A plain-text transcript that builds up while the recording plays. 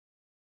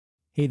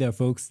Hey there,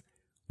 folks.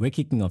 We're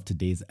kicking off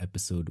today's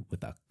episode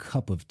with a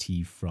cup of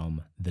tea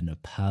from the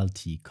Nepal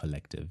Tea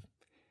Collective.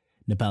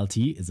 Nepal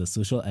Tea is a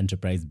social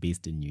enterprise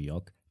based in New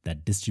York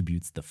that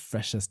distributes the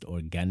freshest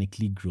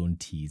organically grown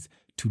teas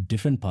to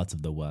different parts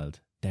of the world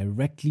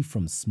directly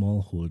from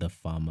smallholder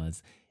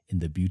farmers in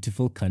the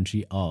beautiful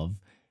country of,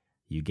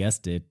 you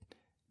guessed it,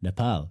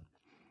 Nepal.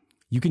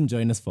 You can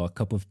join us for a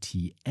cup of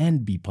tea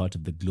and be part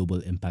of the global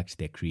impact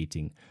they're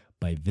creating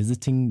by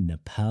visiting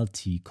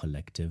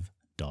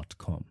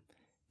nepalteacollective.com.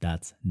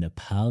 That's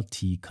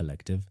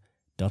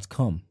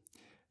nepalteacollective.com.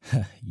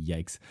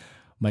 Yikes,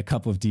 my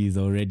cup of tea is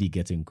already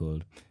getting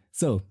cold.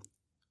 So,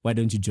 why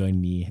don't you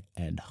join me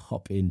and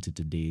hop into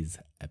today's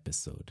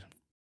episode?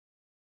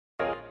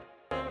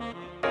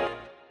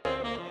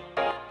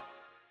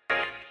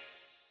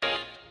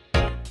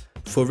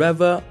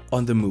 Forever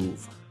on the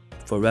move,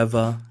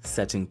 forever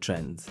setting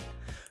trends,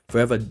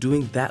 forever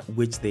doing that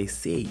which they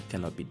say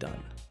cannot be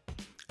done.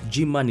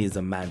 G Money is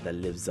a man that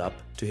lives up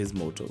to his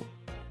motto.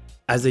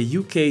 As a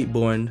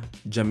UK-born,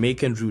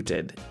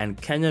 Jamaican-rooted, and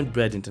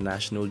Kenyan-bred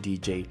international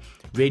DJ,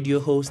 radio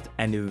host,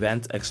 and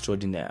event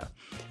extraordinaire,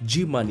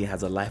 G Money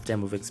has a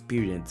lifetime of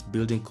experience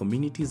building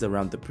communities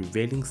around the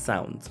prevailing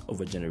sounds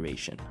of a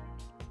generation.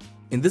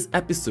 In this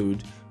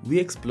episode, we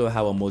explore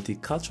how a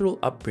multicultural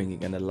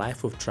upbringing and a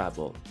life of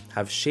travel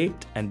have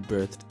shaped and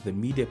birthed the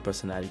media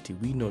personality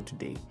we know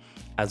today,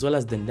 as well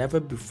as the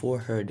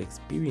never-before-heard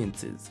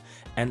experiences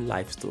and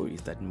life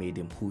stories that made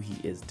him who he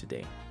is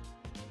today.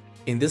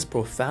 In this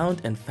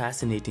profound and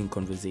fascinating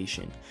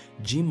conversation,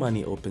 G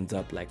Money opens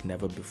up like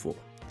never before,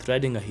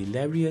 threading a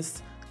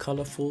hilarious,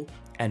 colorful,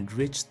 and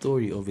rich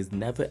story of his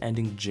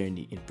never-ending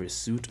journey in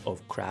pursuit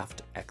of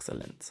craft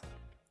excellence.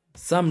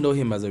 Some know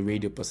him as a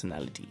radio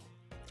personality.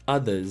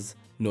 Others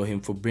know him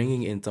for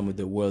bringing in some of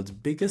the world's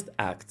biggest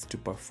acts to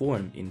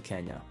perform in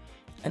Kenya,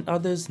 and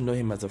others know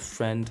him as a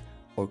friend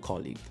or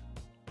colleague.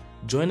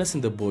 Join us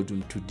in the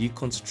boardroom to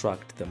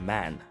deconstruct the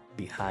man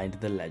behind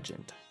the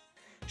legend.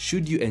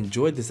 Should you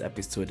enjoy this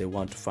episode and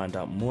want to find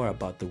out more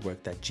about the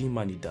work that G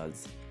Money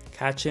does,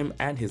 catch him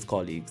and his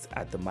colleagues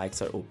at the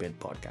Mics Are Open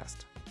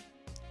podcast.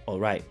 All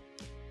right,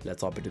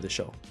 let's hop into the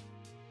show.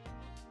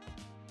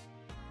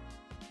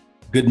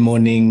 Good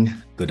morning,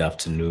 good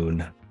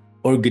afternoon,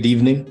 or good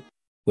evening,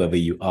 whoever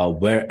you are,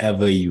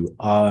 wherever you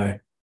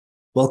are.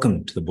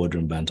 Welcome to the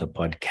Boardroom Banter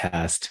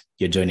podcast.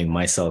 You're joining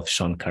myself,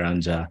 Sean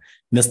Karanja,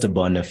 Mr.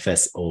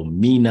 Boniface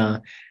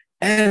Omina,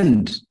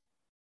 and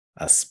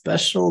a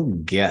special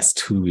guest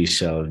who we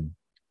shall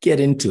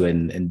get into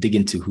and dig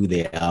into who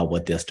they are,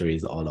 what their story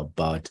is all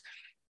about.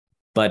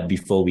 But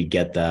before we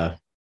get there,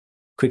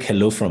 quick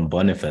hello from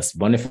Boniface.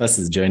 Boniface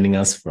is joining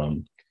us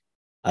from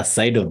a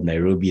side of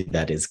Nairobi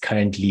that is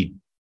currently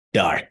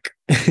dark.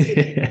 We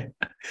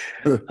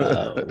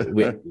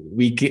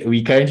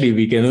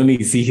can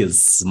only see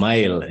his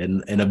smile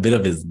and a bit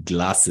of his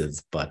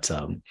glasses, but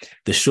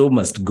the show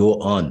must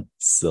go on.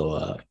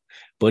 So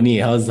Bonnie,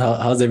 how's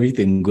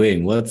everything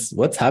going?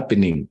 What's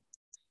happening?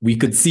 We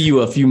could see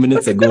you a few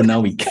minutes ago. Now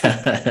we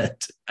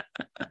can't.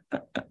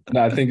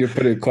 No, I think you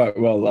put it quite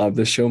well.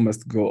 The show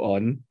must go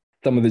on.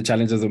 Some of the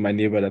challenges of my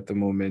neighborhood at the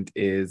moment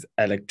is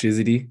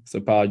electricity.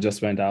 So power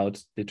just went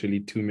out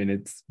literally 2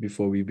 minutes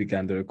before we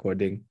began the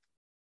recording.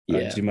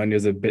 G Money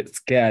was a bit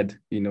scared.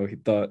 He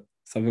thought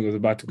something was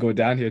about to go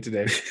down here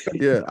today.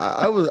 Yeah,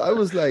 I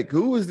was like,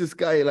 who is this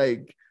guy?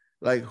 Like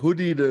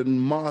hoodied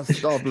and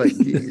masked up. Like,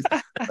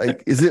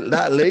 is it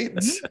that late?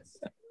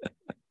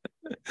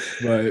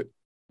 But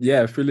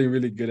yeah, feeling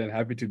really good and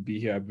happy to be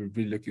here. I've been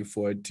really looking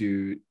forward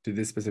to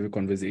this specific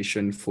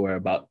conversation for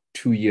about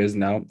 2 years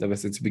now, ever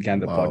since we began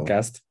the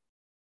podcast.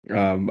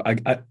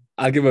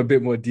 I'll give a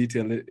bit more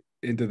detail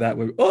into that.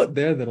 Oh,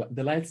 there,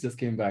 the lights just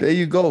came back. There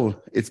you go.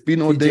 It's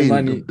been ordained.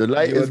 Money, the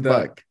light is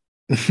back.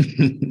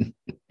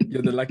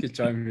 You're the lucky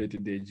charm here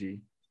today, G.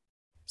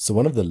 So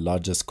one of the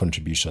largest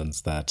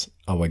contributions that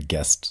our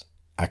guest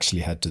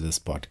actually had to this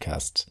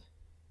podcast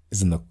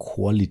is in the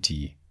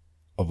quality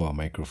of our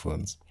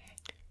microphones.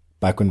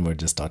 Back when we were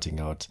just starting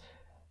out,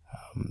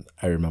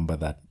 I remember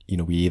that,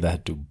 we either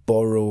had to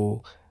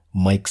borrow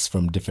mics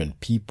from different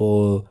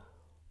people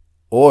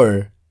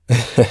or,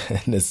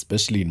 and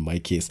especially in my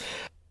case,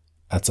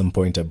 at some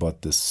point I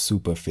bought this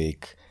super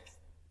fake,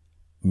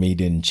 made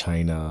in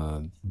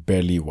China,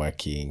 barely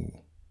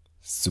working,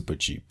 super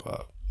cheap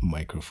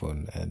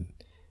microphone. And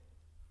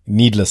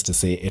needless to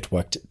say, it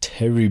worked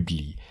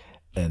terribly.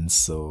 And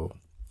so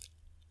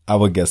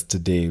our guest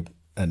today,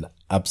 an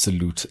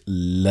absolute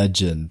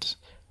legend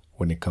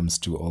when it comes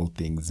to all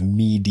things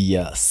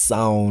media,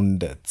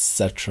 sound,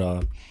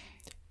 etc.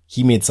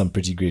 He made some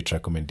pretty great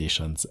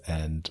recommendations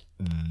and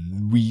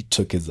we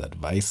took his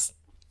advice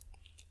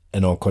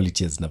and our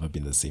quality has never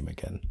been the same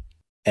again.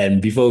 And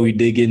before we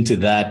dig into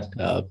that,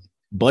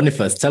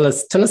 Boniface, tell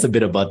us a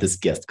bit about this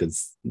guest,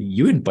 because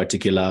you in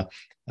particular,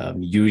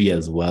 Yuri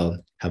as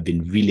well, have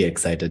been really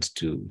excited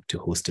to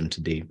host him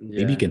today. Yeah.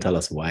 Maybe you can tell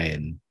us why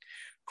and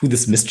who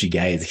this mystery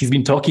guy is. He's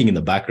been talking in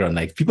the background,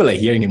 like people are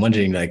hearing him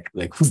wondering like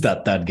who's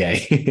that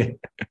guy?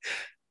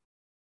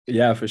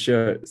 Yeah, for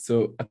sure.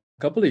 So a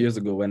couple of years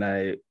ago when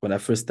I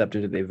first stepped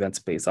into the event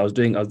space, I was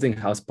doing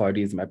house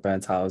parties in my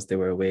parents' house. They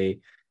were away.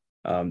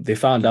 They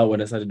found out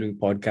when I started doing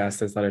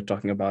podcasts. I started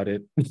talking about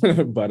it.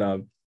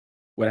 But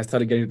when I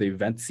started getting to the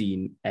event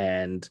scene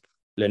and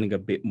learning a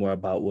bit more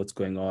about what's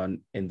going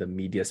on in the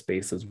media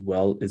space as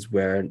well, is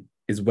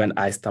when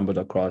I stumbled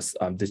across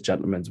this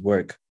gentleman's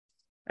work.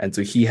 And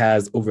so he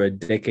has over a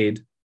decade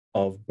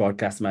of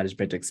broadcast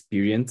management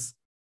experience.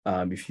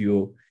 If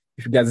you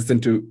guys listen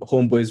to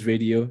Homeboys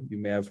Radio, you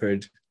may have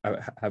heard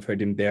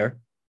him there.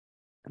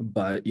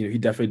 But he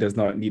definitely does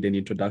not need any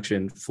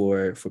introduction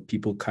for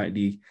people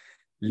currently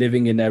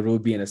living in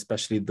Nairobi, and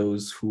especially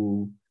those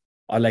who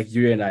are like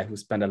you and I, who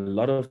spend a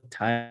lot of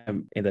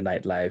time in the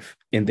nightlife,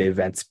 in the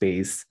event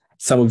space.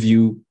 Some of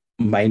you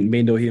may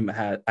know him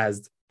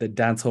as the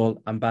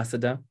dancehall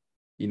ambassador.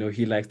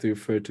 He likes to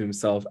refer to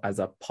himself as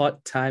a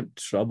part-time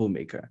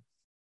troublemaker.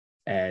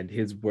 And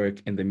his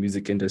work in the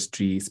music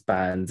industry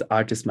spans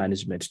artist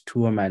management,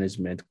 tour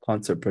management,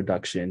 concert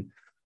production.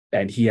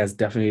 And he has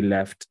definitely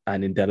left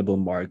an indelible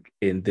mark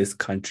in this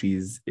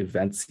country's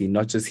event scene,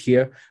 not just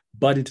here,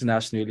 but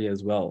internationally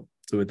as well.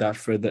 So without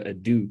further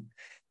ado,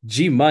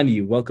 G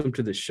Money, welcome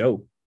to the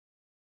show.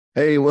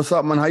 Hey, what's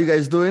up, man? How you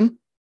guys doing?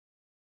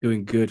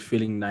 Doing good,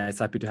 feeling nice.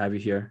 Happy to have you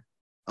here.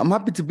 I'm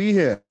happy to be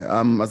here.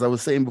 As I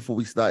was saying before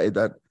we started,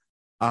 that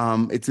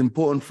it's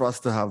important for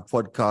us to have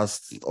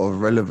podcasts of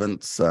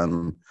relevance,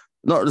 and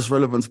not just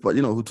relevance, but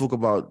who talk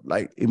about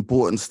like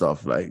important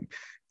stuff like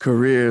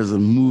careers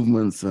and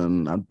movements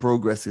and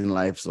progress in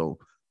life. So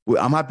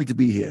I'm happy to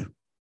be here.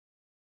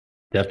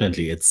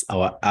 Definitely. It's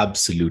our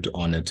absolute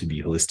honor to be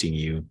hosting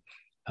you.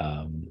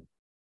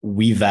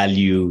 We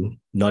value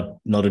not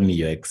only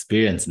your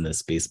experience in this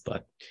space,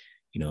 but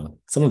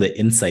some of the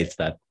insights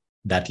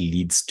that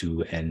leads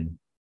to. And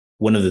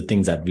one of the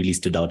things that really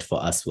stood out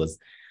for us was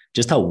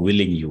just how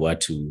willing you are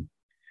to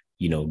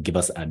give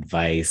us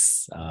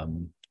advice.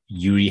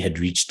 Yuri had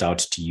reached out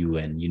to you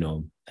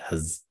and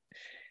has,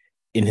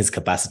 in his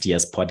capacity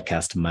as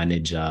podcast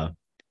manager,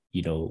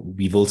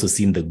 we've also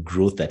seen the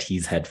growth that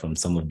he's had from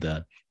some of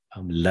the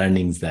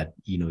learnings that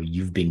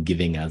you've been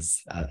giving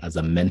as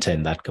a mentor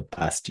in that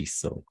capacity.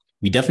 So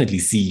we definitely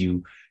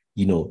see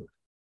you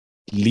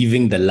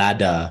leaving the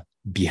ladder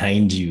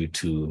behind you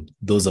to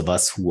those of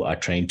us who are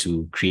trying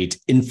to create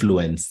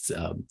influence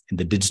in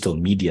the digital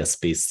media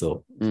space.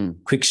 So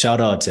quick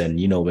shout out, and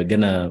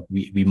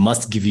we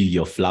must give you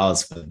your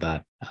flowers for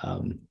that.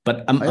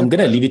 But I'm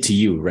gonna leave it to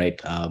you, right?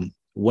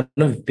 One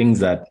of the things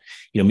that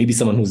maybe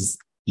someone who's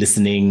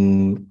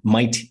listening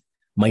might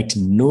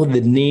know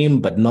the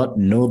name but not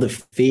know the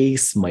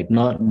face, might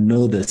not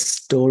know the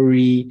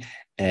story.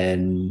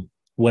 And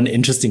one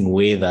interesting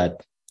way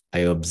that I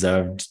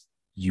observed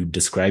you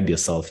describe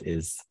yourself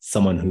is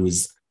someone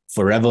who's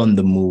forever on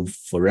the move,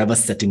 forever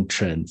setting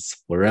trends,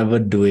 forever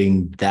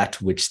doing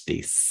that which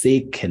they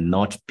say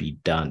cannot be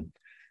done.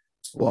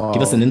 Wow.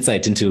 Give us an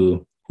insight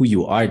into who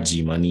you are,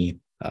 G Money.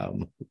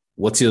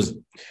 What's your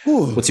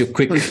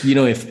quick,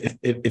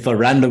 if a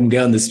random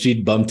guy on the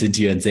street bumped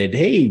into you and said,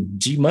 "Hey,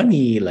 G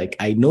Money, like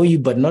I know you,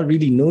 but not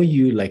really know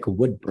you. Like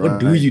what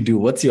do you do?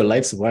 What's your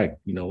life's work?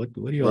 What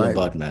are you all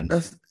about, man?"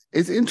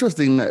 It's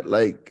interesting that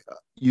like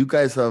you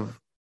guys have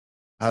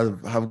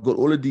got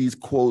all of these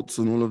quotes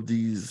and all of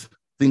these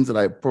things that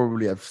I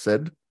probably have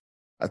said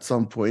at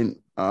some point.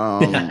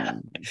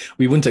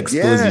 We wouldn't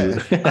expose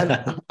you.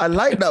 I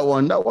like that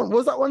one. That one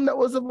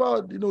was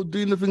about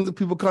doing the things that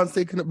people can't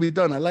say cannot be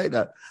done. I like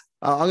that.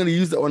 I'm going to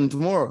use that one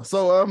tomorrow.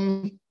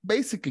 So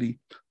basically,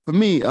 for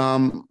me,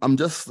 I'm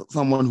just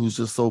someone who's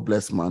just so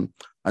blessed, man.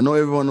 I know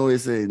everyone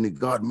always say,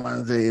 "God,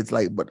 man," it's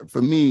like, but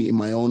for me, in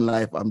my own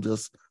life, I'm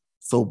just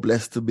so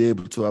blessed to be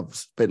able to have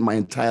spent my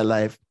entire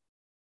life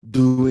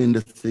doing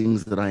the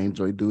things that I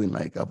enjoy doing.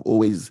 Like I've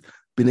always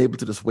been able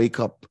to just wake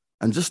up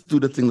and just do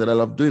the thing that I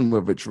love doing,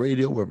 whether it's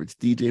radio, whether it's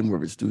DJing,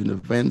 whether it's doing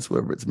events,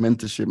 whether it's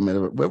mentorship,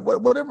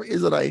 whatever it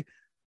is that I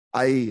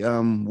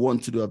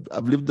want to do.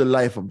 I've lived the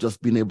life of just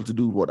being able to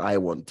do what I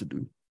want to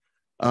do.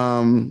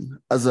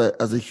 As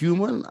a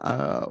human,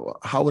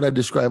 how would I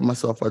describe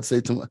myself? I'd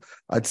say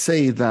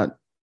that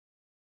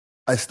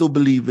I still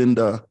believe in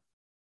the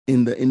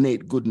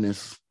innate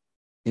goodness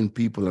in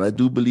people, and I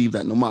do believe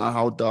that no matter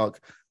how dark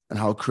and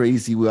how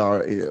crazy we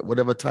are,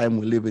 whatever time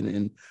we're living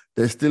in,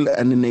 there's still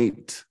an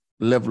innate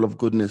level of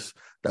goodness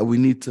that we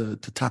need to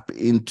tap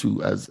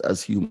into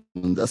as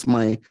humans. That's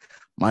my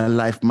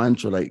life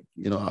mantra. Like,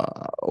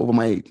 over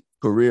my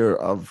career,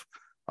 I've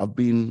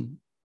been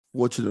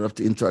fortunate enough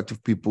to interact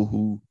with people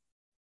who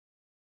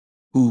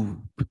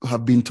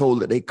have been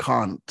told that they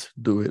can't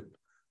do it,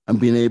 and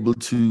being able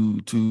to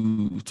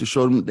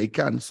show them that they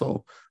can.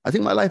 So I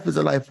think my life is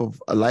a life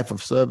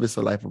of service,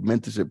 a life of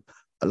mentorship,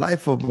 a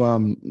life of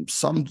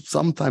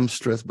sometimes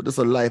stress, but it's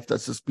a life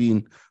that's just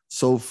been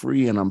so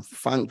free. And I'm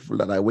thankful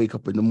that I wake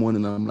up in the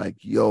morning and I'm like,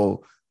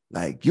 yo,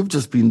 like you've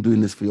just been doing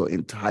this for your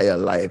entire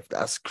life.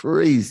 That's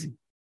crazy.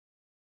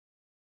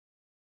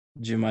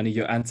 G Money,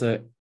 your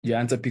answer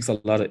piques a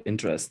lot of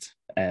interest.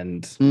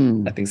 And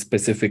I think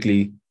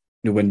specifically,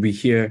 when we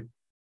hear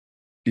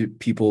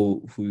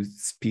people who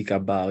speak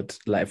about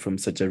life from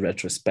such a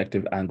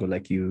retrospective angle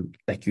like you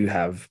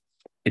have.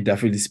 It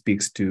definitely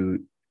speaks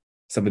to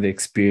some of the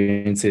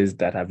experiences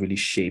that have really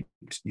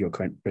shaped your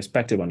current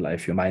perspective on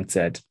life, your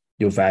mindset,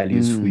 your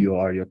values, who you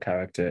are, your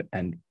character,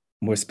 and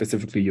more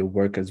specifically your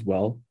work as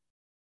well.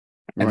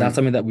 And that's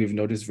something that we've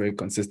noticed very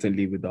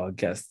consistently with our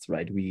guests,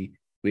 right? We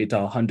hit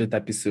our 100th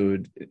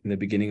episode in the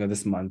beginning of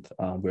this month.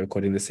 We're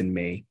recording this in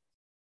May.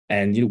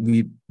 And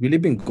we've really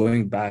been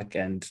going back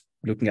and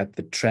looking at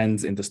the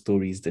trends in the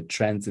stories, the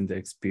trends in the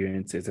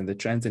experiences, and the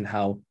trends in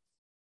how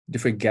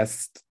different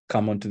guests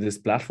come onto this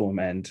platform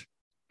and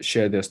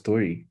share their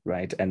story,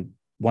 right? And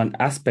one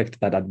aspect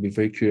that I'd be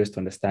very curious to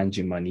understand,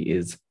 G-Money,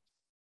 is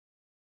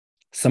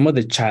some of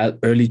the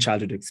early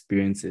childhood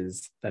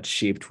experiences that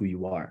shaped who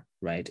you are,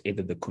 right?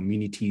 Either the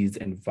communities,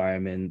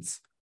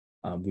 environments.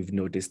 We've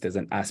noticed there's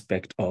an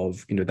aspect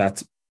of,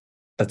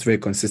 that's very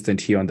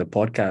consistent here on the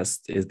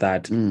podcast, is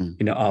that,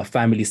 our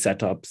family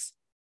setups,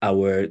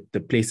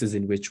 the places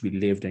in which we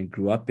lived and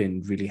grew up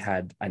in really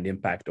had an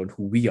impact on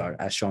who we are,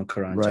 as Sean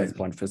Karanja, as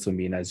Boniface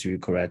Omin, as Yuri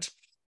Correct.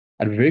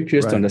 I'm very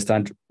curious to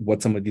understand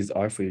what some of these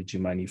are for you,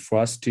 G-Money, for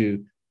us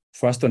to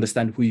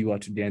understand who you are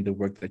today and the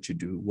work that you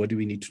do. What do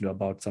we need to know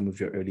about some of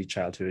your early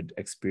childhood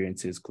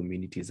experiences,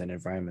 communities, and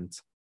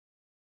environments?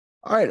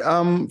 All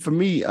right. For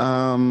me,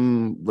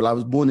 well, I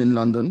was born in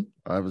London.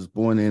 I was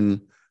born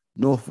in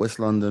Northwest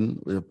London,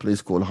 with a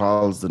place called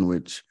Harlesden,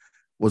 which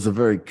was a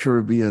very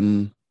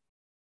Caribbean,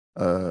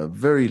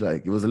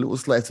 it was a little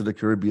slice of the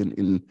Caribbean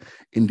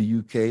in the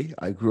UK.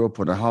 I grew up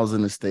on a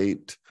housing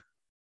estate,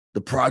 the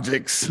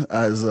projects,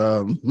 as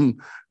New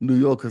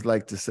Yorkers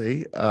like to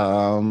say.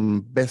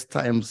 Best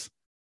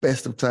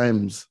of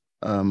times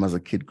as a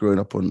kid growing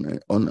up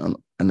on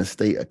an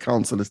estate, a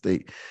council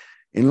estate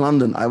in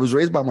London. I was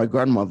raised by my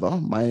grandmother.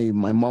 My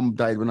mom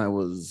died when I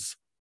was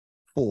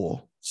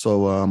 4.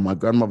 So my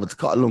grandmother, to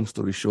cut a long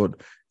story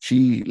short,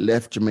 she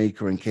left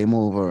Jamaica and came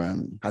over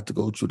and had to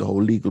go through the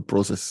whole legal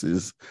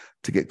processes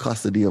to get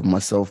custody of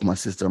myself, my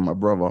sister, and my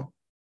brother.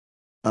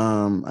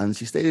 And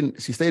she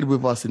stayed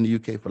with us in the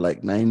UK for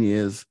like 9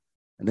 years.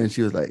 And then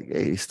she was like,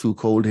 hey, it's too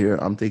cold here.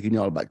 I'm taking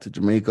y'all back to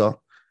Jamaica.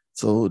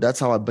 So that's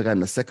how I began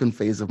the second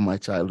phase of my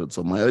childhood.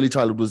 So my early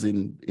childhood was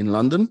in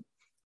London,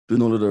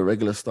 doing all of the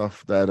regular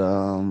stuff that,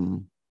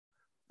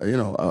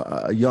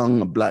 a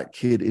young Black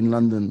kid in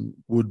London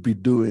would be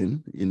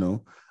doing,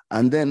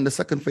 And then the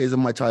second phase of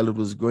my childhood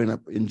was growing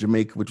up in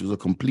Jamaica, which was a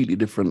completely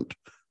different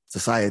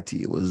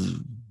society. It was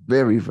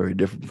very, very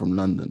different from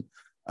London.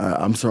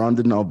 I'm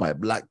surrounded now by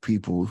Black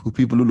people who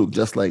look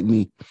just like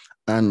me.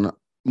 And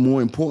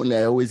more importantly,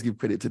 I always give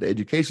credit to the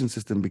education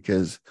system,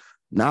 because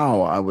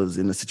now I was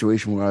in a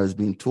situation where I was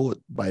being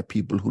taught by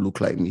people who look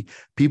like me,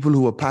 people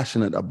who are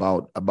passionate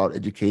about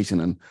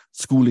education and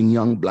schooling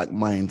young Black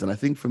minds. And I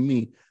think for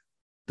me,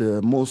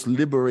 the most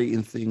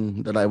liberating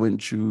thing that I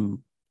went through,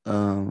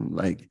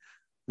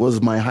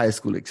 was my high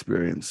school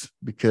experience,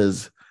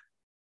 because,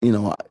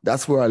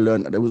 that's where I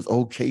learned that it was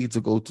okay to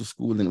go to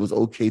school and it was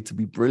okay to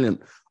be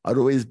brilliant. I'd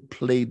always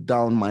played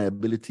down my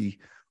ability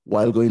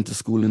while going to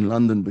school in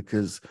London,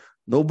 because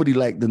nobody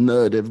liked the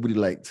nerd, everybody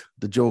liked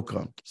the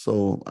joker.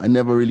 So I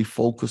never really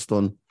focused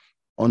on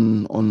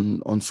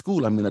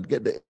school. I mean, I'd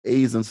get the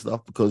A's and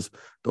stuff, because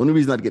the only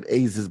reason I'd get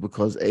A's is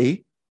because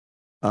A,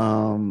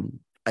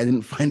 I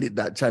didn't find it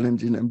that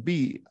challenging, and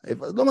B, as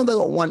long as I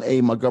got 1 A,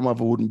 my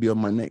grandmother wouldn't be on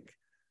my neck.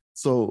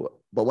 So,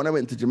 but when I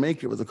went to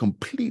Jamaica, it was a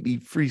completely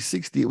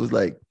 360. It was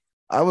like,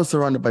 I was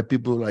surrounded by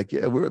people like,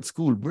 yeah, we're at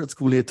school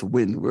here to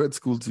win. We're at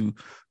school to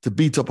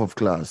be top of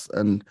class.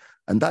 And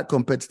that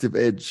competitive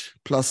edge,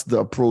 plus the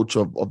approach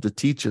of the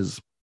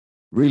teachers,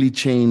 really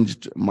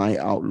changed my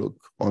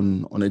outlook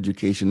on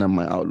education and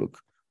my outlook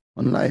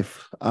on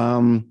life.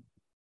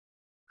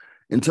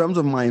 In terms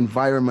of my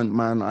environment,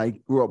 man, I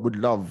grew up with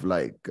love.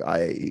 Like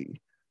I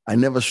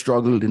never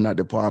struggled in that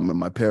department.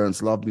 My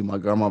parents loved me. My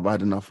grandmother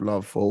had enough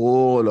love for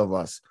all of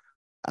us.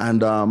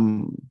 And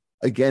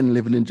again,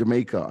 living in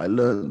Jamaica, I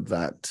learned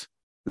that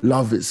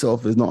love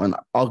itself is not an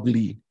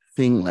ugly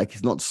thing. Like,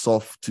 it's not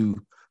soft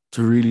to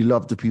really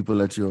love the people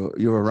that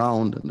you're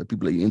around and the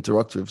people that you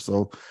interact with.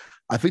 So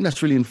I think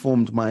that's really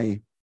informed my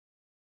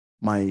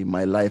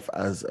life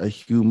as a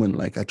human.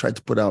 Like, I try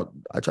to put out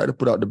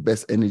the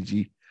best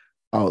energy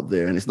out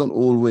there, and it's not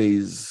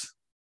always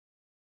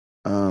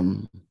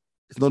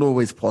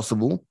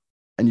possible,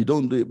 and you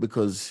don't do it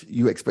because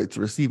you expect to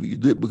receive it. You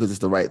do it because it's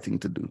the right thing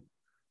to do.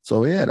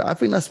 So yeah, I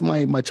think that's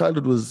my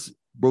childhood was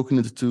broken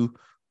into two,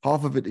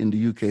 half of it in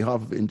the UK,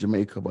 half of it in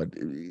Jamaica, but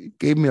it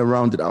gave me a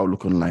rounded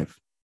outlook on life.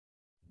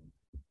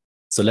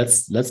 So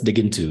let's dig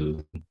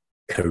into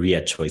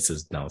career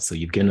choices now. So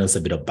you've given us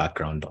a bit of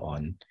background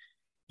on,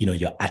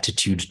 your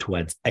attitude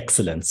towards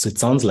excellence. So it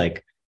sounds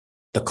like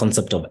the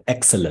concept of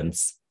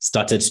excellence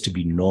started to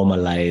be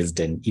normalized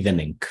and even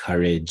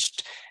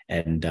encouraged.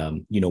 And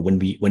when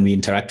we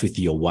interact with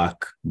your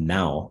work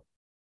now,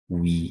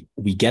 we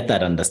get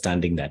that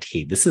understanding that,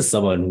 hey, this is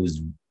someone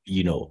who's,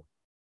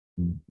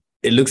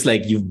 it looks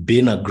like you've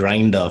been a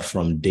grinder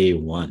from day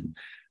one.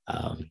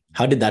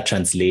 How did that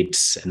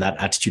translate, and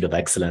that attitude of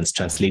excellence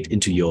translate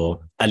into your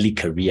early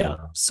career?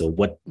 So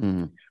what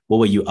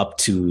were you up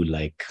to,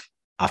 like,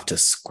 after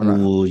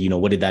school? You know,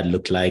 what did that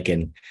look like,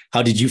 and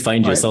how did you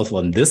find yourself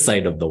on this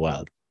side of the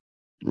world?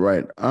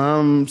 Right.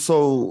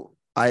 So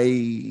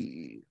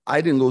I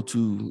didn't go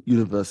to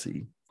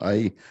university.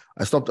 I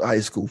stopped at high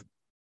school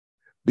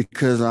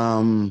because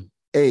when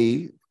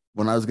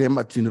I was going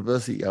back to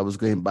university, I was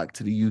going back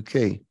to the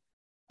UK,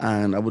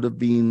 and I would have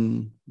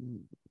been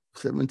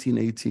 17,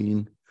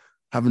 18,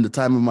 having the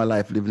time of my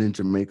life living in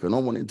Jamaica,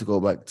 not wanting to go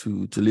back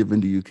to live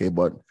in the UK.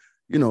 But,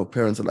 you know,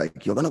 parents are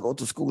like, you're going to go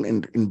to school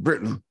in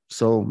Britain.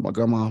 So my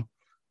grandma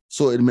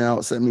sorted me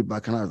out, sent me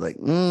back, and I was like,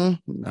 nah,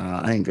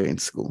 I ain't going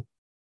to school.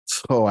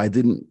 So I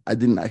didn't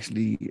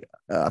actually,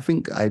 I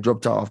think I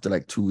dropped out after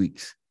like 2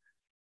 weeks.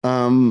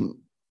 In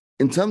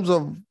terms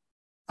of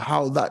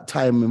how that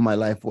time in my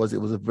life was,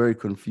 it was a very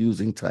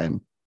confusing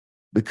time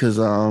because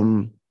I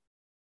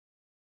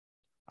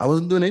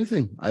wasn't doing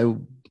anything. I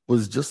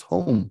was just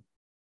home.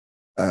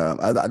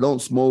 I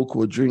don't smoke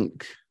or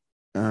drink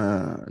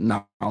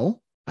now.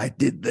 I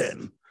did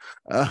then.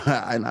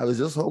 And I was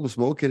just home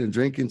smoking and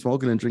drinking,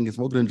 smoking and drinking,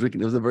 smoking and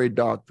drinking. It was a very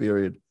dark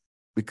period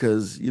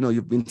because, you know,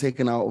 you've been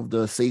taken out of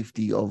the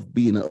safety of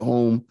being at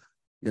home.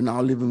 You're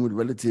now living with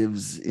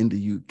relatives in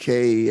the UK.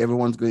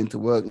 Everyone's going to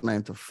work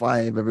 9 to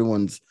 5.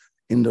 Everyone's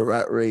in the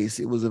rat race.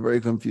 It was a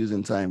very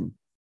confusing time.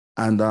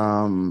 And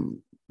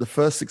the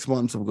first 6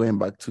 months of going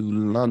back to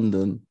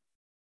London,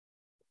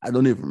 I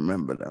don't even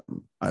remember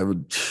them.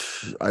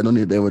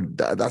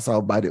 That's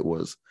how bad it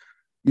was.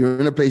 You're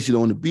in a place you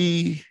don't want to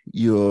be.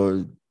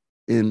 You're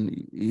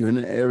in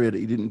an area that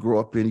you didn't grow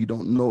up in. You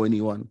don't know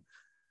anyone.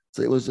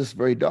 So it was just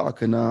very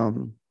dark. And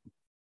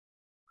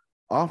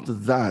after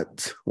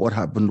that, what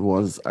happened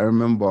was, I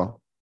remember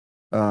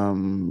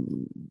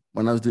when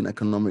I was doing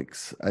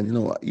economics, and, you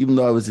know, even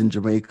though I was in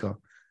Jamaica,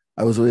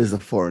 I was always a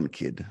foreign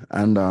kid.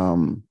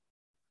 And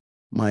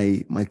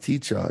my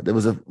teacher, there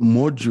was a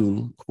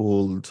module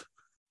called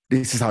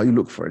 "This is how you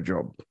look for a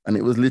job," and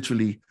it was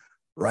literally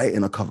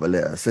writing a cover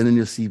letter, sending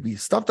your CV,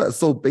 stuff that's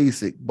so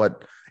basic,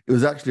 but it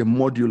was actually a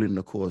module in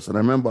the course. And I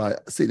remember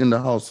sitting in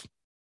the house,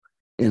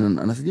 and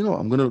I said, you know,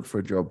 I'm going to look for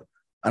a job.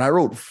 And I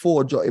wrote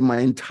 4 jobs in my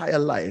entire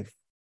life.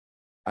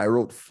 I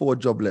wrote 4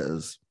 job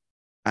letters.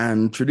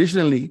 And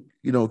traditionally,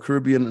 you know,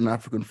 Caribbean and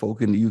African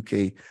folk in the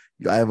UK,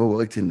 you either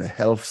worked in the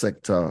health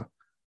sector,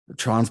 the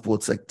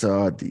transport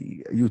sector,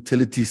 the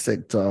utility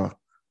sector,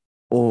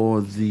 or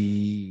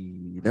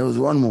there was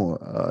one more.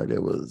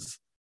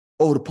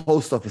 The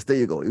post office. There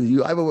you go.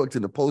 You either worked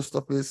in the post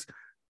office,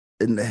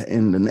 in the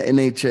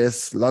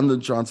NHS,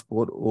 London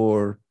Transport,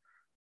 or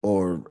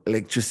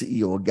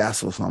electricity or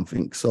gas or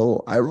something.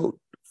 So I wrote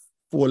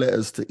 1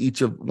 letter to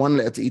each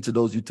of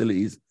those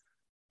utilities.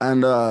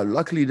 And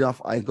luckily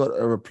enough, I got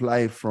a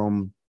reply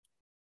from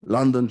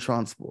London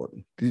Transport.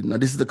 Now,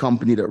 this is the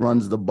company that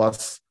runs the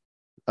bus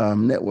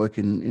network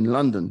in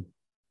London.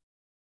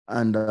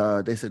 And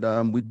they said,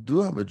 we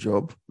do have a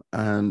job,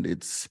 and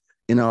it's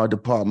in our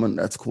department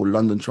that's called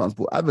London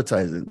Transport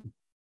Advertising.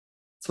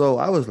 So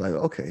I was like,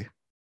 okay,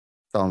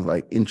 sounds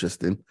like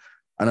interesting.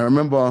 And I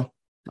remember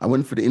I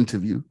went for the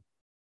interview,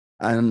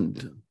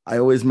 and I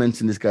always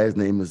mention this guy's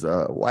name is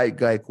a white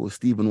guy called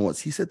Stephen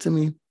Watts. He said to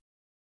me,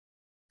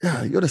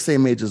 yeah, you're the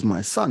same age as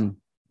my son.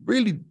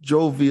 Really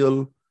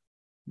jovial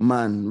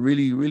man,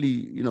 really, really,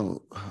 you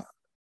know,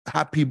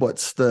 happy but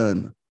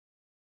stern.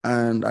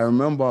 And I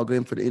remember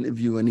going for the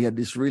interview, and he had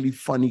this really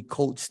funny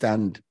coat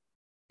stand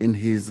in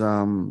his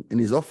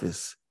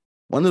office.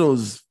 One of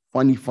those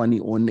funny,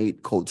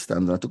 ornate coat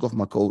stands. And I took off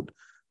my coat,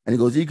 and he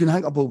goes, you can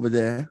hang up over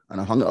there. And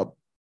I hung it up.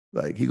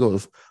 Like, he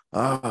goes,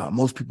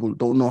 most people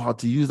don't know how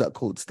to use that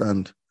coat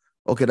stand.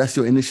 Okay, that's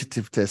your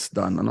initiative test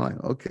done. And I'm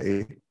like,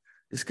 okay,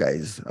 this guy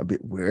is a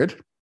bit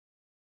weird.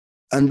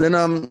 And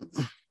then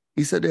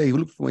he said, yeah, he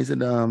looked for me. He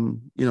said,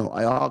 you know,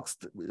 I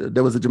asked,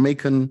 there was a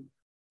Jamaican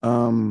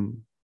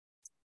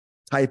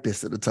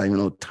typist at the time, you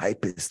know,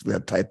 typist. We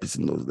had typists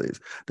in those days.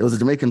 There was a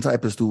Jamaican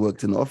typist who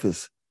worked in the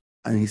office.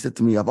 And he said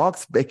to me, I've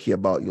asked Becky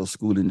about your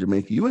school in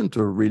Jamaica. You went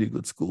to a really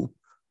good school.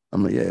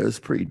 I'm like, yeah, it was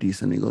pretty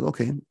decent. He goes,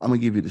 okay, I'm going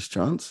to give you this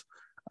chance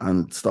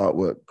and start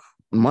work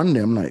on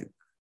Monday. I'm like,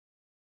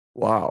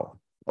 wow,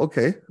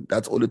 okay.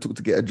 That's all it took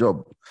to get a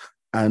job.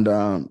 And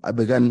I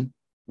began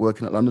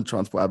working at London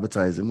Transport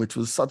Advertising, which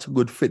was such a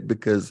good fit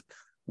because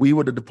we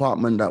were the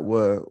department that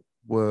were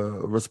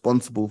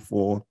responsible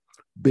for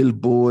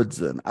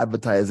billboards and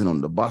advertising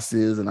on the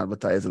buses and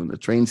advertising on the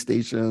train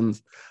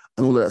stations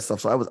and all of that stuff.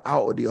 So I was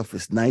out of the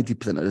office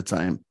 90% of the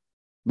time,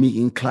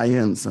 meeting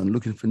clients and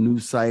looking for new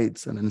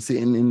sites and then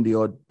sitting in the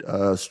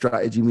odd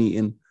strategy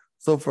meeting.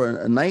 So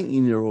for a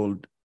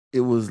 19-year-old,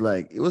 it was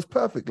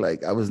perfect.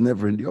 Like, I was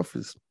never in the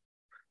office.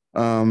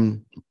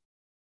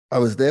 I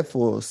was there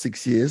for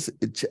 6 years.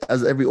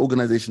 As every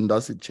organization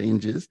does, it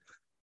changes.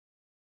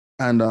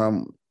 And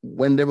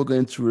when they were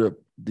going through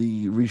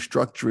the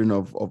restructuring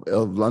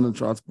of London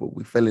Transport,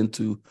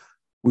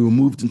 we were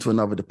moved into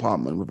another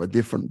department with a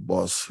different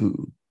boss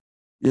who,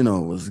 you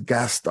know, was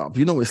gassed up.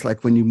 You know, it's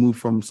like when you move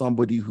from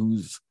somebody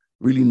who's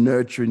really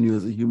nurturing you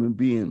as a human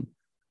being.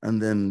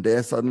 And then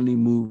they're suddenly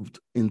moved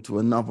into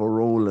another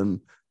role and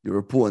you're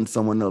reporting to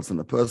someone else, and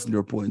the person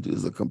you're reporting to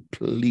is a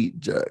complete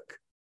jerk.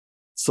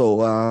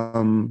 So,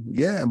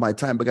 yeah, my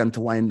time began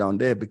to wind down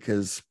there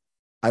because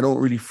I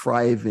don't really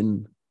thrive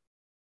in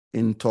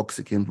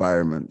toxic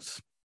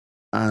environments.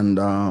 And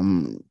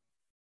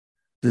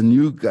the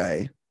new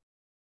guy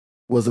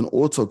was an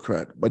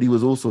autocrat, but he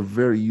was also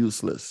very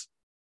useless.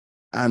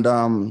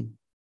 And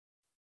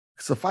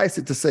suffice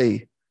it to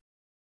say,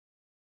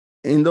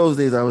 in those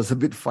days, I was a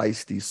bit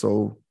feisty.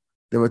 So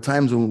there were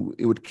times when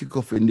it would kick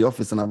off in the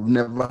office, and I've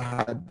never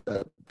had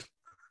that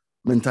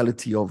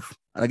mentality of,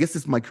 and I guess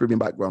it's my Caribbean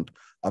background,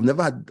 I've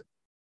never had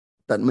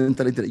that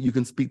mentality that you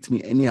can speak to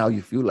me anyhow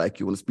you feel like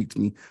you want to speak to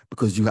me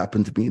because you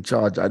happen to be in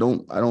charge. I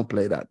don't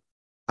play that.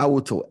 I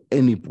will tell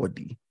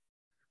anybody.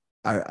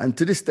 And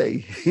to this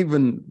day,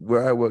 even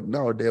where I work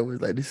now, they're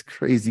always like, this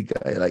crazy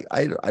guy. Like,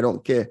 I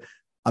don't care.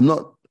 I'm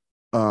not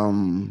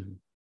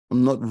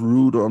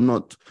rude, or I'm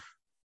not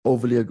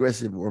overly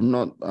aggressive, or I'm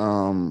not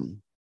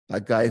a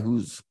guy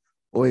who's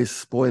always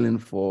spoiling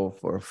for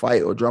a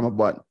fight or drama.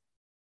 But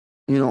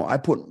you know, I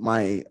put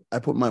my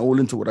all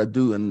into what I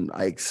do, and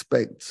I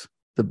expect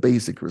the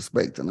basic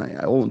respect, and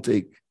I won't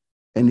take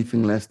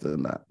anything less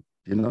than that,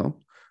 you know.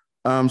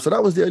 So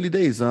that was the early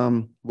days,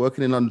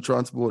 working in London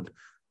Transport.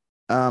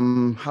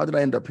 How did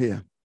I end up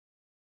here?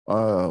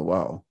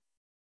 Wow.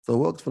 So I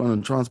worked for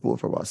London Transport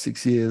for about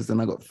 6 years. Then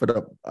I got fed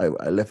up. I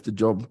left the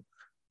job.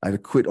 I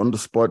quit on the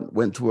spot,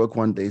 went to work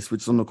one day,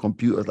 switched on the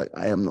computer. I was like,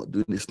 I am not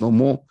doing this no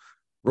more.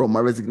 Wrote my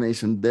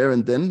resignation there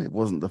and then. It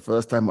wasn't the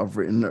first time I've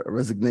written a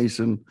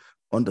resignation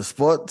on the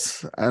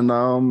spot, and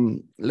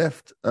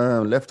left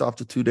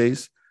after 2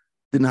 days.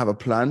 Didn't have a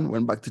plan.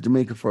 Went back to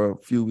Jamaica for a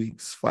few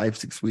weeks,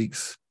 5-6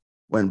 weeks.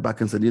 Went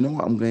back and said, you know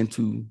what, I'm going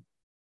to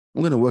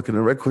work in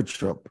a record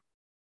shop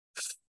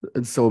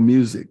and sell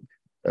music.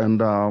 And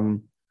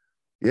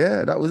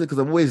yeah, that was it, because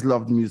I've always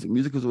loved music.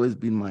 Music has always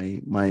been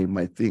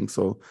my thing.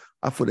 So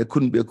I thought there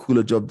couldn't be a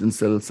cooler job than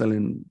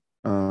selling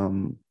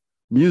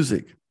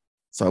music.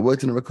 So I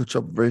worked in a record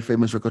shop, very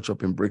famous record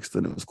shop in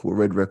Brixton. It was called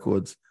Red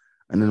Records.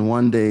 And then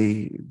one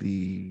day,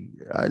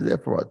 I was there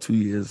for about 2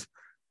 years.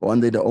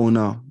 One day, the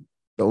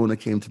owner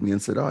came to me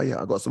and said, oh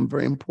yeah, I got some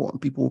very important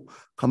people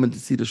coming to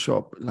see the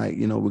shop. Like,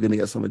 you know, we're going to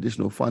get some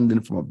additional funding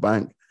from a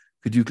bank.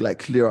 Could you like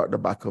clear out the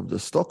back of the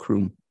stock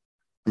room?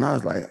 And I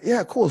was like,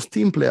 yeah, of course,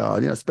 team player.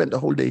 You know, I spent the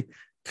whole day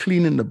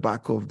cleaning the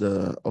back of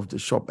the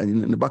shop.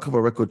 And in the back of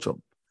a record shop,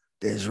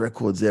 there's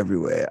records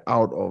everywhere,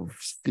 out of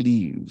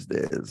sleeves.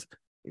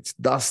 It's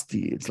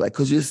dusty. It's like,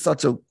 because it's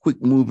such a quick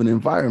moving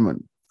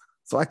environment.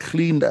 So I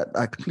cleaned that.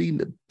 I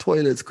cleaned the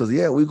toilets because,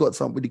 yeah, we got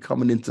somebody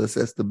coming in to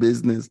assess the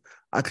business.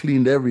 I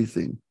cleaned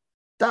everything.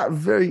 That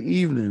very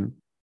evening,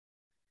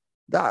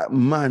 that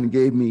man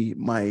gave me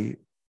my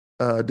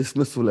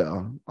dismissal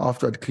letter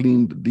after I'd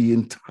cleaned the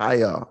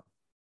entire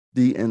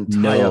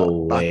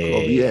No back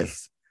way. of,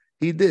 yes,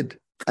 he did.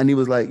 And he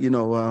was like, you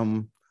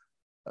know,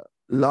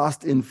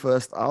 last in,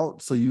 first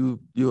out. So you're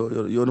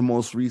the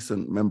most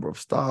recent member of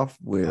staff.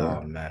 We're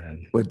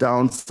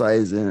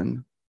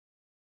downsizing.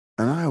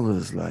 And I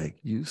was like,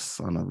 you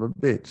son of a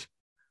bitch.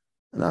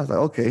 And I was like,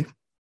 okay.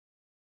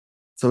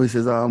 So he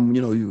says,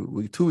 you know,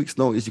 with 2 weeks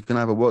notice, you can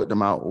either work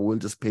them out or we'll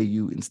just pay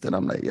you instead.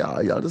 I'm like, yeah,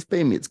 y'all just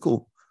pay me. It's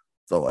cool.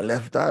 So I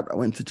left that. I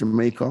went to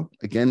Jamaica.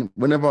 Again,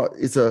 whenever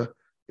it's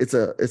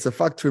a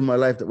factor in my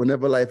life that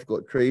whenever life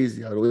got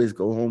crazy, I'd always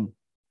go home.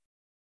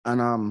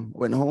 And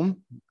went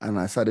home and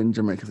I sat in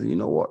Jamaica and said, you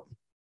know what?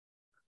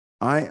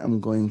 I am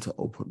going to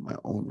open my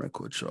own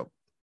record shop,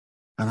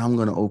 and I'm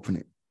going to open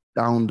it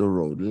down the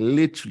road,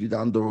 literally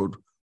down the road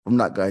from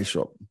that guy's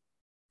shop.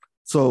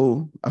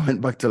 So I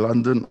went back to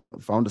London,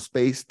 found a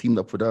space, teamed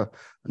up with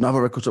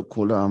another record shop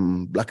called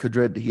Blacker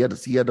Dread. He had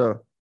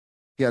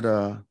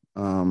a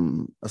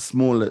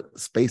small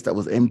space that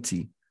was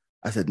empty.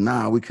 I said,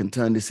 nah, we can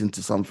turn this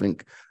into something.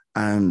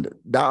 And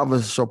that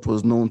other shop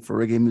was known for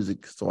reggae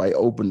music. So I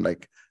opened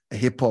like a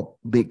hip hop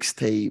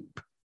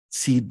mixtape,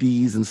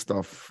 CDs and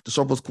stuff. The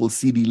shop was called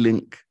CD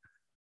Link.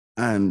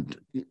 And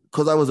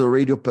because I was a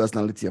radio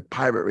personality, a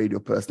pirate radio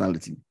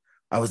personality,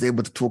 I was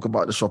able to talk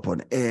about the shop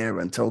on air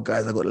and tell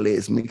guys I got the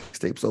latest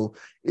mixtape. So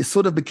it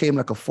sort of became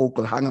like a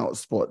focal hangout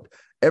spot.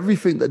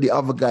 Everything that the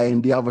other guy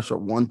in the other shop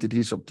wanted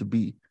his shop to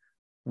be,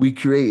 we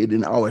created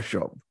in our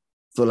shop.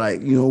 So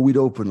like, you know, we'd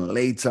open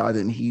later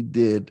than he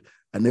did.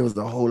 And there was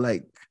the whole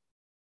like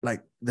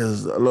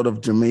there's a lot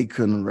of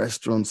Jamaican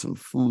restaurants and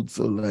food.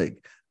 So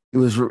like it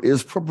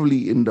was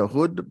probably in the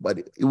hood, but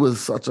it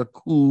was such a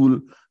cool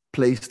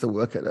place to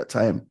work at that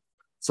time.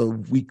 So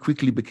we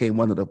quickly became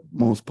one of the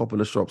most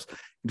popular shops.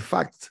 In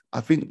fact, I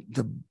think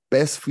the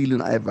best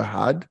feeling I ever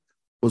had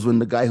was when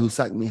the guy who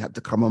sacked me had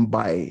to come and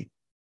buy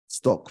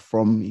stock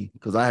from me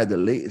because I had the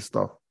latest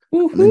stuff.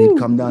 And then he'd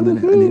come down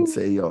and he'd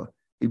say, yo,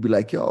 he'd be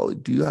like, yo,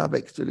 do you have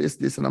extra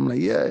this? And I'm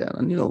like, yeah.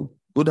 And, you know,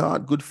 good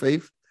heart, good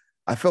faith.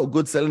 I felt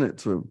good selling it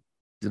to him.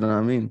 You know what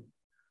I mean?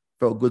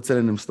 Felt good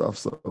selling him stuff.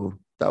 So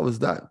that was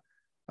that.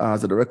 I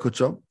was at a record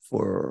shop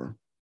for,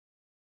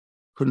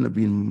 couldn't have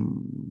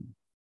been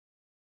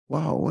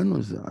Wow, when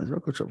was it? I was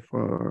record shop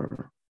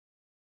for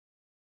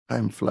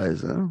time flies,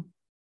 huh?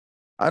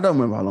 I don't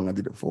remember how long I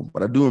did it for,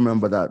 but I do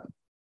remember that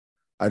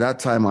at that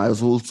time I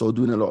was also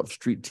doing a lot of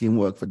street team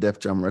work for Def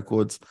Jam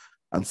Records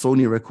and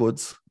Sony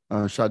Records.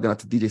 Shout out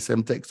to DJ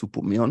Semtex who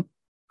put me on.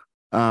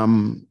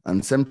 And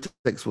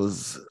Semtex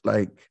was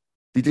like,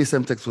 DJ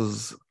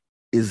Semtex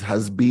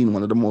has been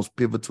one of the most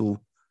pivotal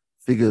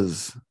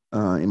figures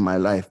in my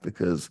life,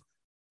 because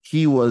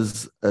he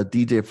was a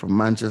DJ from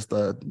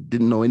Manchester,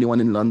 didn't know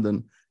anyone in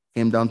London,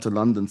 came down to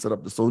London, set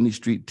up the Sony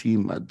street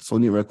team at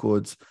Sony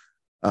Records.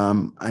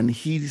 And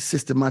he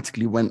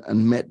systematically went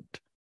and met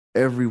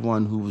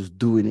everyone who was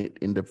doing it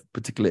in the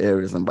particular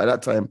areas. And by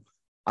that time,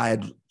 I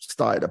had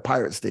started a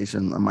pirate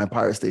station, and my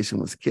pirate station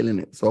was killing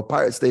it. So a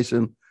pirate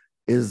station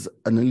is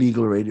an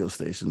illegal radio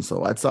station.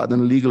 So I'd started an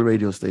illegal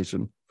radio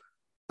station.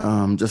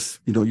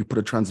 Just, you put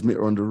a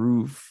transmitter on the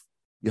roof,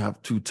 you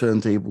have 2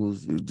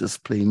 turntables, you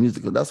just play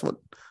music. That's what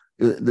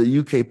the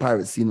UK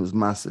pirate scene was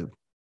massive.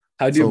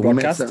 How do you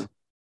broadcast?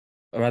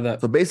 Or rather,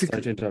 so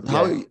basically,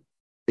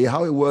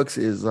 how it works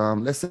is,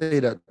 let's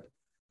say that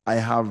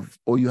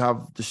you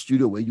have the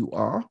studio where you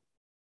are,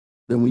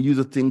 then we use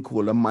a thing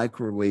called a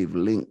microwave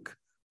link,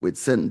 which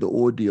send the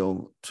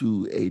audio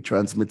to a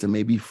transmitter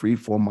maybe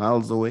 3-4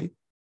 miles away.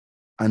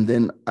 And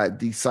then at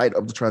the side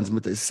of the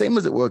transmitter, same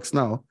as it works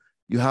now,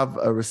 you have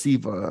a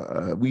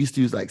receiver. We used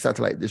to use like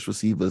satellite dish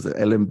receivers, an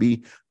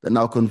LMB, that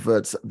now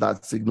converts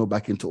that signal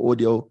back into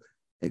audio.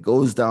 It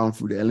goes down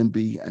through the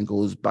LMB and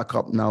goes back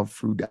up now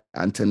through the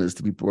antennas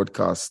to be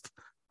broadcast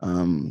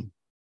on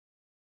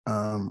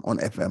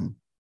FM.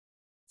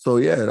 So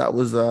yeah, that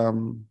was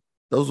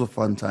those were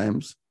fun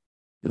times,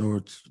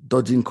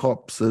 dodging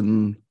cops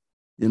and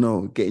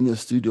getting your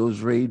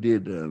studios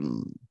raided.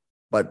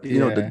 But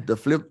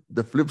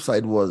the flip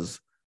side was,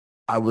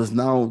 I was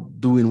now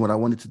doing what I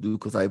wanted to do,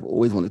 because I've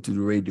always wanted to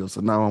do radio.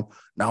 So now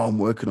I'm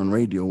working on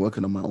radio,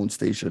 working on my own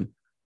station,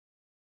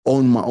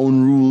 on my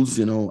own rules.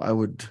 I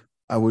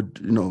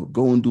would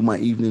go and do my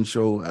evening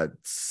show at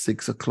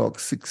 6 o'clock,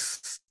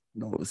 6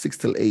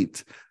 till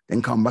 8,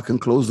 then come back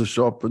and close the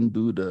shop and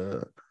do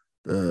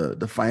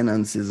the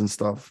finances and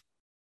stuff.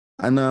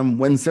 And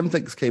when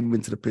Semtex came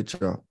into the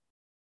picture,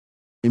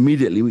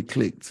 immediately we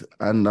clicked.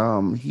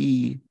 And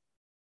he,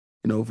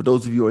 for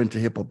those of you who are into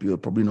hip hop, you'll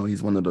probably know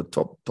he's one of the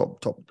top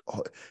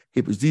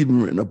hip. He's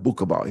even written a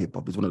book about hip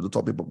hop. He's one of the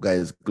top hip hop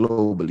guys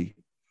globally.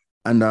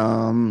 And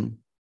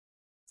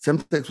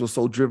Semtex was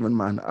so driven,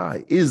 man.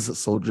 Is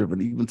so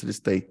driven, even to this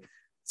day.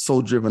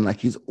 So driven, like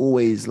he's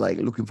always like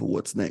looking for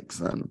what's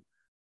next.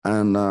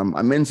 And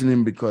I mention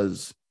him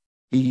because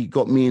he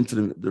got me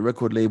into the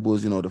record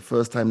labels. The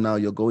first time now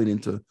you're going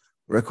into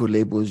record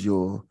labels,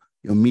 you're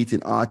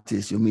meeting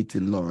artists, you're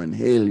meeting Lauryn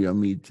Hill, you're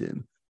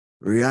meeting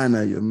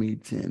Rihanna, you're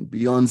meeting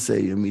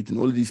Beyonce, you're meeting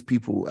all of these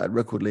people at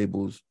record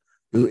labels.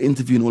 You're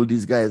interviewing all of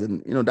these guys,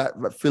 and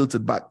that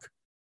filtered back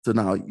to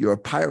now you're a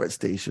pirate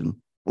station.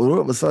 Well, all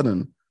of a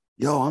sudden,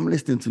 I'm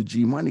listening to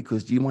G Money,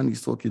 because G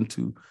Money's talking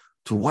to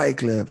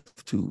Wyclef,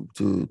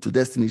 to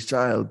Destiny's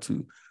Child,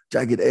 to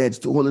Jagged Edge,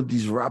 to all of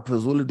these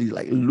rappers, all of these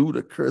like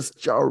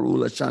Ludacris, Ja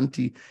Rule,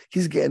 Ashanti.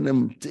 He's getting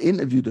them to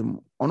interview them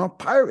on a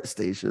pirate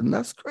station.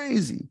 That's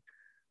crazy.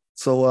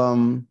 So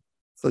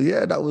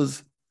yeah, that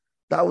was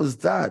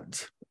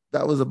that.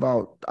 That was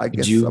about, I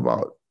guess,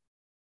 about.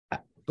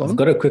 I've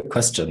got a quick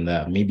question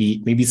there.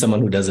 Maybe someone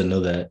who doesn't know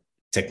the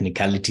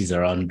technicalities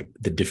around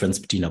the difference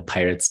between a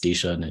pirate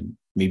station and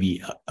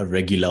maybe a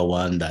regular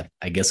one that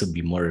I guess would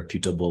be more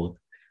reputable.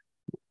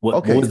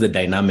 What was the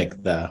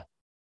dynamic there?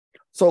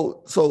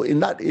 So in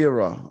that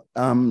era,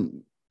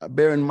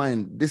 bear in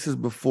mind, this is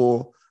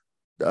before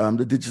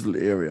the digital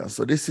era.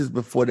 So this is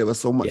before there was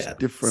so much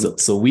different.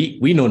 So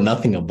we know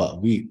nothing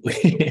about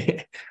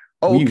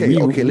Okay.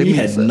 Let me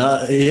had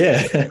not.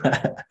 Yeah.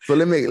 So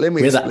let me.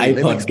 We're the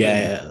iPod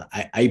guy.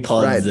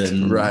 iPods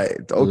and right.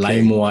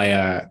 Okay.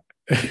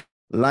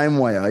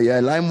 LimeWire. Yeah,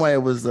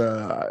 LimeWire was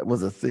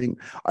a thing.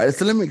 All right.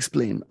 So let me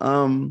explain.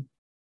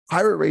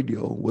 Pirate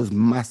radio was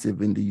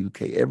massive in the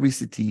UK. Every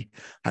city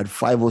had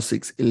 5 or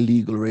 6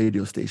 illegal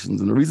radio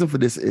stations, and the reason for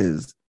this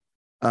is,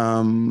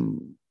 the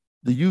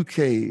UK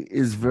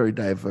is very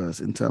diverse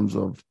in terms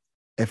of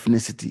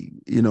ethnicity.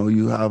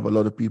 You have a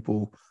lot of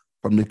people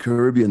from the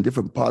Caribbean,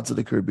 different parts of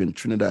the Caribbean,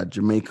 Trinidad,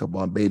 Jamaica,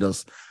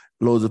 Barbados,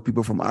 loads of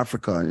people from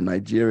Africa,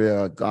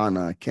 Nigeria,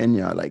 Ghana,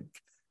 Kenya. Like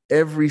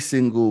every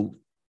single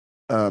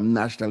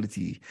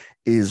nationality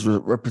is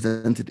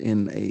represented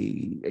in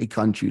a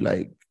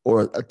country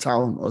or a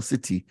town or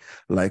city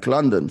like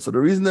London. So the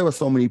reason there were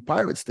so many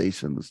pirate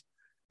stations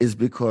is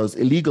because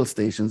illegal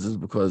stations is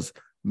because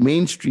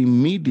mainstream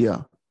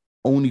media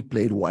only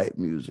played white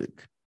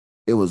music.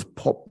 It was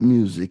pop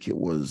music. It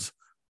was,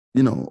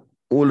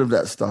 all of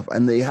that stuff.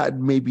 And they had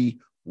maybe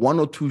 1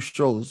 or 2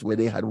 shows where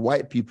they had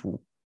white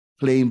people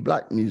playing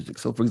black music.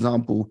 So for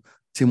example,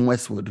 Tim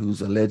Westwood,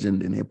 who's a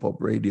legend in hip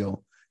hop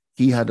radio,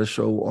 he had a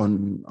show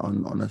on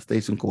a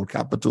station called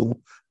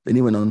Capital. Then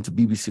he went on to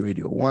BBC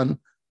Radio 1.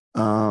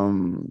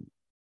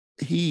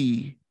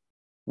 He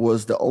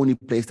was the only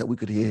place that we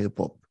could hear hip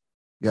hop.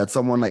 You had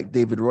someone like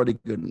David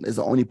Rodigan. It's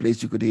the only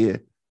place you could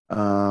hear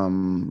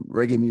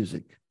reggae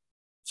music.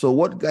 So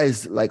what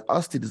guys like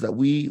us did is that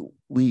we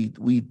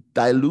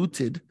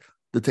diluted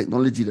the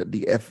technology that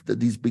that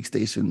these big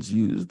stations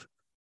used,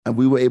 and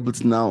we were able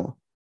to now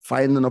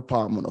find an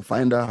apartment or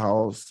find a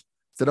house,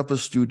 set up a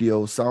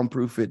studio,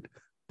 soundproof it,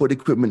 put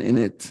equipment in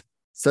it,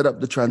 set up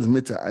the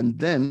transmitter, and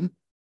then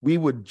we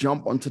would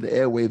jump onto the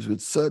airwaves,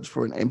 we'd search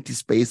for an empty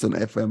space on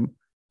FM.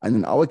 And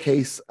in our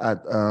case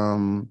at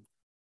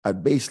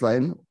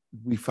Baseline,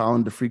 we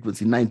found the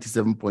frequency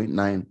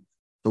 97.9.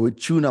 So we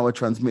tune our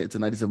transmitter to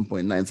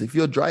 97.9. So if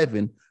you're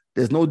driving,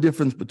 there's no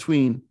difference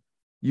between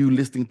you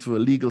listening to a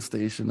legal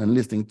station and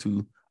listening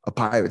to a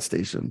pirate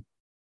station.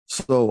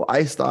 So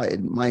I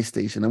started my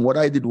station. And what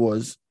I did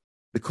was,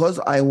 because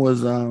I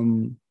was,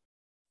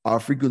 our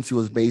frequency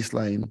was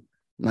Baseline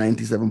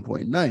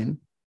 97.9,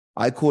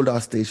 I called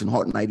our station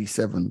Hot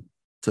 97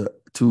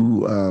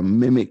 to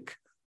mimic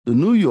the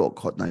New York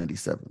Hot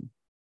 97.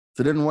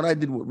 So then what I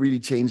did, what really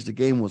changed the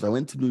game, was I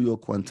went to New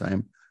York one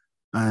time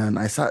and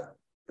I sat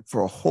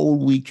for a whole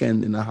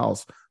weekend in a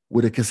house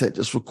with a cassette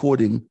just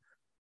recording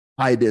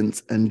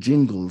idents and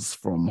jingles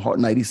from Hot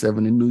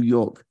 97 in New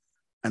York,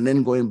 and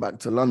then going back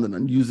to London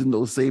and using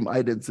those same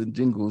idents and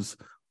jingles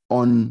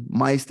on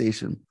my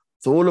station.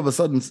 So all of a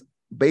sudden,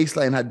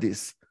 Baseline had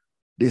this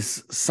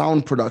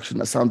sound production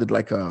that sounded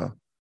like a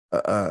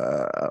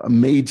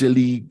major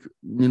league,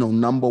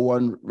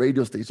 #1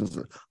 radio stations,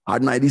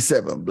 Hot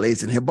 97,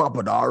 blazing hip hop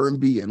and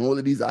R&B and all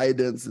of these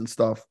idents and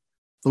stuff.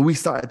 So we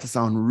started to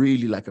sound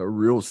really like a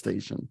real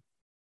station.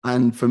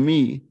 And for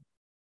me,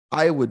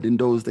 I would, in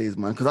those days,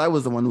 man, because I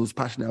was the one who was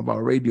passionate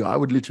about radio, I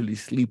would literally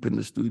sleep in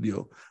the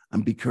studio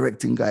and be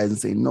correcting guys and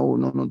say, no,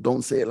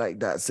 don't say it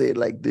like that. Say it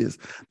like this.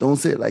 Don't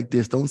say it like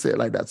this. Don't say it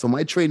like that. So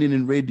my training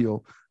in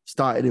radio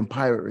started in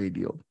pirate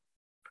radio.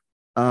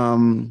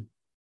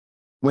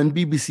 When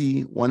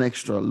BBC One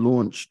Extra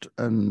launched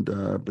and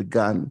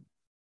began,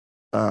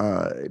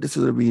 this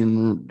would have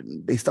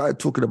been, they started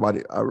talking about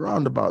it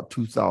around about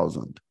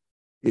 2000.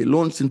 It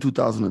launched in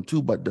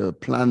 2002, but the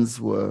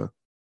plans were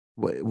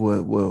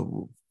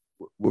the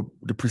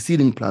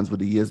preceding plans were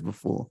the years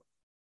before.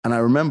 And I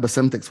remember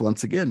Semtex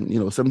once again,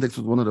 Semtex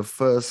was one of the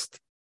first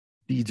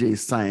DJs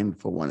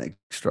signed for One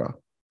Extra.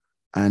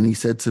 And he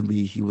said to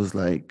me, he was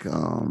like,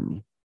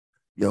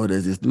 yo,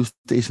 there's this new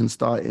station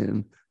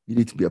starting. You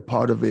need to be a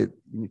part of it.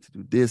 You need to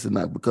do this and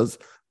that. Because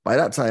by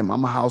that time,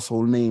 I'm a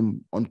household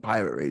name on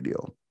pirate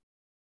radio.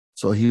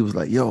 So he was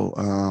like, yo,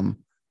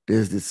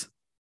 there's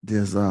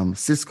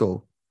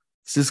Cisco.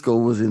 Cisco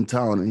was in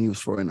town and he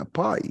was throwing a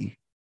party.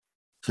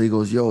 So he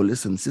goes, yo,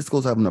 listen,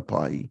 Cisco's having a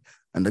party.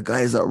 And the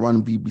guys that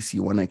run BBC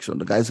One Extra,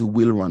 the guys who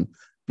will run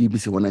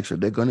BBC One Extra,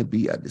 they're going to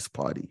be at this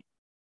party.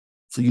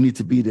 So you need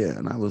to be there.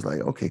 And I was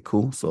like, okay,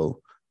 cool.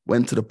 So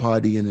went to the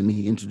party, and then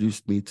he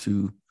introduced me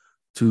to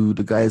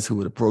the guys who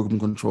were the program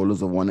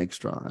controllers of One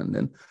Extra. And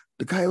then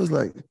the guy was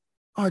like,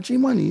 oh,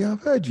 G-Money, yeah,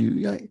 I've heard you.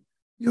 Yeah,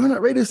 you're on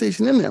that radio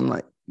station, isn't it? I'm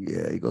like,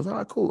 yeah. He goes, all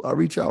right, cool. I'll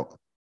reach out.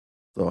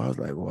 So I was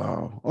like,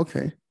 wow,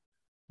 okay.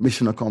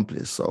 Mission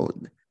accomplished. So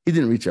he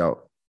didn't reach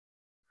out.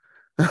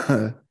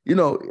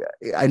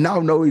 I now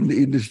know in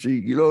the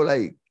industry,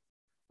 like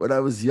when I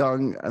was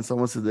young and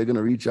someone said they're going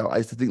to reach out, I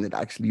used to think they'd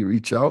actually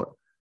reach out.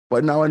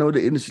 But now I know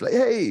the industry, like,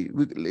 hey,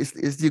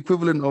 it's the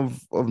equivalent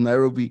of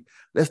Nairobi.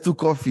 Let's do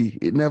coffee.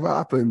 It never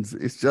happens.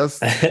 It's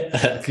just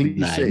cliche.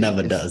 Nah, it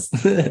never does.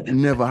 It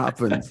never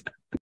happens.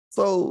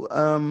 So,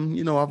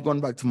 I've gone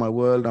back to my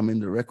world. I'm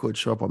in the record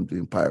shop. I'm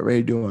doing pirate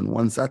radio. And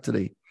one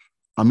Saturday,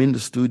 I'm in the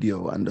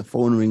studio and the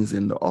phone rings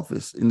in the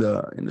office, in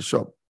the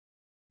shop.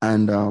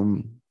 And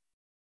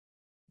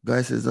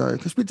guy says, can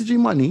I speak to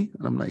G-Money?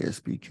 And I'm like, yeah,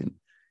 speaking.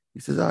 He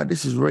says,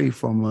 this is Ray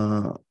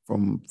from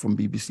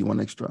BBC One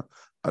Extra.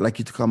 I'd like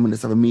you to come and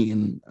let's have a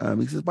meeting.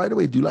 He says, by the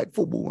way, do you like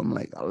football? I'm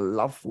like, I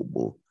love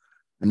football.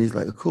 And he's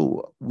like,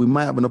 cool. We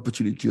might have an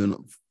opportunity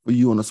for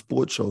you on a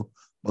sports show,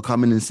 but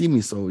come in and see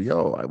me. So,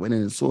 I went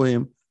in and saw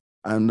him.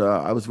 And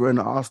I was wearing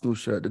an Arsenal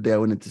shirt the day I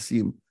went in to see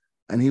him.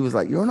 And he was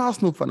like, you're an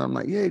Arsenal fan? I'm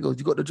like, yeah. He goes,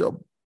 you got the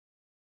job.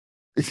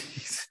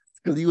 Because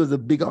he was a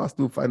big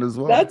Arsenal fan as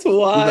well. That's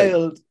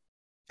wild.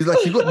 He's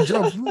like, you got the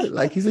job.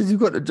 Like, he says, you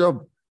got the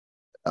job.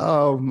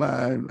 Oh,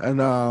 man.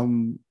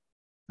 And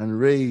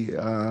Ray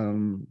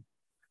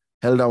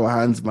held our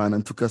hands, man,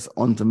 and took us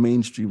onto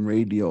mainstream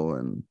radio.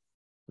 And,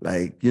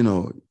 like,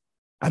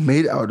 I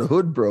made it out of the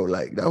hood, bro.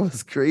 Like, that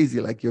was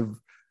crazy. Like,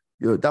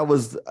 that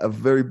was a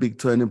very big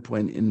turning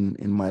point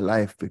in my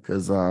life,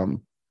 because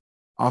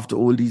after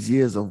all these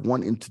years of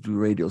wanting to do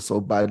radio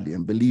so badly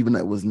and believing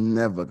that it was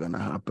never going to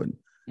happen,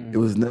 it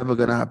was never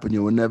going to happen.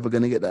 You were never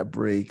going to get that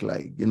break.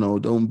 Like,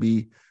 don't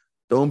be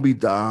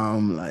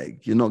dumb.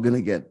 Like, you're not going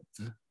to get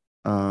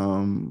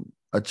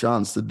a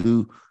chance to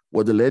do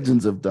what the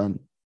legends have done.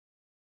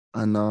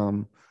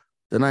 And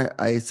then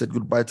I said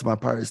goodbye to my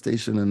pirate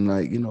station. And,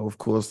 like, of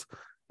course,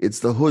 it's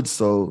the hood.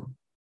 So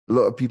a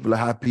lot of people are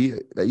happy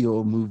that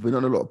you're moving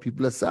on. A lot of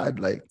people are sad.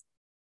 Like,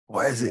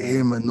 why is it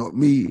him and not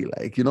me?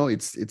 Like,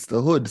 it's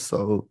the hood.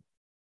 So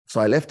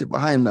I left it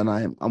behind. And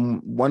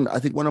I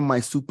think one of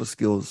my super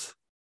skills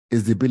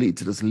is the ability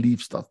to just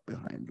leave stuff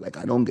behind. Like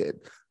I don't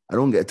get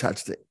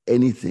attached to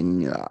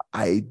anything.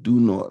 I do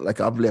not,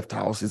 like I've left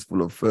houses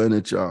full of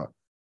furniture.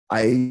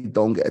 I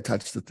don't get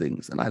attached to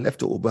things, and I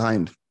left it all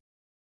behind.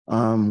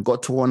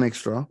 Got to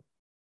 1Xtra,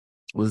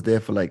 was there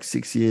for like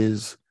 6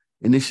 years.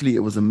 Initially, it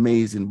was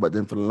amazing, but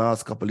then for the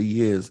last couple of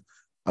years,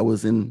 I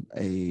was on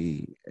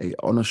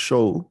a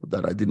show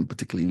that I didn't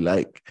particularly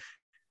like.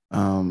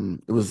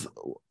 It was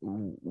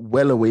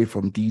well away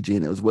from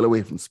DJing. It was well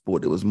away from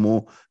sport. It was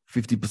more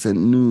 50%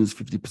 news,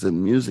 50%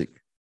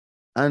 music.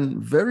 And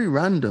very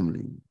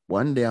randomly,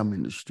 one day I'm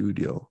in the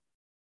studio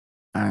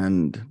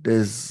and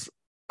there's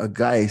a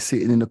guy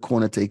sitting in the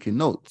corner taking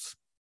notes.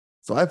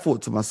 So I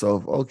thought to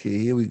myself, okay,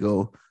 here we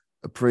go.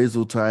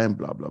 Appraisal time,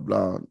 blah, blah,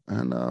 blah.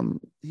 And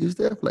he was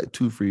there for like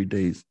 2-3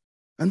 days.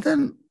 And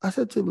then I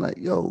said to him, like,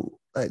 yo,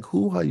 like,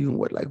 who are you? And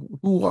what, like,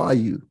 who are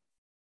you?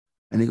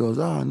 And he goes,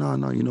 oh,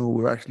 no, you know,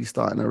 we're actually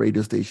starting a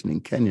radio station in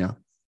Kenya.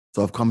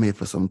 So I've come here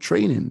for some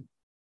training.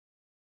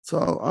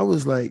 So I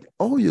was like,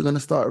 oh, you're going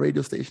to start a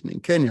radio station in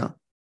Kenya?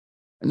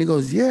 And he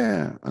goes,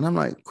 yeah. And I'm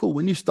like, cool.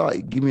 When you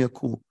start, give me a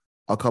call.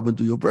 I'll come and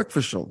do your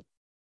breakfast show.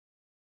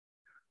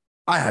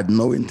 I had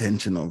no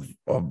intention of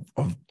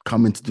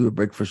coming to do a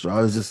breakfast show.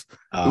 I was just,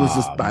 it was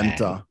just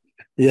banter. Man.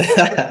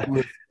 Yeah.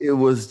 It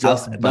was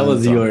just banter. That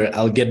was your,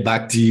 I'll get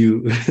back to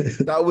you.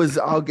 That was,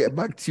 I'll get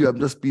back to you. I'm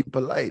just being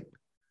polite.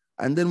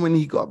 And then when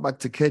he got back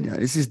to Kenya,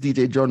 this is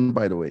DJ John,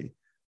 by the way.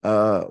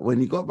 When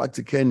he got back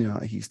to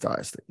Kenya, he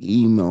starts to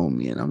email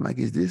me. And I'm like,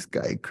 is this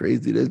guy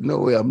crazy? There's no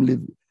way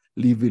I'm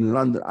leaving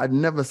London. I'd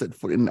never set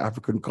foot in the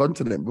African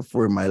continent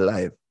before in my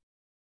life.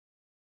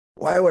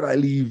 Why would I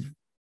leave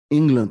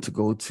England to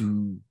go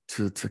to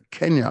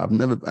Kenya? I've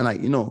never, and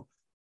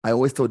I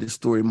always told this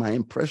story. My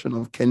impression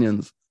of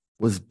Kenyans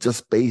was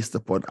just based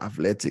upon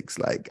athletics.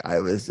 Like I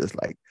was just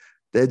like,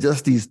 they're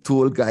just these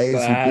tall guys who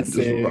can just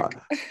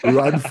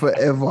run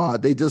forever.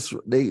 They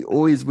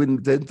always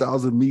win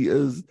 10,000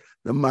 meters,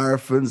 the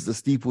marathons, the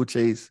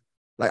steeplechase.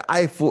 Like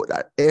I thought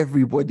that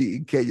everybody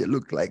in Kenya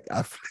looked like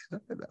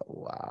athletes.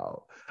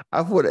 Wow.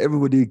 I thought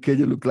everybody in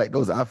Kenya looked like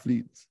those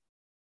athletes.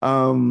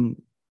 And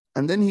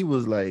then he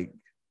was like,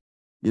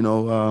 we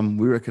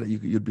reckon that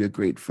you'd be a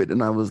great fit.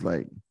 And I was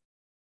like,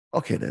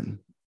 okay, then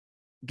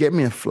get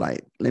me a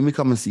flight. Let me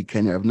come and see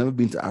Kenya. I've never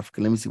been to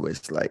Africa. Let me see what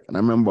it's like. And I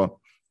remember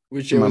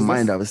which year in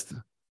my mind,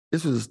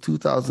 this was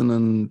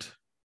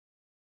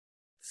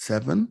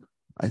 2007,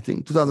 I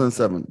think,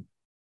 2007.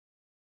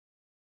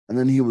 And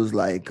then he was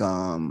like,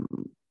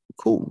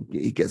 cool.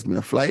 He gets me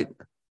a flight.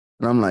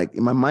 And I'm like,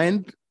 in my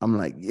mind, I'm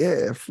like,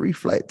 yeah, free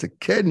flight to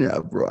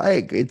Kenya, bro. I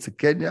ain't going to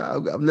Kenya.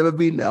 I've never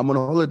been there. I'm on a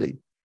holiday.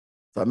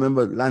 So I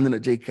remember landing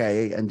at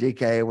JKIA, and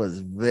JKIA was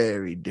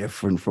very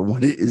different from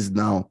what it is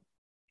now.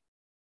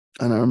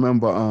 And I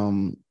remember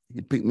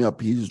he picked me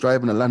up. He was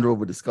driving a Land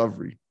Rover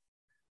Discovery.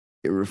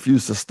 It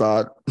refused to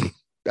start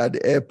at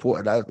the airport.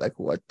 And I was like,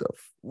 what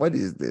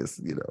is this?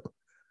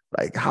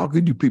 Like, how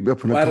could you pick me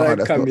up in a car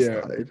that's not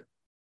started?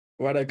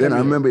 Then I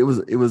remember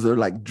it was a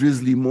like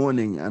drizzly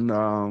morning,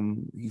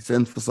 and he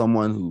sends for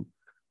someone who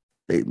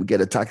they get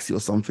a taxi or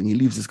something. He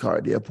leaves his car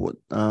at the airport.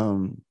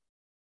 And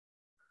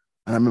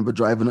I remember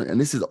driving, and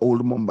this is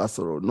old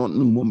Mombasa Road, not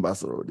new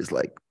Mombasa Road. It's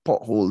like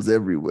potholes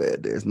everywhere.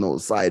 There's no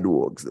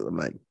sidewalks.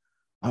 And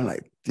I'm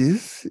like,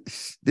 this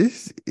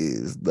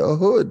is the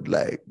hood.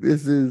 Like,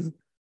 this is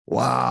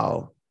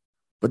wow.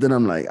 But then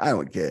I'm like, I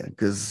don't care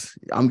because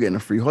I'm getting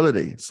a free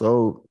holiday.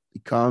 So he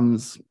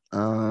comes.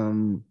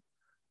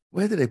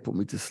 Where did they put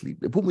me to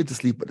sleep? They put me to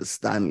sleep at the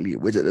Stanley,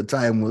 which at the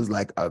time was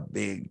like a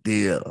big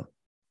deal.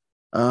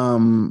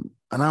 And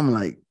I'm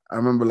like, I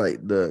remember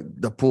like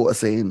the porter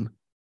saying,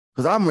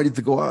 because I'm ready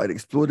to go out and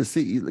explore the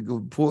city. Like the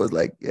porter's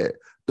like, yeah,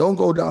 don't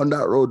go down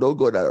that road. Don't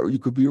go that road. You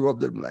could be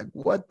robbed. I'm like,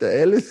 what the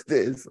hell is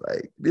this?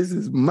 Like, this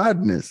is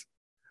madness.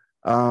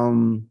 But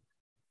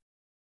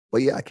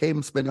yeah, I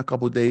came, spent a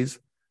couple of days,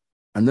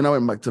 and then I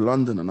went back to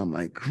London, and I'm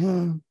like,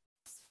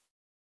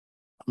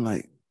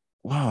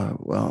 wow,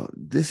 well,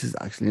 this is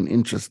actually an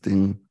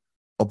interesting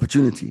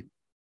opportunity,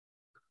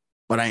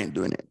 but I ain't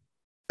doing it.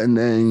 And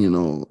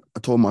then, I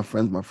told my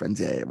friends,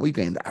 yeah, what are you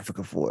going to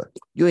Africa for?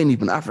 You ain't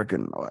even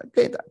African. I'm like,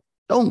 hey,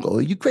 don't go.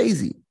 You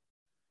crazy.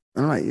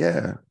 And I'm like,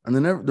 yeah. And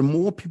then the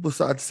more people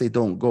started to say,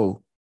 don't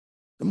go,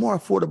 the more I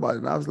thought about it.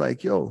 And I was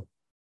like, yo,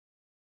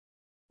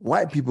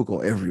 white people go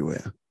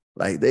everywhere.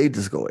 Like, they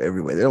just go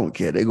everywhere. They don't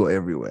care. They go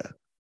everywhere.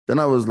 Then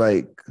I was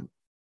like,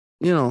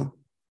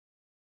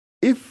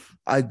 if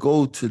I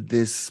go to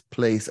this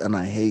place and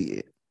I hate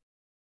it,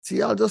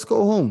 see, I'll just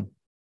go home.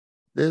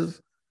 There's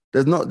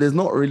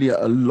not really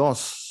a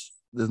loss.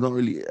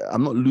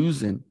 I'm not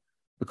losing,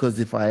 because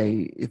if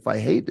I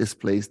hate this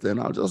place, then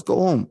I'll just go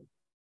home.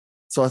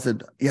 So I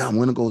said, yeah, I'm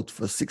going to go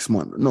for 6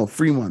 months. No,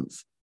 3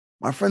 months.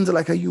 My friends are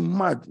like, are you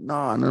mad?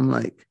 Nah. And I'm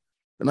like,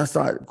 and I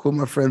started calling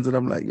my friends, and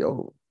I'm like,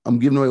 yo, I'm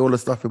giving away all the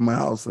stuff in my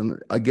house. And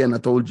again, I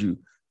told you,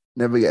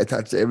 never get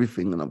attached to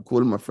everything. And I'm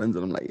calling my friends,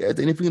 and I'm like, yeah, is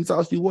there anything in the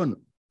house you want?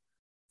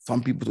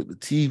 Some people took the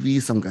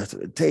TV, some guys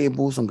took the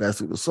table, some guys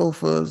took the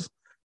sofas.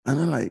 And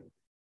they're like,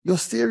 you're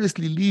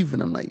seriously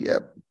leaving? I'm like,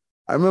 yep.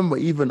 I remember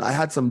even I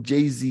had some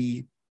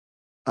Jay-Z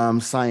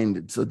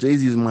signed. So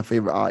Jay-Z is my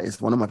favorite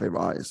artist, one of my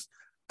favorite artists.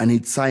 And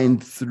he'd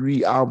signed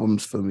 3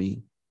 albums for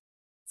me,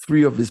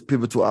 3 of his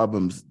pivotal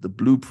albums, The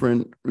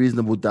Blueprint,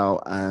 Reasonable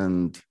Doubt,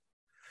 and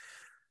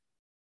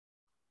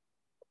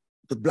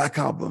the Black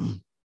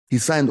Album. He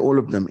signed all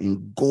of them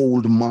in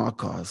gold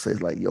marker.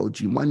 Says like, yo,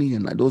 G Money,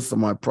 and like, those are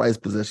my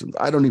prized possessions.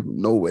 I don't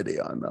even know where they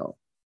are now.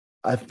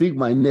 I think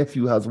my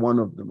nephew has one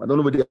of them. I don't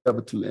know where the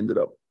other 2 ended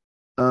up.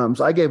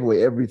 So I gave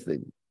away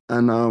everything.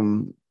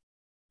 And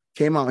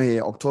came out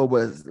here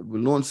October. We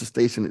launched the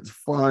station. It's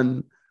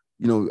fun.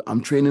 You know,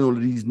 I'm training all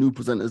of these new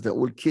presenters. They're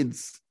all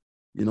kids.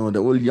 You know,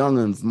 they're all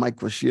young'uns. Mike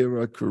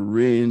Washira,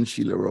 Corinne,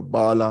 Sheila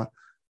Rabala.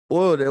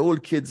 Oh, they're all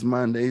kids,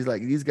 man.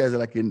 These guys are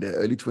like in their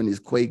early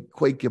 20s.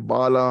 Quake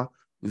Ibala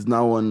is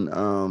now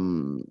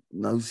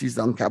now she's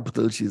on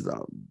Capital. She's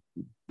a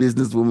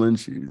businesswoman.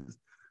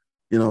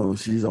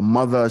 She's a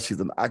mother.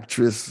 She's an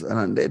actress.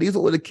 And these are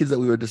all the kids that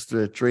we were just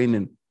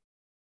training.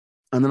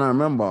 And then I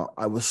remember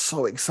I was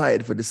so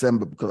excited for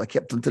December because I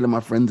kept on telling my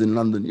friends in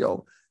London,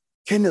 yo,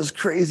 Kenya's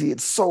crazy.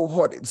 It's so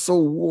hot. It's so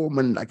warm.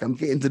 And like, I'm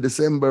getting to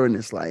December and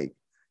it's like,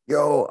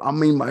 yo,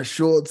 I'm in my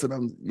shorts and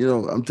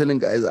I'm telling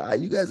guys,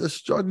 you guys are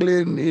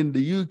struggling in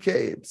the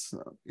UK.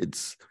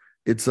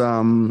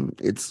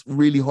 It's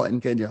really hot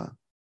in Kenya.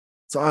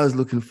 So I was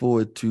looking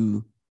forward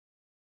to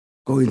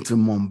going to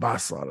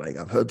Mombasa. Like,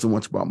 I've heard so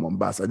much about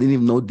Mombasa. I didn't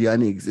even know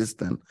Diani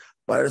existed,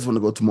 but I just want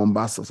to go to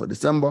Mombasa. So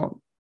December,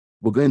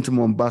 we're going to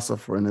Mombasa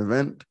for an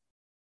event.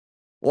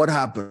 What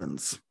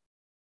happens?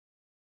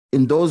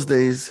 In those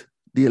days,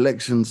 the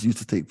elections used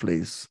to take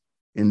place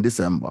in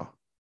December.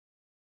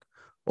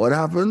 What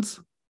happens?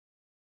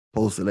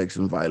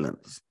 Post-election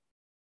violence.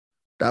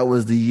 That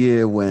was the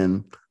year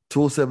when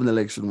 2007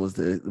 election was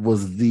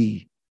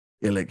the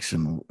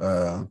election.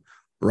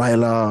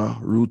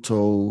 Raila,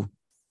 Ruto,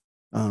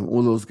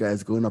 all those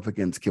guys going up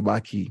against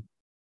Kibaki.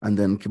 And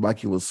then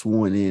Kibaki was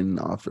sworn in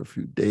after a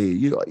few days.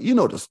 You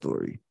know the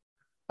story.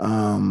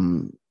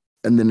 And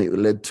then it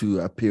led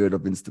to a period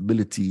of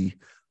instability,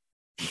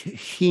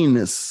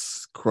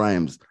 heinous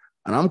crimes.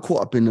 And I'm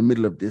caught up in the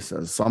middle of this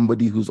as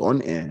somebody who's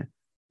on air,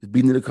 has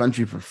been in the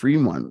country for 3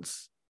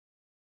 months,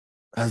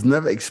 has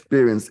never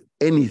experienced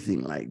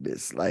anything like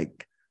this.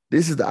 Like,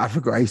 this is the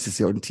Africa I used to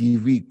see on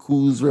TV,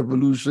 coups,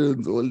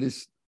 revolutions, all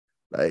this.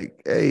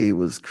 Like, hey, it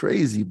was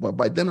crazy. But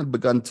by then I'd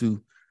begun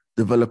to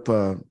develop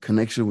a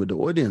connection with the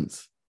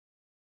audience.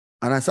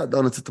 And I sat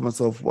down and said to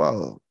myself,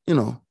 well,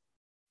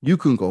 you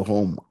can go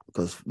home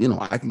because,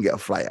 I can get a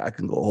flight. I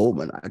can go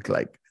home and act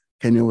like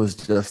Kenya was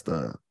just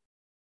a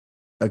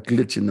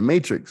glitch in the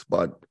matrix.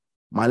 But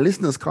my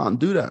listeners can't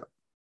do that.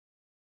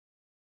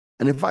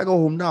 And if I go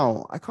home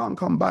now, I can't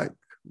come back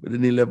with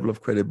any level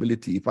of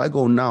credibility. If I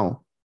go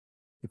now,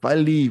 if I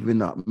leave in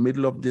the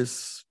middle of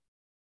this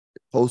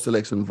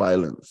post-election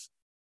violence,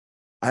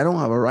 I don't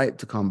have a right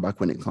to come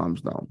back when it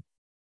calms down.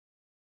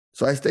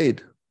 So I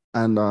stayed.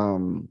 And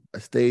my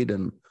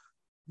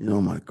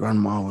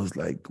grandma was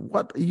like,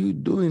 what are you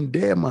doing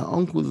there? My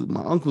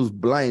uncle's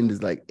blind,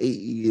 is like 80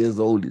 years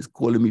old. He's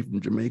calling me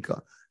from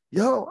Jamaica.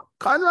 Yo,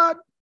 Conrad,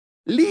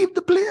 leave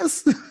the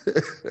place.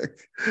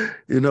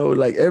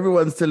 Like,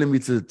 everyone's telling me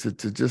to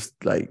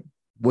just like,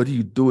 what are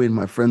you doing?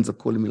 My friends are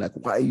calling me like,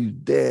 why are you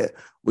there?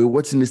 We're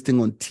watching this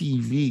thing on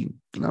TV.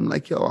 And I'm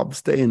like, yo, I'm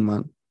staying,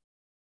 man.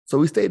 So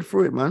we stayed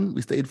through it, man.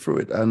 We stayed through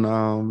it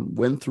and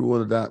went through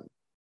all of that.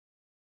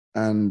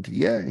 And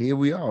yeah, here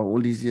we are all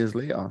these years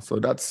later. So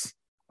that's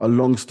a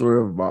long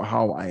story about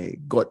how I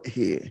got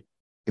here,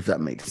 if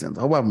that makes sense.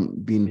 I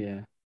haven't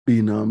been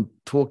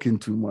talking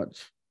too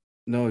much.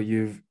 No,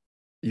 you've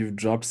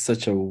dropped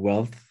such a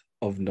wealth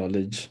of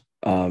knowledge,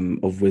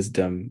 of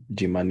wisdom,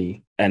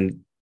 G-Money. And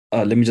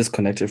let me just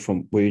connect it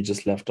from where you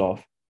just left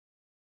off.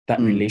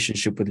 That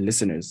relationship with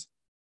listeners.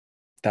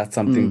 That's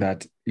something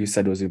that you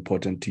said was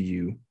important to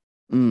you.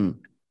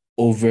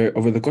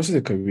 Over the course of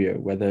your career,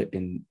 whether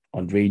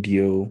on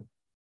radio,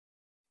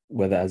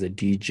 whether as a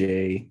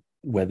DJ,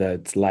 whether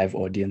it's live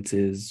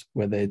audiences,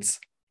 whether it's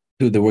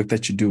the work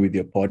that you do with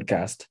your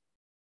podcast,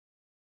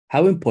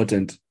 how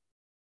important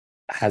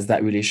has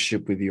that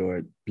relationship with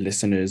your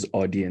listeners'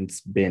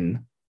 audience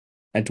been?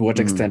 And to what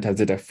extent has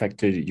it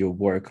affected your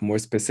work? More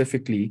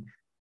specifically,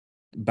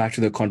 back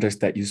to the context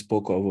that you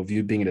spoke of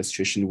you being in a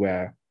situation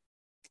where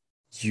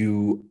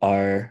you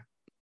are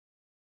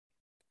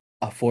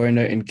a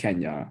foreigner in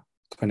Kenya,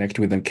 connect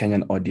with a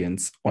Kenyan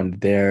audience on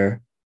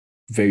their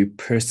very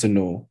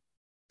personal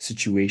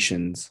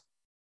situations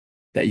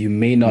that you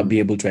may not be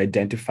able to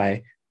identify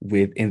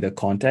with in the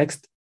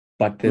context,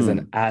 but there's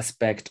an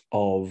aspect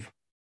of,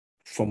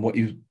 from what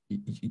you've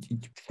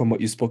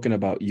spoken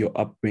about, your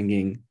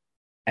upbringing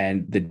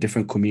and the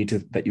different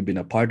communities that you've been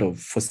a part of.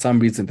 For some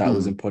reason, that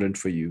was important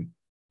for you.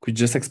 Could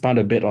you just expand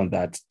a bit on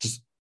that,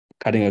 just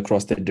cutting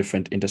across the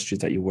different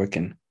industries that you work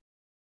in?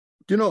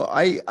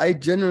 I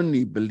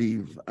genuinely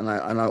believe, and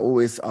I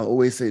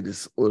always say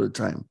this all the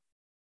time.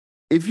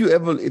 If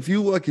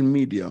you work in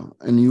media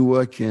and you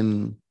work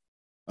in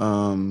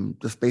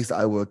the space that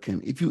I work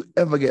in, if you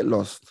ever get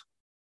lost,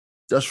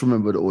 just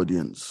remember the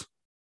audience.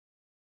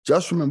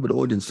 Just remember the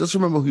audience. Just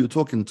remember who you're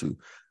talking to.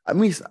 I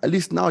mean, at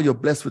least now you're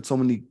blessed with so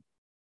many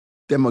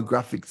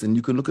demographics, and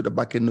you can look at the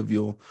back end of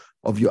your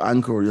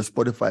Anchor or your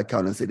Spotify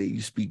account and say that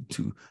you speak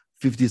to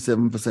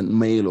 57%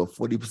 male or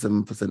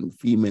 47%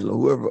 female or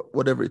whoever,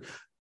 whatever.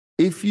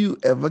 If you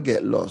ever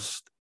get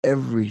lost,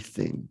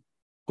 everything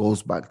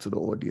goes back to the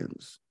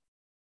audience.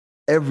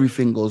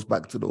 Everything goes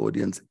back to the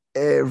audience.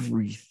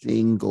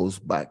 Everything goes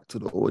back to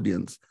the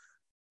audience.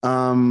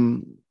 I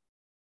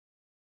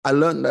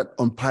learned that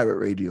on pirate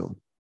radio.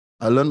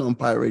 I learned on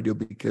pirate radio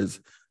because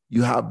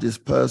you have this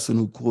person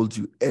who calls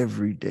you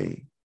every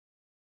day.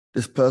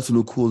 This person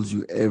who calls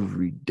you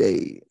every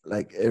day,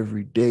 like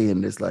every day.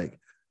 And it's like,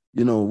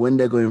 you know, when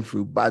they're going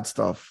through bad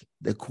stuff,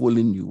 they're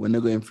calling you. When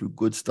they're going through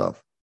good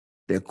stuff,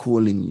 they're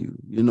calling you,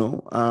 you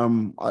know.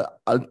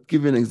 I'll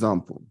give you an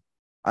example.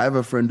 I have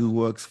a friend who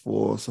works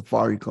for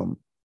Safaricom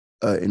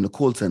in the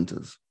call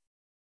centers.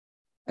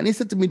 And he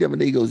said to me the other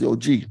day, he goes, yo,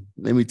 G,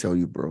 let me tell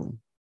you, bro,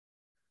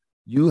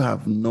 you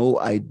have no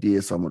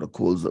idea some of the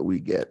calls that we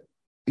get.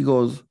 He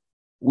goes,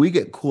 we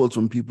get calls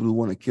from people who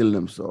want to kill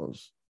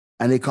themselves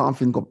and they can't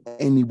think of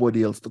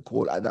anybody else to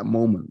call at that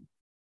moment.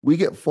 We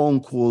get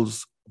phone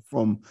calls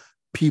from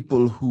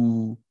people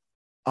who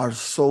are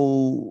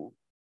so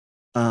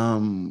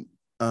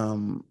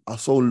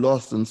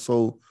lost and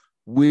so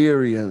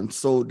weary, and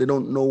so they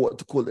don't know what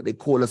to call it. They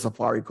call a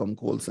Safaricom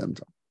call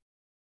center.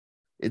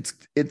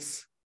 It's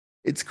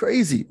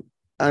crazy.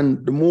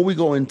 And the more we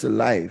go into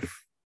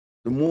life,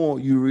 the more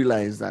you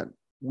realize that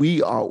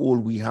we are all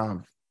we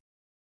have.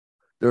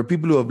 There are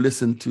people who have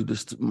listened to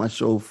my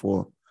show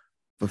for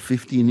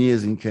 15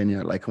 years in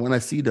Kenya. Like when I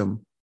see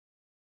them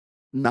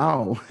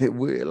now,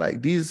 we're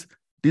like, these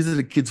are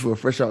the kids who are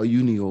fresh out of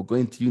uni or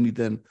going to uni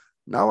then.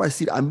 Now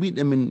I meet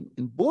them in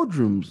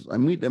boardrooms. I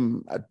meet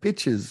them at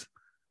pitches.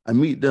 I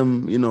meet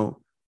them, you know,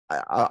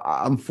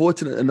 I'm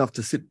fortunate enough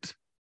to sit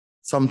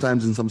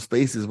sometimes in some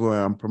spaces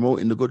where I'm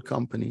promoting the good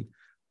company.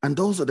 And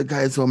those are the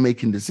guys who are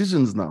making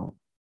decisions now.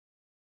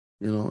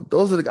 You know,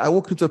 those are I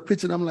walk into a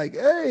pitch and I'm like,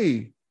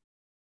 hey,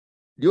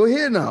 you're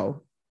here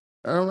now.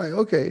 And I'm like,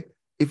 okay,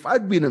 if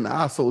I'd been an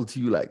asshole to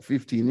you like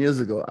 15 years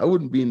ago, I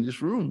wouldn't be in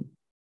this room.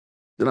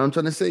 You know what I'm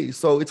trying to say?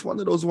 So it's one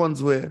of those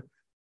ones where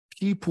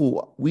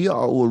people, we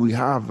are all we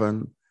have.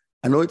 And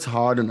I know it's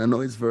hard and I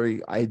know it's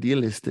very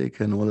idealistic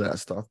and all that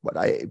stuff, but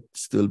I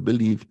still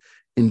believe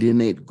in the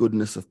innate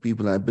goodness of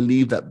people. And I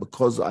believe that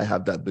because I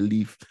have that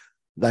belief,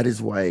 that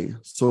is why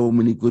so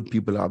many good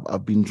people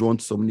I've been drawn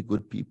to so many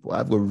good people. I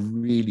have a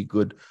really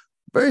good,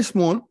 very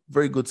small,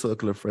 very good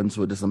circle of friends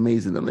who are just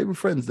amazing. And even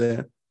friends,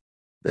 they're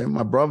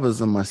my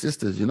brothers and my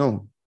sisters, you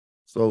know.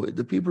 So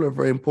the people are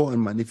very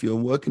important, man. If you're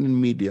working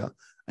in media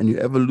and you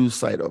ever lose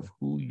sight of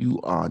who you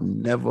are,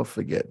 never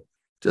forget.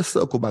 Just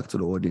circle back to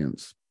the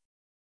audience.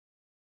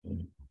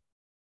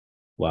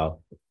 Wow.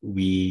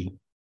 We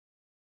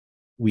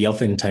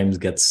oftentimes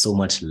get so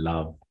much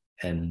love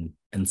and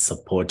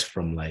support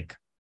from like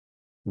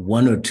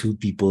one or two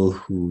people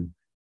who,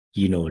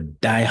 you know,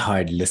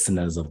 diehard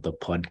listeners of the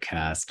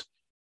podcast.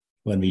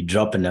 When we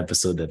drop an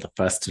episode, they're the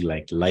first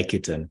to like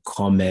it and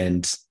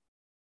comment.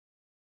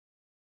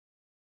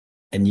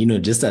 And, you know,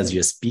 just as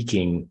you're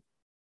speaking,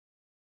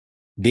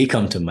 they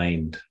come to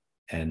mind.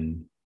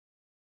 And,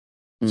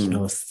 you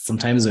know,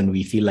 sometimes when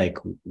we feel like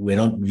we're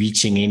not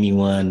reaching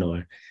anyone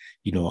or,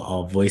 you know,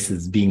 our voice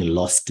is being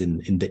lost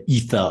in the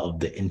ether of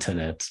the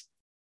internet,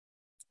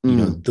 you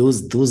know,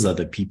 those are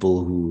the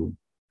people who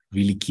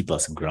really keep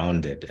us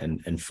grounded.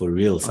 And for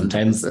real,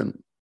 sometimes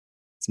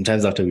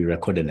after we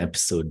record an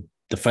episode,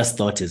 the first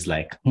thought is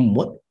like,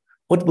 what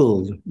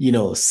will, you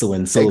know,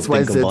 so-and-so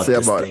think about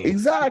this thing?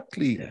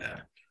 Exactly.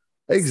 Yeah.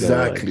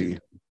 Exactly. So,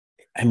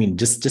 I mean,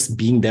 just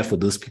being there for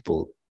those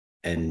people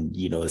and,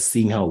 you know,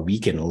 seeing how we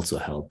can also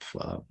help,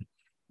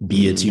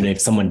 be it, you know,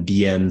 if someone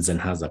DMs and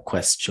has a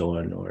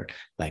question or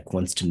like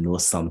wants to know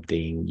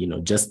something, you know,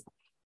 just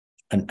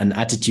an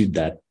attitude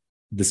that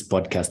this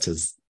podcast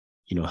has,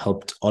 you know,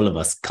 helped all of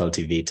us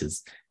cultivate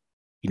is,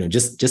 you know,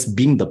 just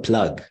being the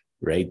plug,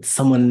 right?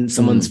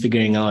 Someone's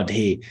figuring out,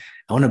 hey,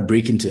 I want to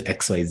break into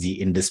XYZ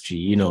industry,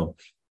 you know,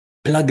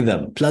 plug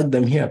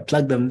them here,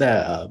 plug them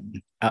there.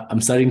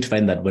 I'm starting to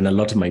find that when a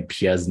lot of my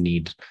peers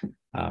need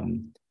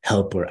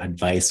help or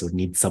advice or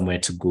need somewhere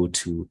to go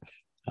to,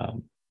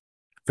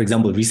 for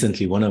example,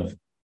 recently, one of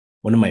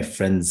my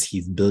friends,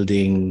 he's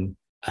building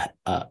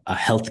a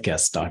healthcare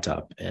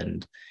startup,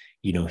 and,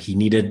 you know, he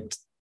needed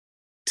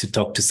to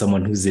talk to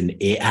someone who's in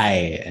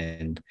AI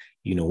and,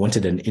 you know,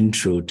 wanted an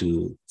intro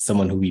to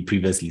someone who we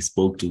previously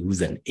spoke to,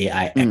 who's an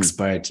AI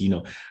expert, you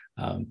know,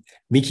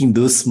 making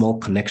those small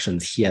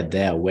connections here,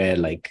 there, where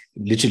like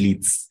literally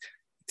it's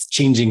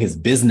changing his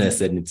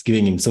business and it's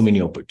giving him so many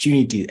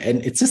opportunities.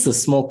 And it's just a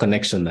small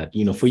connection that,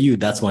 you know, for you,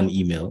 that's one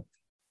email,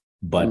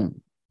 but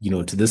you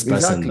know, to this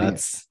person,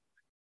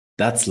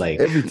 that's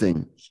like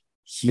everything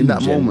in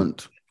that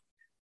moment.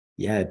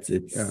 Yeah,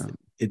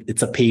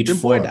 it's a paid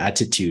forward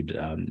attitude.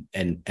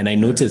 And I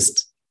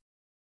noticed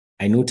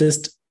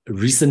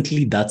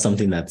recently that's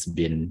something that's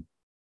been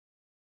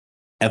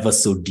ever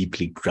so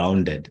deeply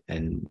grounded.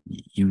 And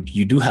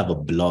you do have a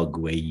blog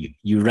where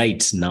you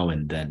write now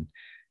and then.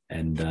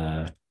 And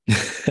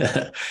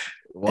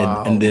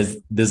Wow. and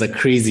there's a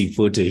crazy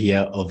photo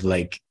here of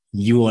like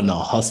you on a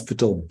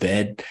hospital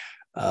bed.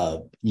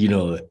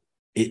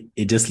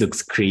 It just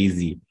looks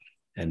crazy.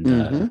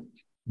 And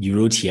you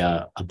wrote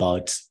here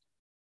about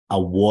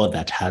a war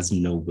that has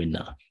no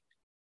winner.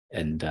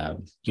 And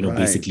Right.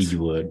 basically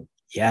you were,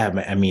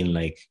 I mean,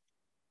 like,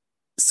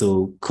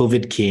 so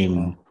COVID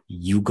came,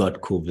 you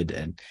got COVID,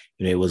 and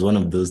it was one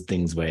of those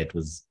things where it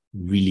was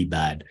really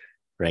bad,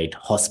 right?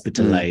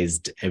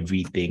 Hospitalized,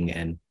 everything.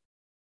 And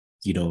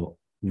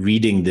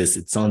reading this,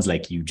 it sounds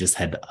like you just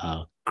had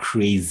a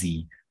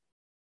crazy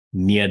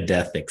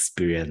near-death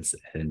experience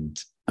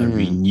and a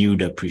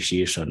renewed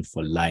appreciation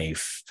for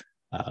life,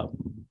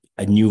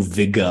 a new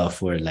vigor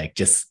for like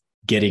just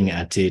getting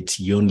at it.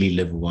 You only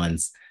live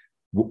once.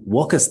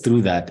 Walk us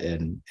through that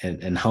and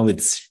how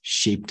it's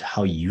shaped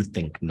how you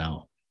think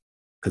now.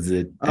 Because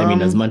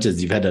as much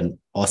as you've had an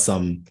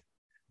awesome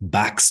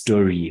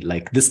backstory,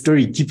 like this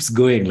story keeps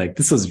going. Like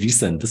this was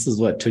recent. This is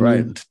what,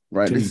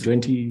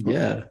 2020?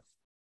 Yeah.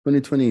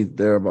 2020,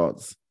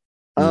 thereabouts.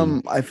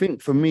 I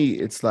think for me,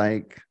 it's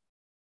like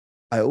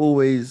I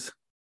always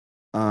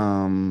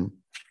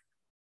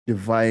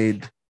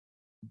divide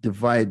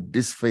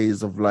this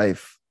phase of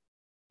life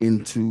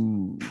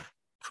into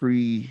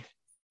pre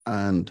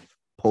and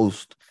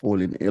post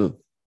falling ill.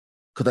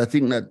 Because I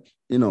think that,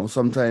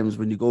 sometimes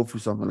when you go through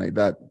something like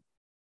that,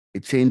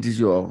 it changes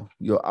your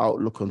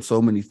outlook on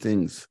so many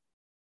things.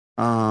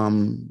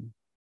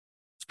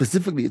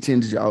 Specifically, it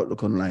changes your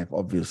outlook on life,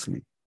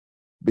 obviously,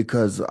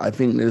 because I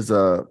think there's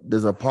a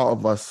part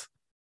of us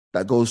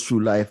that goes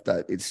through life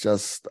that it's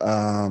just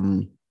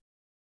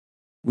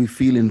we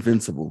feel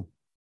invincible.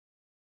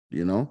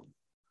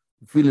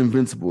 Feel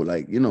invincible.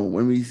 Like,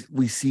 when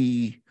we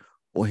see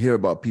or hear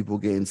about people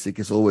getting sick,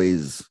 it's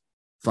always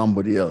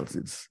somebody else.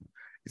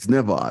 It's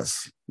never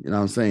us. You know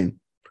what I'm saying?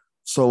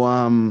 So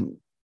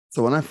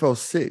when I felt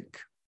sick,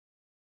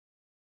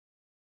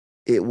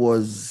 it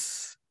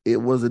was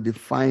a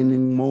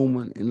defining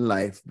moment in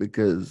life,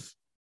 because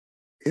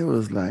it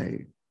was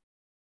like,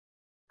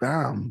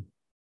 damn,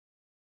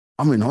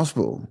 I'm in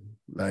hospital.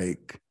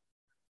 Like,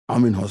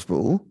 I'm in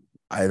hospital.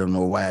 I don't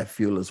know why I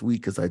feel as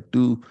weak as I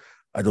do.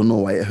 I don't know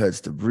why it hurts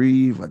to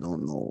breathe. I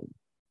don't know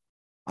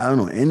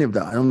any of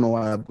that. I don't know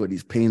why I've got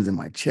these pains in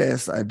my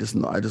chest. I just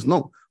know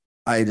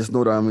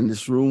that I'm in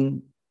this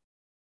room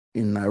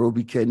in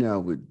Nairobi, Kenya,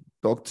 with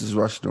doctors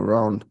rushing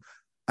around.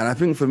 And I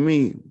think for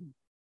me,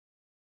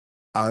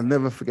 I'll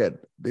never forget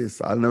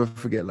this. I'll never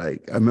forget,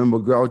 like, I remember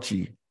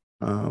Grouchy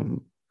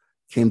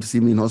came to see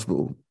me in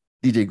hospital,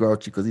 DJ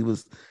Grouchy, because he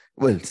was,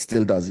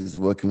 still does, he's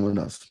working with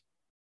us.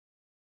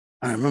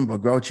 I remember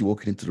Grouchy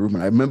walking into the room,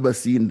 and I remember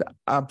seeing the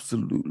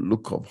absolute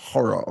look of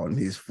horror on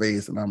his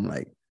face. And I'm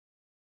like,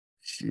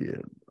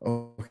 shit,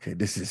 okay,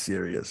 this is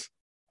serious.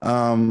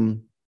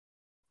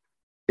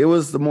 It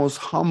was the most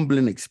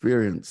humbling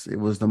experience.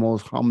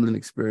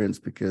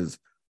 Because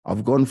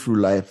I've gone through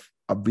life.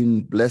 I've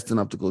been blessed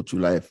enough to go through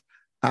life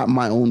at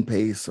my own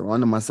pace,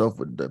 surrounding myself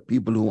with the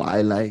people who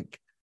I like,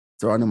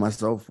 surrounding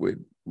myself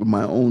with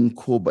my own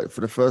core. But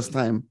for the first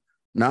time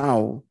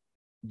now,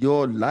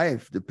 your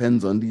life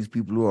depends on these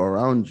people who are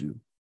around you.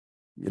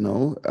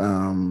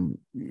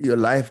 Your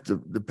life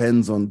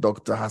depends on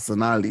Dr.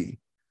 Hassan Ali.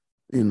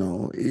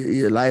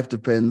 Your life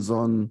depends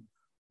on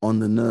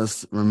the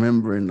nurse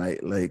remembering,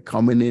 like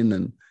coming in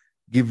and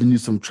giving you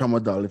some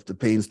tramadol if the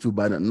pain's too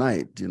bad at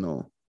night.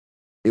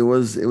 It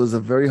was a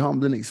very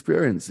humbling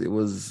experience. It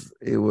was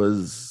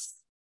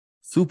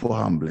super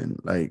humbling,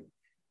 like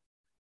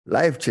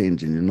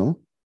life-changing, And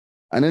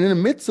then in the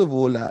midst of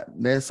all that,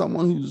 there's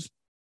someone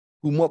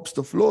who mops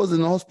the floors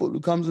in the hospital,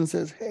 who comes and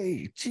says,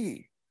 "Hey,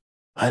 gee,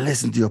 I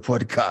listened to your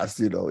podcast."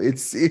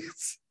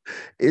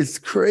 It's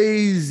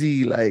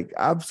crazy, like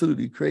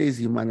absolutely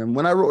crazy, man. And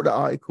when I wrote the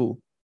article,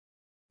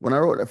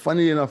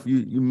 funny enough,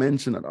 you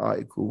mentioned that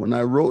article. When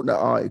I wrote the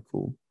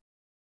article,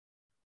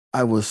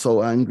 I was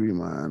so angry,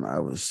 man. I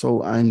was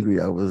so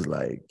angry. I was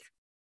like,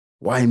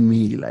 why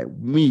me? Like,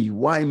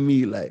 why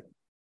me? Like,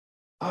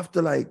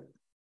 after, like,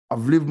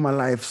 I've lived my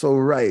life so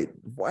right.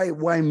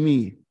 Why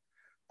me?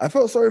 I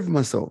felt sorry for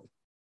myself.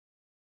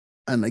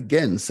 And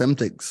again,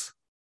 Semtex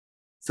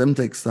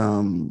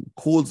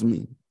calls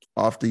me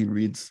after he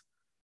reads.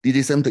 DJ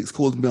Semtex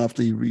calls me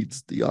after he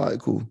reads the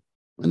article.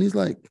 And he's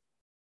like,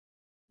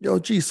 yo,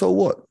 gee, so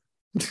what?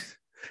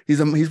 He's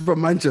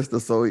from Manchester,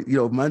 so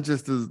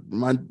Manchester's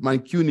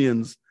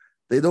Mancunians,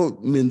 they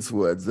don't mince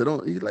words.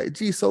 He's like,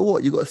 gee, so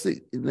what? You got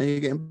sick, and then you're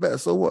getting better.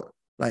 So what?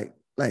 Like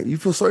you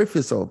feel sorry for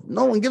yourself.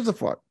 No one gives a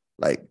fuck.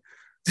 Like,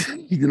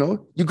 you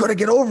got to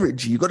get over it,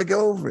 G. You got to get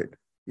over it.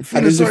 How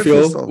did you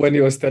feel when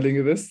he was telling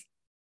you this?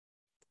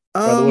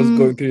 What was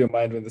going through your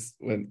mind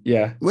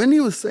when he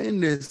was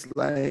saying this,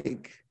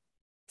 like,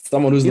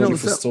 someone who's known you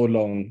for so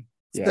long.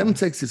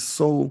 Semtex is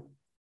so,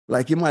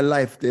 like, in my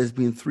life, there's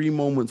been 3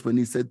 moments when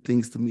he said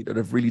things to me that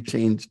have really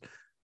changed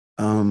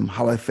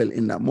how I felt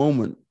in that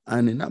moment.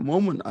 And in that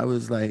moment, I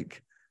was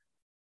like,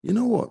 you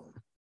know what?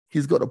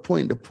 he's got a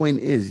point. The point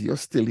is you're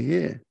still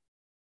here.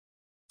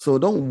 So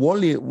don't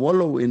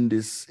wallow in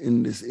this,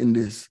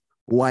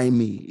 why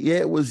me? Yeah,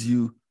 it was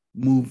you,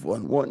 move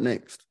on. What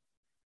next?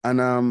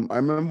 And I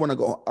remember when I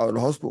got out of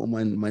the hospital,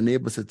 my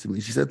neighbor said to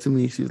me, she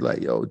was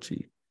like, yo,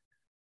 G,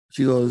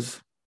 she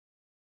goes,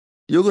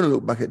 you're going to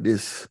look back at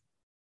this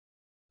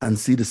and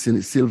see the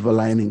silver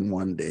lining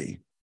one day,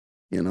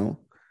 you know?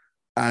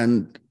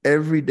 And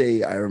every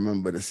day I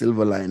remember the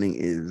silver lining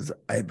is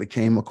I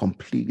became a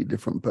completely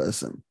different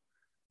person,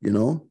 you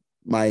know?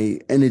 My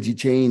energy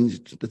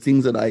changed, the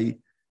things that I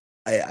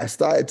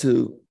started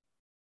to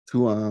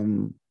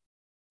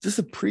just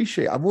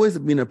appreciate. I've always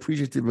been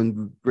appreciative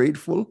and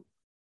grateful,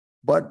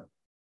 but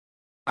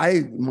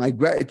my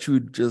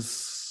gratitude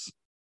just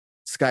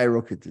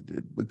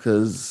skyrocketed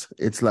because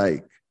it's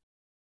like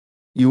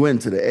you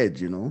went to the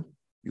edge, you know?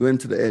 You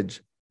went to the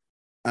edge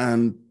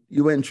and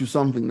you went through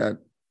something that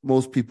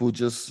most people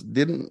just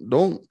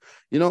don't,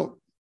 you know.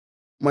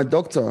 My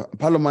doctor, a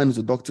pal of mine is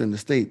a doctor in the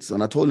States,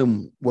 and I told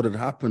him what had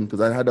happened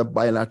because I had a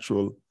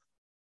bilateral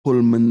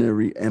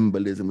pulmonary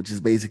embolism, which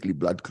is basically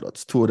blood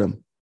clots, two of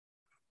them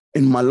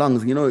in my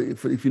lungs. You know,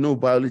 if you know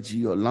biology,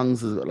 your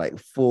lungs are like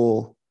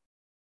 4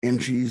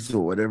 inches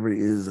or whatever it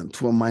is, and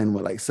two of mine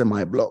were like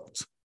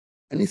semi-blocked.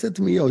 And he said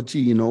to me, yo, G,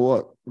 you know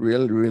what?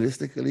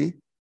 Realistically,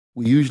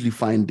 we usually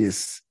find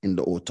this in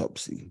the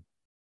autopsy.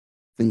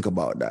 Think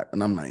about that.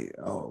 And I'm like,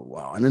 oh,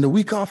 wow. And then the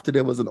week after,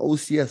 there was an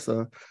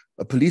OCS,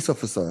 a police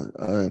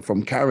officer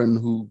from Karen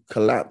who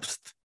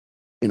collapsed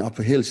in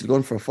Upper Hill. She'd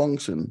gone for a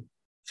function.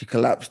 She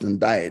collapsed and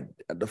died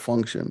at the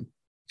function.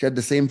 She had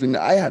the same thing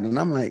that I had. And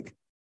I'm like,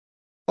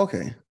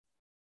 okay,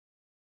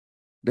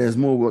 there's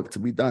more work to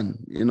be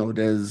done. You know,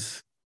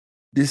 there's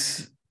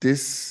this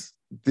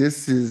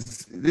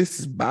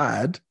is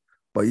bad,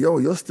 but yo,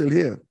 you're still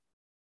here.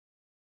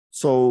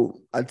 So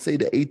I'd say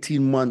the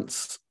 18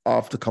 months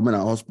after coming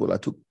out of hospital, I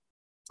took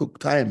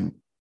time.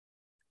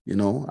 You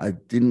know, I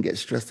didn't get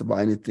stressed about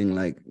anything,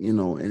 like, you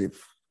know, and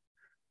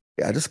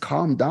I just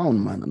calmed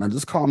down, man. And I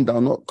just calmed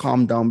down, not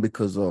calmed down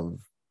because of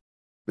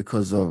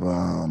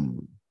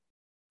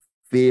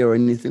fear or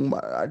anything,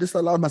 but I just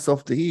allowed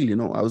myself to heal. You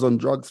know, I was on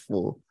drugs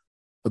for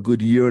a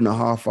good year and a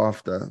half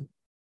after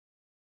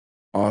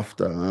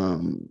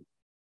the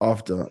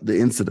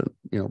incident,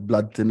 you know,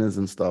 blood thinners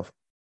and stuff.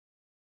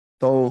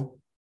 So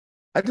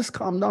I just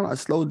calmed down. I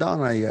slowed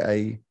down.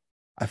 I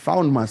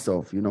found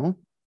myself, you know,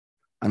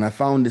 and I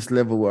found this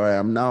level where I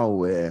am now,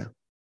 where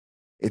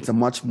it's a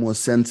much more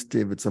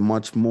sensitive, it's a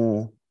much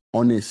more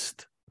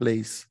honest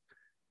place.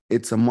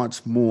 It's a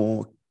much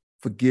more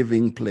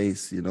forgiving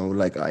place, you know,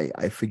 like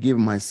I forgive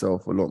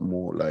myself a lot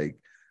more. Like,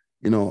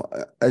 you know,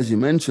 as you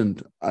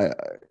mentioned,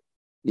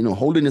 you know,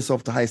 holding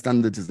yourself to high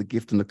standards is a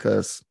gift and a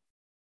curse.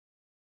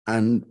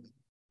 And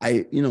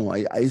I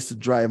used to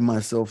drive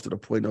myself to the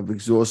point of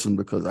exhaustion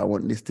because I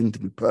want this thing to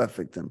be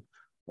perfect and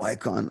why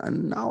can't?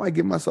 And now I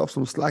give myself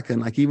some slack.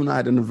 And like, even I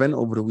had an event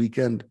over the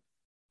weekend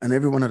and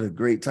everyone had a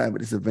great time at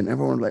this event.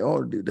 Everyone was like,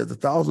 oh, dude, there's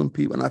 1,000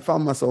 people. And I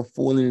found myself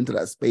falling into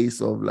that space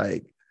of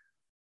like,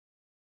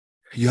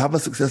 you have a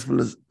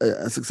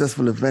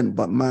successful event,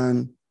 but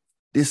man,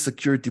 this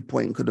security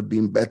point could have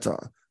been better.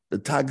 The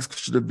tags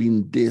should have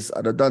been this.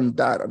 I'd have done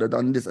that. I'd have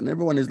done this. And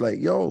everyone is like,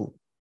 yo,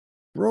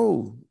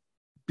 bro,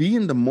 be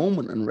in the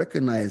moment and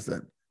recognize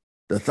that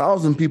the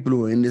 1,000 people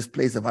who are in this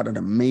place have had an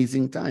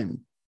amazing time.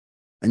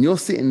 And you're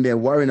sitting there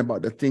worrying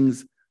about the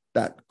things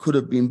that could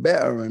have been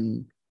better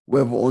and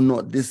whether or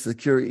not this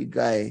security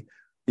guy,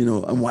 you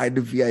know, and why the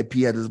VIP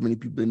had as many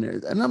people in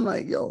there. And I'm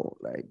like, yo,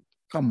 like,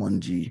 come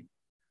on, G.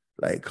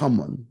 Like,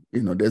 come on.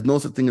 You know, there's no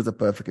such thing as a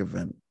perfect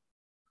event.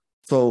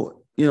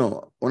 So, you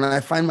know, when I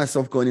find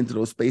myself going into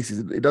those spaces,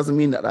 it doesn't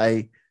mean that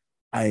I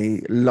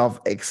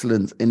love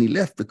excellence any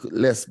less,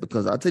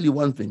 because I'll tell you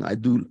one thing, I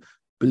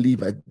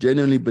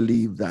genuinely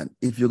believe that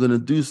if you're going to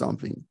do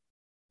something,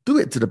 do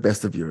it to the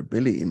best of your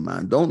ability,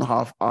 man. Don't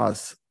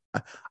half-ass.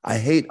 I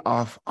hate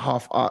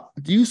half-ass.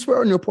 Do you swear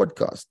on your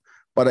podcast?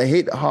 But I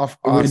hate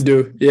half-ass. We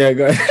do. Yeah,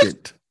 go ahead.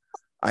 Shit.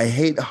 I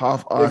hate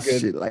half-ass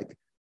shit. Like,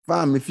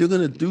 fam, if you're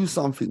going to do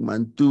something,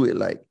 man, do it.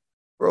 Like,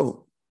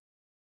 bro,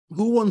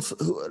 there's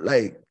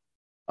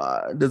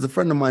a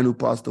friend of mine who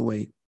passed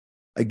away.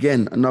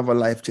 Again, another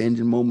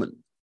life-changing moment.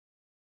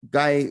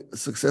 Guy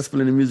successful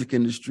in the music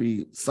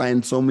industry,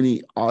 signed so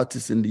many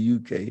artists in the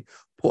UK,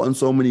 put on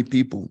so many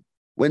people,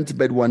 went to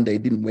bed one day,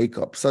 didn't wake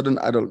up, sudden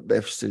adult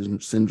death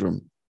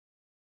syndrome.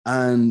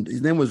 And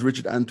his name was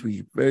Richard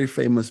Antwi, very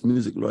famous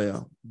music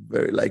lawyer.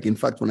 In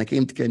fact, when I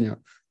came to Kenya, I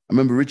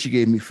remember Richie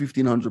gave me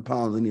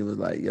 £1,500 and he was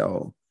like,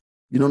 yo,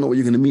 you don't know what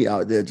you're going to meet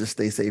out there. Just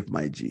stay safe,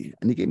 my G.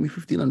 And he gave me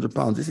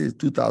 £1,500. This is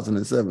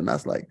 2007.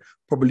 That's like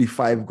probably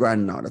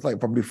 $5,000 now. That's like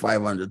probably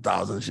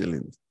 500,000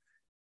 shillings.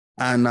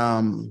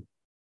 And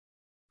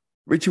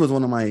Richie was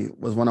one of my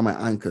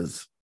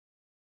anchors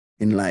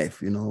in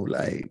life, you know,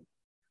 like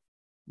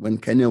when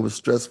Kenya was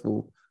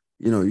stressful,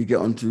 you know, you get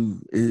onto,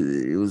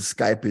 it was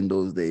Skype in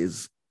those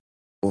days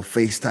or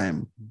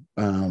FaceTime.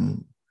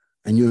 And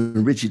you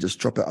and Richie just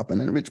chop it up.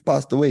 And then Rich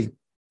passed away.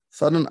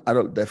 Sudden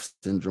adult death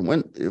syndrome.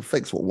 It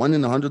affects 1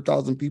 in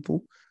 100,000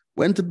 people.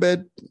 Went to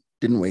bed,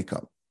 didn't wake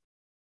up.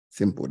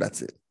 Simple,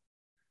 that's it.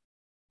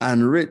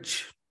 And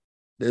Rich,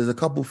 there's a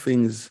couple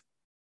things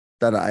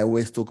that I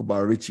always talk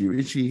about Richie.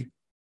 Richie,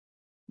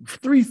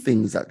 3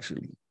 things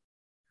actually.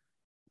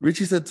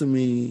 Richie said to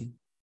me,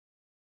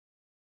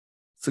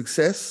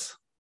 success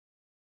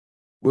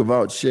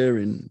without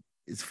sharing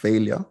is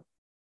failure.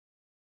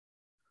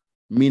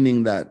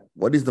 Meaning that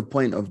what is the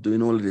point of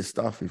doing all of this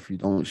stuff if you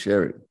don't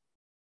share it?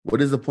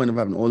 What is the point of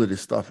having all of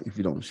this stuff if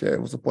you don't share it?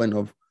 What's the point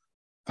of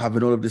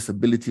having all of this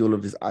ability, all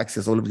of this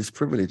access, all of this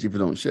privilege if you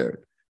don't share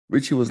it?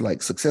 Richie was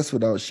like, success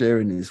without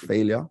sharing is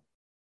failure.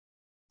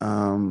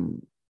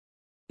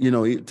 You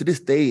know, to this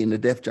day in the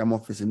Def Jam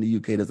office in the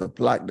UK, there's a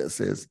plaque that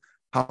says,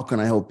 how can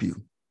I help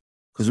you?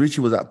 Because Richie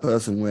was that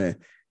person where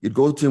you'd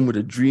go to him with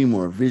a dream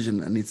or a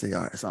vision and he'd say,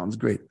 all right, sounds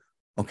great.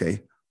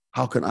 Okay,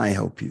 how can I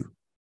help you?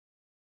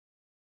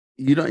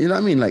 You know what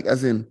I mean? Like,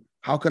 as in,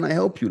 how can I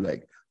help you?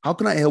 Like, how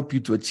can I help you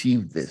to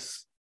achieve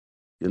this?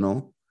 You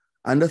know?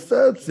 And the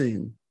third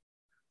thing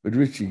with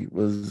Richie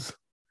was,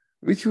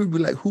 Richie would be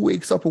like, who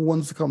wakes up and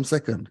wants to come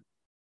second?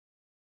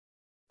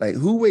 Like,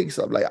 who wakes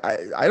up? Like,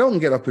 I don't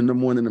get up in the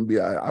morning and be,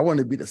 I want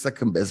to be the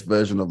second best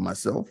version of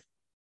myself.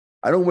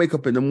 I don't wake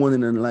up in the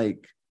morning and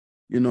like,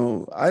 you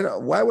know,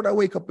 why would I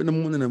wake up in the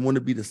morning and want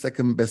to be the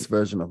second best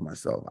version of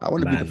myself? I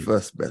want to be the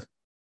first best.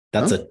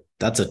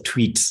 That's a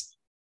tweet.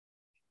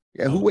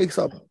 Yeah, who wakes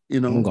up,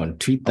 you know, I'm going to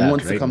tweet that and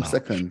wants right to come now.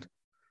 second?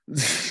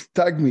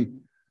 Tag me.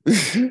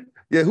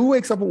 Yeah, who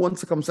wakes up and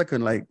wants to come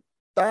second? Like,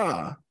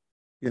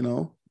 you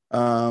know.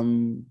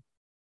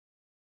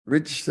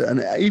 Rich,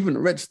 and even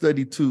Rich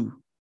 32,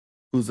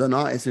 who's an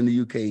artist in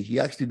the UK, he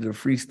actually did a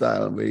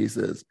freestyle where he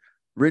says,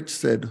 Rich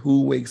said,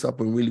 who wakes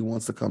up and really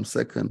wants to come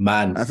second?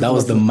 Man, that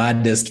was the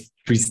maddest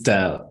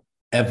freestyle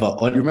ever.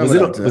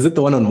 Was it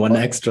the one on One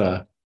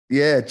Extra?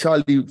 Yeah,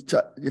 Charlie,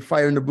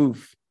 Fire in the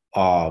Booth.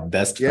 Oh,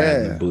 best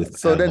Fire in the Booth.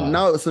 So ever.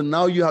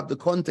 Now you have the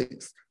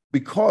context,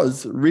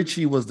 because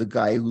Richie was the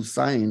guy who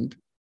signed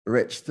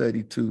Rich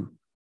 32.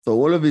 So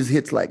all of his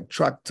hits like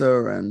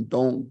Tractor and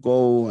Don't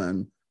Go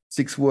and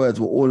 6 Words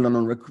were all done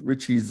on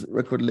Richie's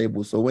record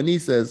label. So when he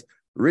says,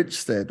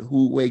 Rich said,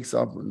 who wakes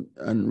up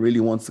and really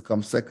wants to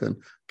come second,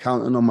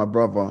 counting on my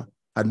brother,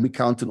 had me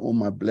counting all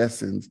my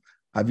blessings.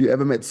 Have you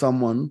ever met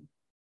someone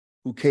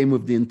who came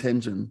with the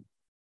intention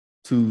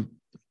to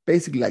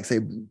basically like say,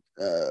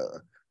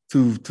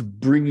 to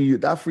bring you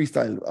that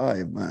freestyle? Oh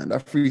man,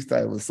 that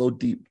freestyle was so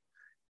deep.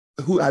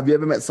 Have you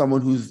ever met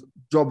someone whose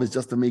job is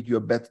just to make you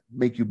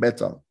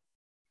better?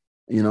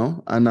 You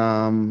know?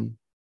 And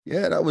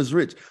yeah, that was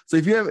Rich. So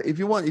if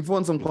you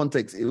want some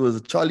context, it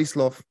was Charlie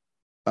Sloth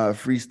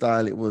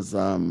freestyle. It was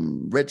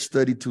Rich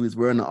 32 is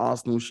wearing an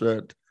Arsenal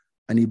shirt,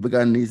 and he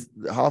began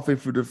halfway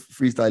through the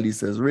freestyle, he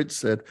says, Rich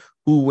said,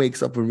 who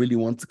wakes up and really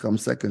wants to come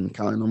second,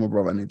 counting on my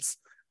brother. And it's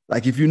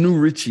like, if you knew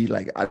Richie,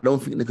 like, I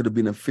don't think there could have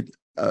been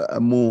a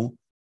more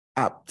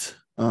apt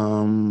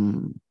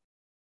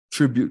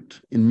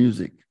tribute in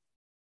music.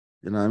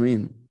 You know what I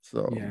mean?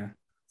 So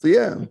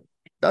yeah,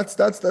 that's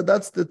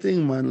the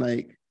thing, man.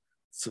 Like,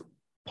 so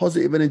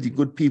positive energy,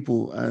 good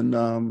people,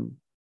 and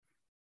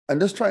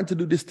just trying to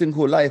do this thing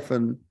called life.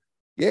 And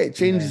yeah, it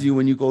changes you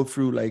when you go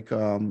through like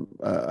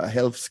a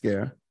health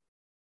scare,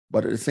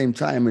 but at the same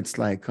time, it's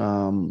like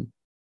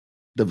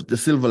the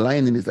silver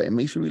lining is that it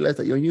makes you realize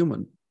that you're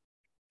human.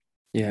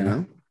 Yeah. You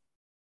know?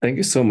 Thank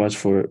you so much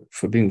for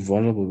being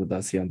vulnerable with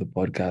us here on the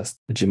podcast,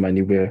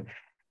 Jimani.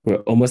 We're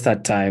almost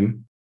at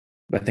time,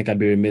 but I think I'd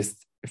be remiss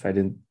if I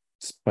didn't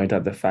point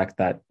out the fact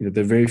that, you know,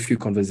 there are very few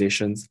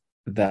conversations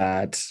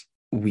that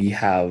we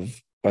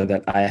have, or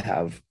that I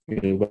have, you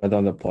know, whether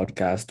on the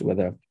podcast,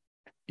 whether,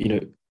 you know,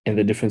 in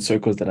the different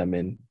circles that I'm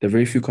in, there are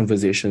very few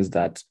conversations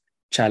that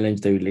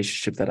challenge the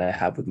relationship that I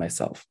have with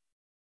myself.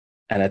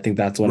 And I think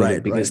that's one of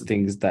the biggest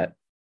things that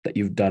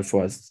you've done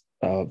for us,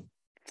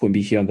 for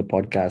me here on the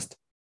podcast.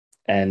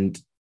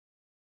 And,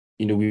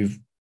 you know, we've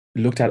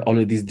looked at all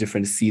of these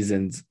different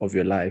seasons of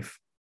your life,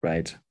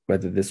 right?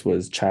 Whether this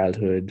was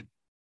childhood,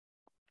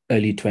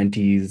 early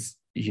 20s,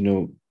 you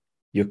know,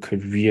 your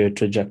career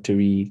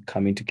trajectory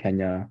coming to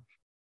Kenya.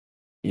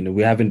 You know,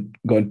 we haven't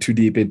gone too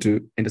deep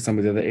into some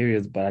of the other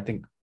areas, but I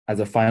think as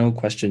a final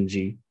question,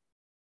 G,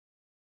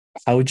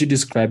 how would you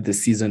describe the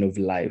season of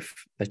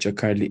life that you're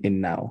currently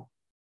in now?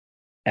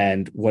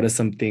 And what are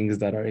some things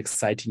that are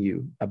exciting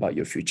you about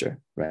your future,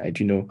 right?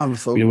 You know, I'm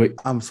so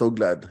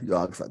glad you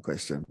asked that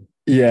question.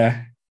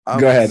 Yeah,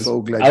 go ahead.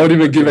 So glad. I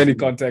wouldn't even give any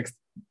context.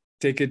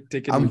 Take it.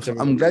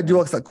 I'm glad you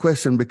asked that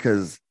question,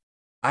 because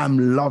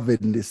I'm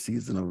loving this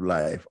season of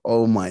life.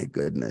 Oh my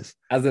goodness.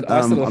 As an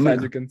Arsenal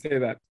fan, you can say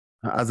that.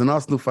 As an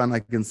Arsenal fan,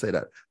 I can say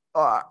that.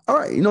 All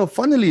right. You know,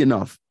 funnily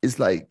enough, it's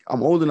like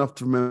I'm old enough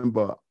to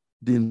remember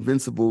the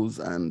Invincibles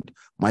and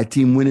my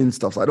team winning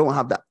stuff. So I don't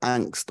have the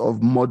angst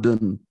of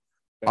modern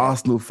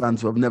Arsenal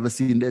fans who have never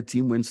seen their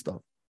team win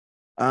stuff.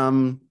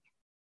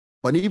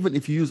 But even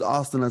if you use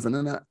Arsenal as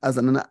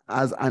an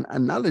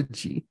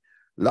analogy,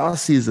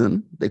 last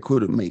season they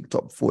couldn't make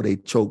top 4. They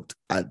choked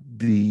at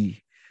the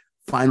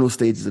final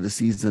stages of the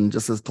season,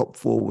 just as top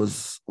 4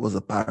 was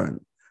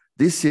apparent.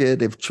 This year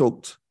they've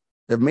choked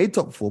They've made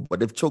top four, but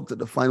they've choked at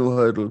the final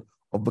hurdle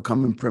of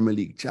becoming Premier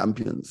League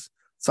champions.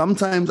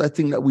 Sometimes I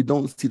think that we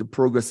don't see the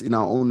progress in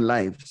our own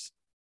lives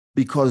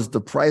because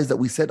the prize that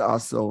we set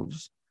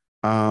ourselves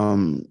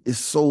is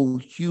so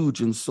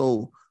huge and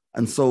so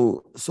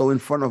in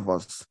front of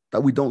us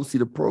that we don't see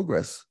the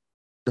progress.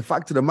 The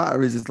fact of the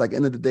matter is, it's like,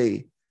 end of the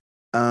day,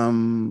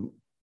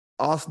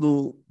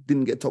 Arsenal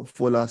didn't get top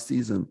four last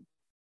season,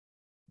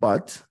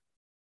 but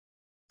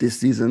this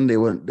season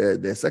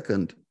they're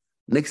second.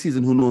 Next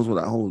season, who knows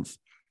what that holds?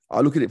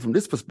 I look at it from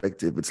this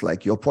perspective. It's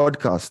like your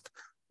podcast.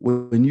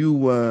 When you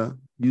were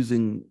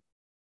using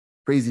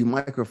crazy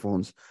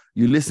microphones,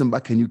 you listen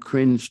back and you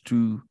cringe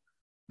to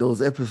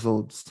those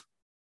episodes.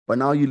 But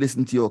now you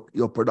listen to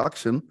your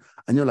production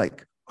and you're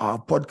like, our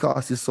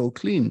podcast is so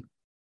clean.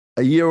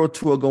 A year or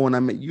two ago when I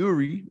met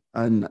Yuri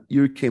and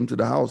Yuri came to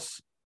the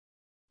house,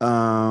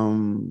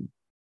 a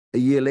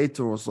year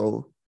later or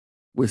so,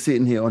 we're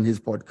sitting here on his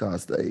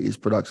podcast, his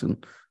production.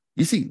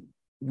 You see,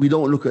 we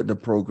don't look at the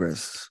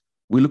progress.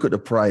 We look at the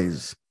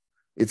prize.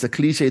 It's a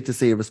cliche to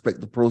say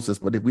respect the process,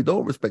 but if we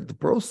don't respect the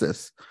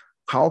process,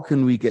 how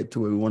can we get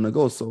to where we want to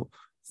go? So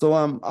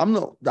I'm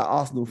not that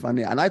Arsenal fan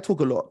here, and I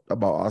talk a lot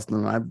about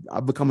Arsenal.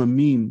 I've become a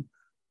meme,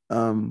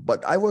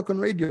 but I work on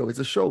radio. It's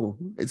a show.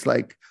 It's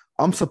like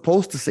I'm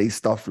supposed to say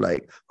stuff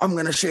like, I'm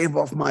going to shave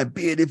off my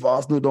beard if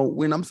Arsenal don't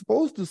win. I'm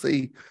supposed to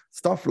say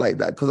stuff like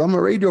that because I'm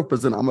a radio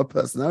presenter. I'm a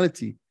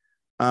personality.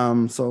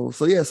 So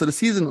the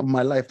season of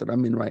my life that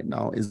I'm in right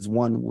now is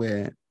one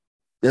where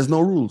there's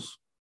no rules.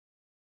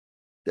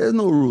 There's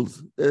no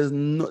rules. There's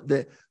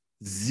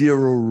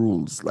zero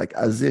rules. Like,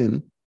 as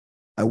in,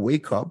 I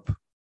wake up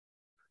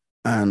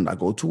and I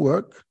go to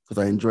work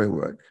because I enjoy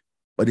work.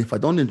 But if I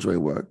don't enjoy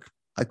work,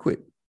 I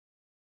quit.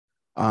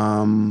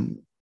 I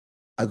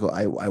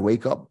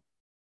wake up.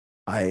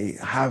 I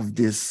have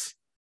this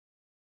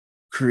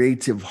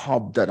creative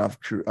hub that I've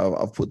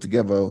put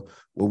together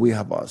where we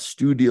have our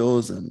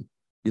studios and,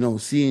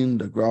 seeing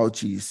the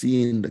Grouchy,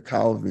 seeing the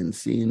Calvin,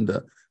 seeing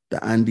the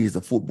Andys,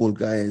 the football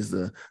guys,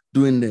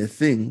 doing their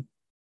thing.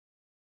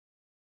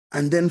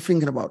 And then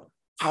thinking about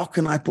how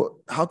can I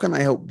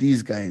help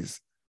these guys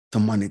to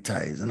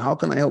monetize? And how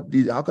can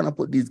I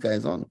put these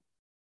guys on?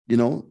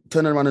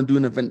 Turn around and do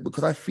an event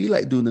because I feel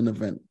like doing an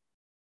event.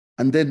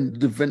 And then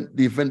the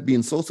event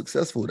being so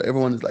successful that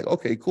everyone is like,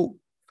 okay, cool.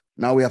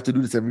 Now we have to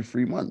do this every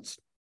 3 months.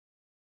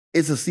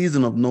 It's a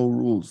season of no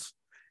rules.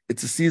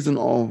 It's a season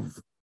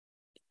of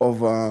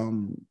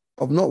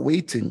not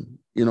waiting.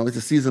 It's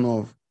a season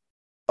of,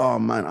 oh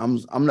man,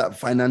 I'm that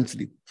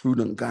financially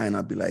prudent guy, and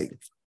I'd be like,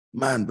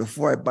 man,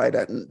 before I buy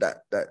that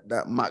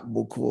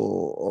MacBook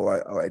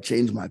or I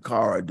change my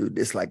car or I do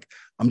this, like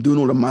I'm doing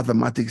all the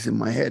mathematics in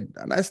my head,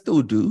 and I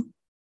still do,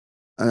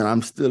 and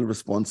I'm still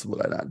responsible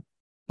like that.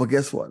 But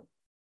guess what?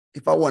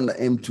 If I want the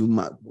M2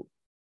 MacBook,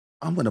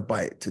 I'm gonna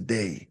buy it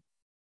today.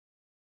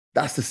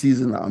 That's the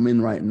season that I'm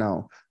in right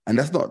now, and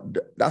that's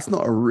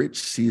not a rich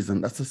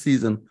season. That's a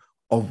season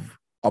of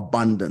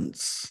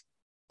abundance.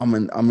 I'm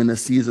in a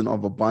season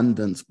of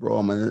abundance,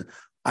 bro.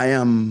 I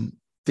am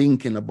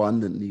thinking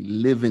abundantly,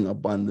 living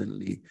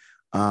abundantly.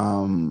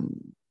 And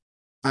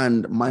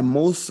my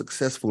most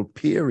successful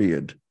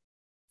period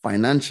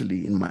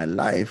financially in my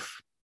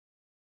life,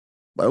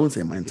 but I wouldn't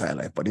say my entire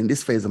life, but in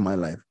this phase of my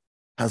life,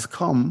 has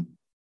come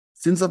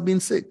since I've been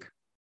sick.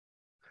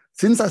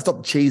 Since I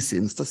stopped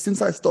chasing,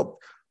 since I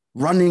stopped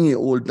running it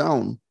all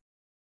down,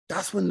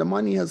 that's when the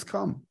money has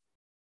come.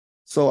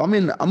 So I'm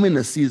in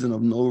a season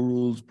of no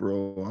rules,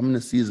 bro. I'm in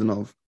a season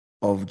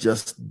of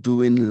just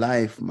doing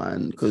life,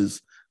 man.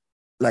 Because,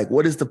 like,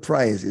 what is the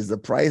prize? Is the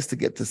prize to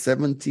get to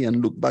 70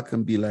 and look back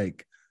and be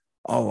like,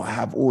 oh, I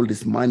have all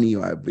this money,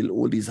 or I built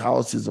all these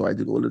houses, or I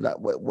did all of that?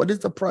 What is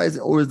the prize?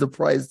 Or is the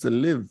prize to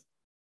live?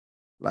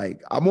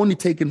 Like, I'm only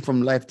taking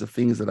from life the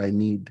things that I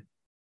need.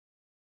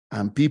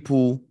 And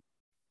people,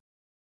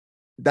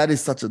 that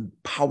is such a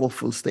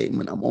powerful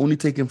statement. I'm only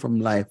taking from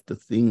life the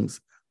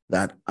things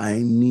that I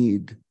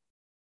need.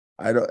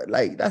 I don't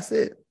like, that's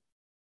it.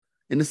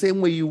 In the same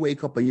way you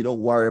wake up and you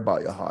don't worry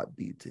about your heart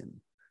beating.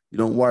 You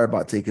don't worry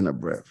about taking a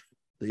breath.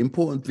 The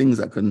important things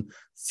that can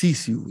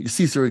cease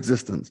your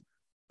existence.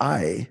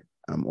 I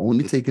am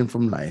only taking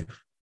from life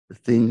the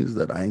things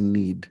that I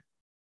need.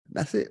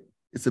 That's it.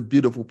 It's a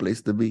beautiful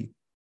place to be.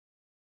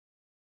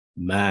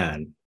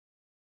 Man,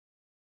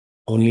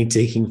 only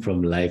taking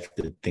from life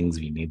the things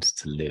we need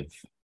to live.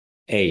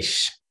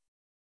 Eish,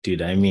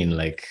 dude, I mean,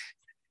 like,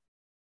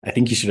 I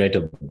think you should write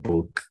a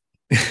book.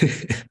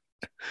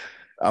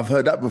 I've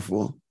heard that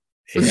before.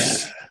 Yeah.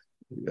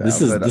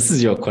 This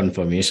is your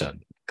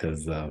confirmation,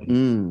 because I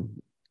think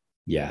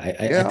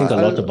a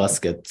lot of us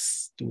get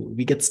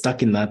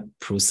stuck in that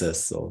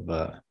process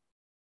of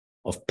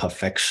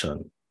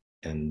perfection,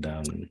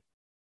 and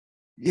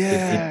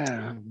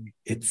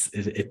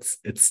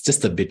it's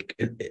just a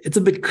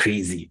bit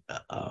crazy,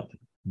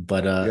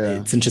 but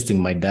it's interesting.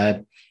 My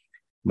dad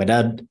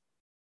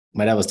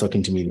was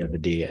talking to me the other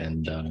day,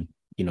 and I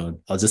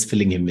was just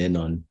filling him in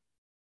on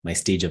my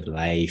stage of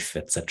life,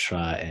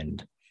 etc.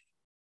 And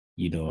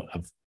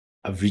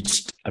I've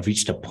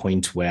reached a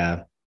point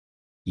where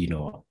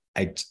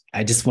I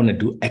just want to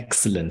do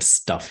excellent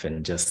stuff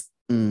and just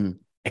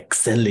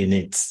excel in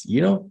it,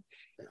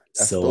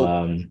 That's so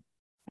dope.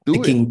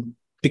 Do it.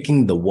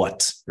 picking the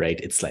what, right?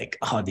 It's like,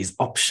 these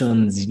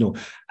options,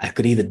 I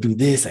could either do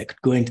this, I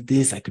could go into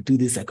this, I could do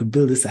this, I could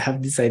build this, I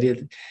have this idea.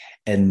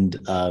 And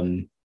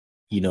one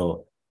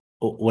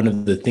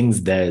of the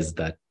things there is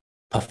that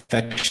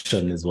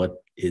perfection is what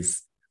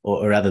is,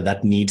 or rather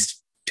that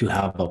needs to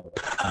have a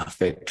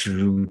perfect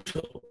route,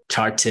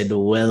 charted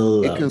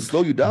well. It can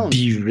slow you down.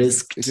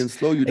 De-risked. It can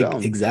slow you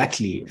down.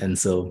 Exactly. And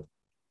so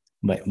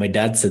my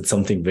dad said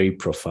something very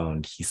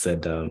profound. He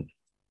said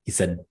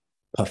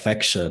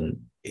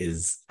perfection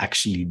is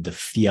actually the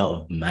fear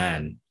of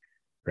man,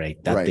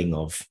 right? That thing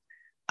of,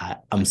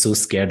 I'm so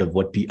scared of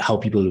how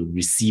people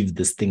receive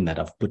this thing that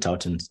I've put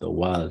out into the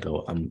world,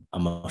 or I'm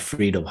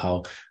afraid of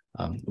how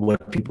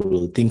what people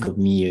will think of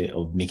me,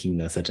 of making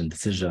a certain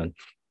decision.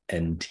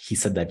 And he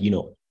said that,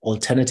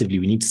 alternatively,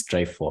 we need to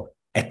strive for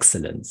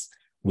excellence,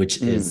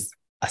 which is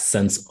a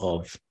sense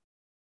of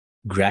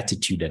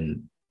gratitude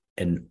and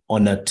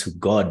honor to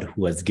God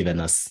who has given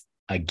us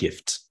a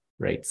gift,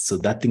 right? So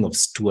that thing of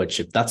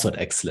stewardship, that's what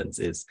excellence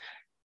is.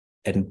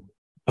 And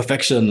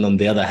perfection, on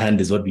the other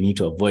hand, is what we need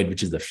to avoid,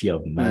 which is the fear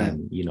of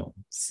man,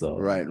 So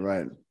right.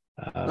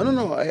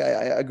 No. I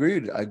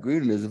agreed.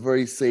 It's a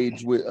very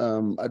sage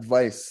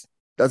advice.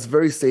 That's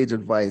very sage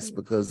advice,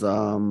 because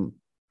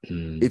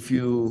if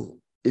you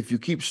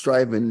keep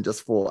striving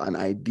just for an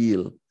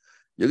ideal,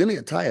 you're gonna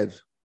get tired.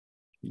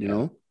 You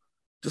know,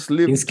 just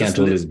live. Things can't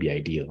always be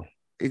ideal.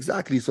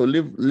 Exactly. So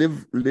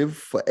live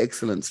for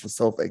excellence, for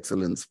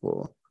self-excellence,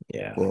 for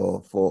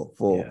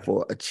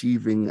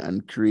achieving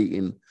and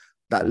creating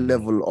that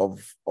level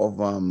of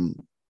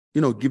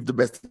give the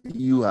best that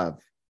you have.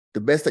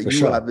 The best that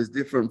you have is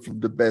different from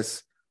the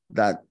best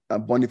that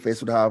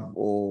Boniface would have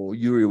or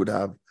Yuri would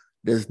have.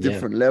 There's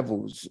different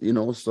levels,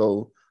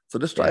 so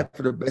just strive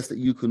for the best that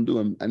you can do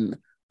and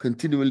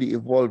continually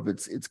evolve.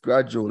 It's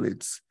gradual,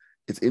 it's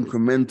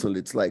incremental.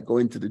 It's like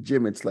going to the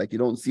gym. It's like you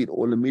don't see it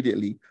all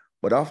immediately,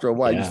 but after a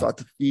while you start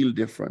to feel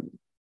different,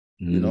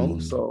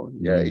 So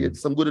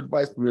it's some good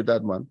advice from your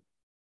dad, man.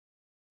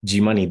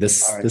 G-Money,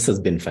 this has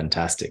been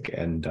fantastic.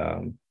 And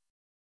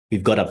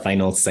we've got a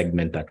final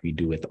segment that we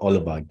do with all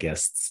of our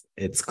guests.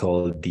 It's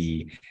called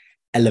the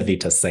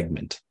elevator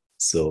segment.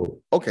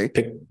 So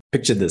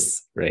picture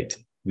this, right?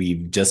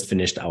 We've just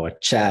finished our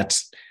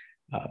chat.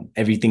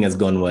 Everything has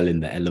gone well in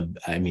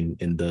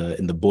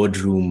the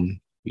boardroom.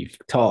 We've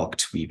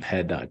talked, we've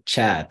had our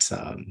chat,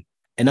 and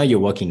now you're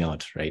walking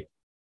out, right?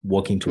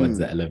 Walking towards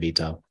the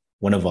elevator.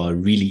 One of our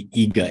really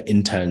eager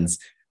interns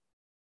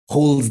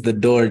holds the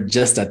door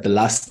just at the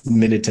last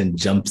minute and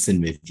jumps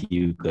in with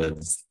you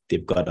because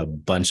they've got a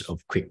bunch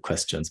of quick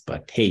questions.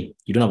 But hey,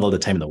 you don't have all the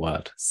time in the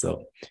world.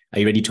 So are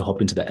you ready to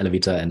hop into the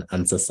elevator and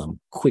answer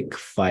some quick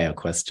fire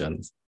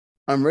questions?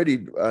 I'm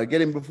ready.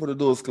 Get in before the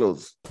doors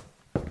close.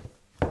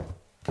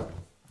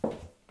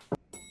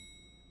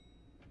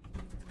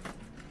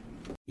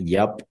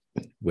 Yep,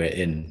 we're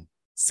in.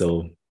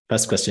 So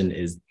first question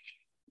is,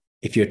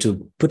 if you're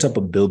to put up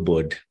a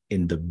billboard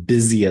in the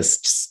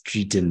busiest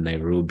street in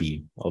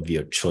Nairobi of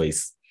your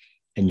choice,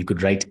 and you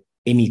could write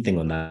anything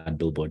on that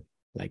billboard,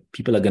 like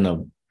people are going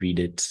to read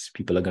it,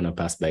 people are going to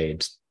pass by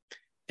it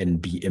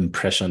and be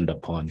impressioned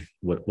upon,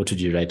 what would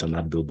you write on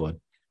that billboard?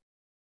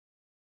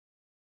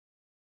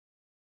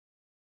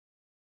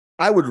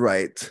 I would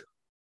write,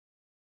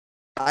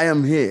 I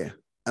am here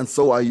and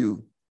so are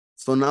you.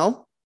 So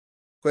now,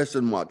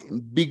 question mark, in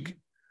big,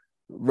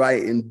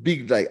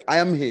 like, I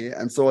am here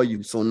and so are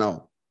you. So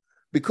now,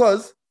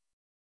 because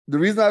the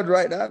reason I'd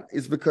write that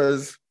is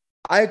because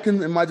I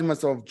can imagine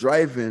myself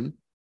driving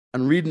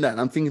and reading that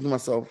and I'm thinking to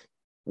myself,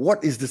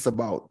 what is this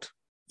about?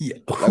 Yeah.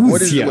 Like,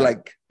 what is it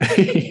like?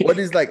 What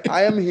is like,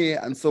 I am here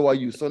and so are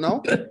you. So now,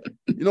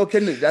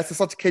 Kenya, that's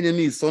such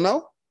Kenyanese. So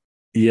now?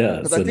 Yeah.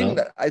 Because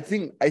I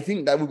think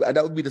that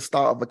would be the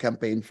start of a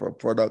campaign for a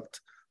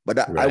product.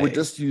 But I would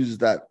just use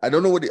that. I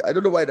don't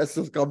know why that's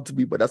just come to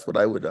me, but that's what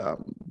I would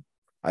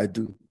I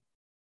do.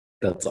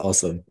 That's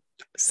awesome.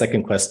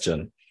 Second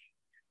question.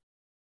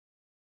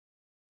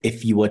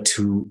 If you were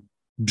to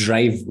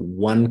drive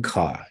one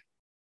car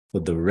for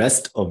the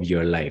rest of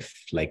your life,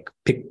 like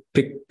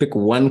pick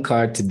one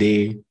car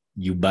today,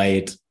 you buy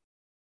it,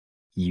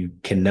 you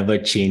can never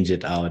change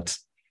it out.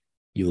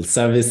 You'll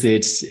service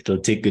it, it'll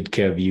take good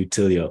care of you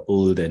till you're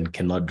old and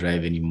cannot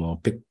drive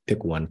anymore.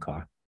 Pick one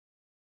car.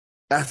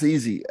 That's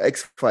easy.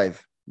 X5,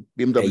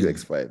 BMW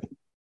X5.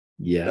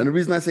 Yeah. And the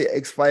reason I say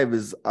X5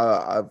 is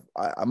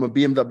I'm a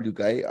BMW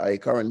guy. I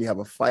currently have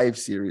a 5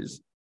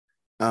 Series.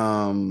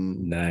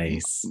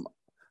 Nice.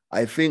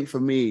 I think for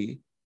me,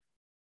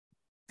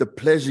 the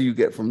pleasure you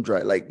get from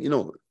drive, like,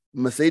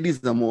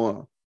 Mercedes are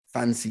more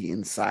fancy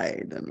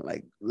inside and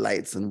like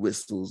lights and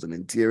whistles and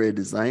interior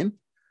design.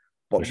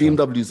 But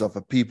BMWs are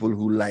for people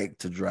who like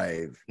to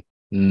drive.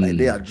 Like,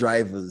 they are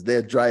drivers.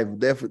 They're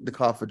the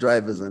car for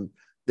drivers, and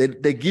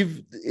they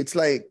give. It's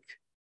like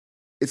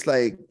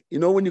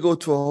when you go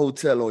to a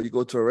hotel or you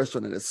go to a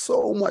restaurant and there's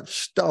so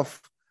much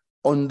stuff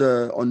on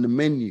the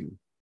menu.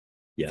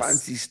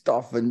 fancy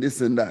stuff and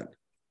this and that.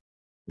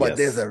 But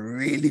there's a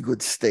really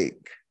good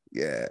steak.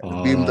 Yeah, the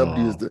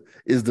BMW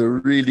is the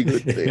really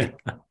good steak.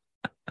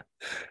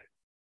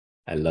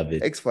 I love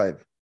it. X5.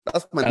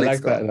 That's my I next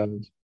like that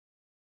analogy.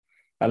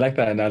 I like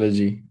that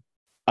analogy.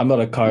 I'm not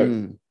a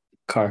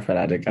car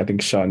fanatic. I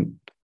think Sean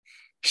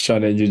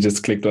and you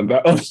just clicked on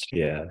that.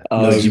 Yeah.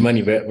 No,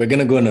 Jimani, we're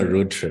gonna go on a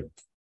road trip.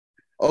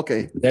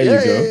 Okay. There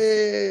you go.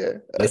 Yeah.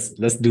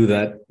 Let's do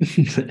that.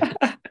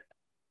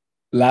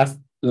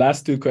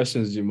 Last two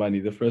questions,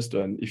 Jimani. The first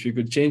one, if you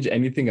could change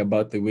anything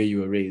about the way you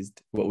were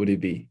raised, what would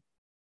it be?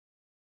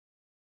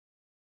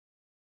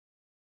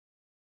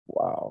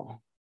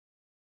 Wow.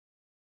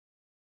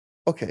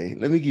 Okay,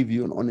 let me give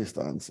you an honest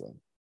answer.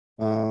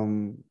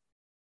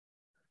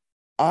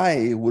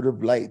 I would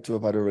have liked to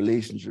have had a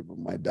relationship with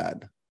my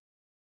dad.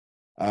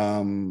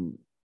 I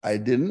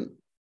didn't.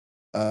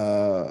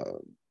 My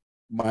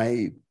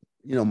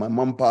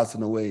mom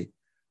passing away.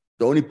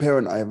 The only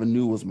parent I ever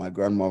knew was my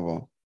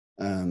grandmother,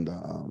 and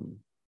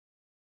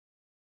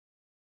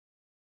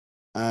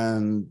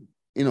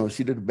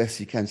she did the best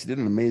she can. She did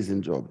an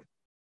amazing job.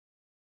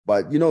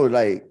 But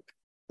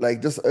like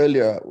just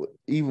earlier,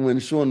 even when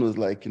Sean was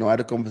like, I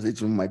had a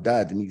conversation with my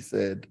dad, and he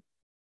said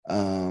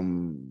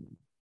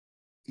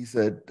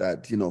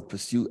that,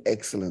 pursue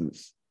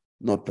excellence,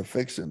 not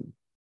perfection.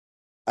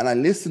 And I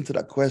listened to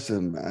that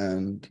question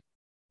and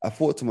I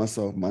thought to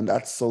myself, man,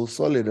 that's so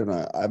solid. And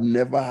I've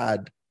never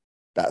had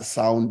that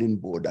sounding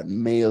board, that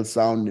male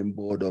sounding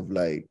board of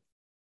like,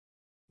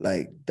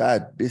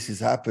 Dad, this is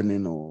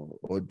happening,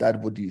 or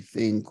Dad, what do you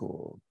think?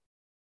 Or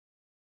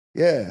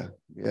yeah.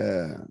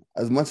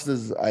 As much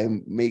as I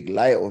make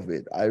light of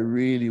it, I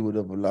really would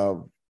have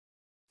loved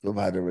to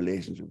have had a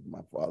relationship with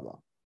my father.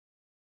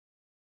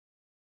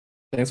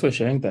 Thanks for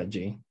sharing that,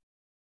 G.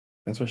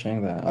 Thanks for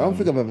sharing that. I don't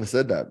think I've ever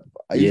said that.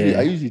 I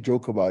usually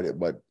joke about it,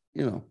 but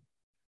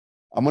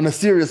I'm on a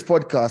serious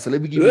podcast, so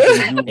let me give you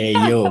some. Hey,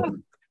 yo.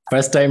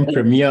 First time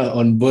premiere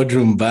on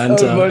Boardroom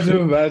Banter.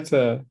 Boardroom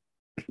Banter.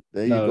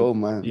 There you go,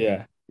 man.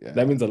 Yeah.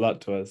 That means a lot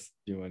to us,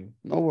 Jimani.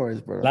 No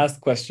worries, brother. Last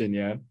question,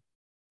 yeah.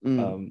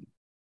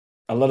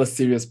 A lot of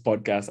serious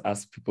podcasts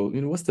ask people,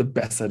 what's the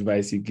best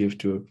advice you give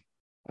to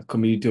a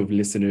community of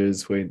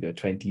listeners who are in their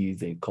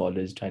 20s, in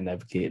college, trying to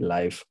navigate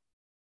life?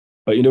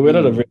 But we're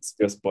not a very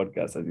serious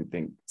podcast, as you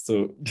think.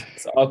 So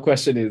our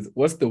question is,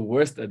 what's the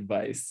worst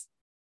advice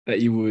that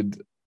you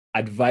would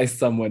advise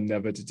someone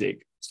never to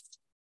take?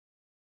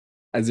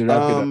 As you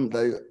wrap it up.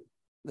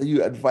 That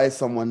you advise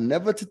someone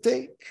never to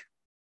take?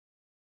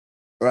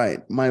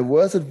 Right. My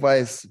worst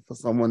advice for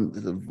someone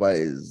is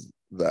advise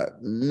that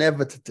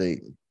never to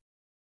take.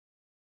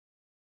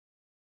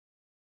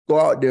 Go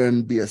out there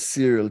and be a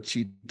serial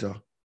cheater.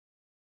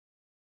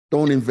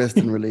 Don't invest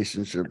in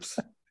relationships.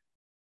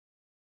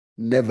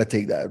 Never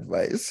take that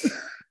advice.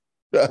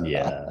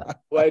 Yeah.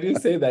 Why do you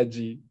say that,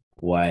 G?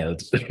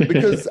 Wild.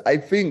 Because I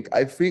think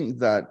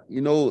that,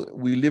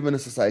 we live in a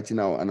society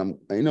now, and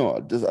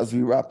just as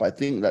we wrap, I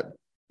think that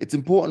it's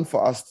important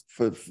for us,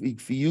 for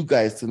you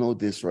guys to know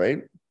this,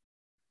 right?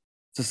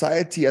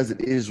 Society as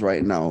it is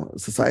right now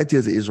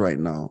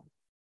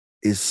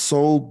is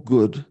so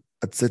good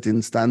at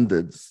setting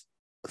standards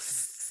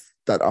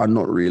that are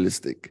not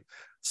realistic.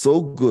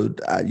 So good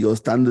at your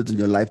standards in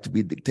your life to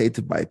be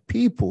dictated by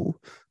people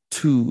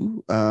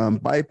who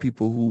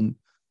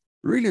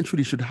really and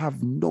truly should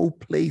have no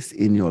place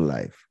in your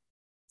life.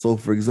 So,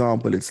 for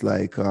example, it's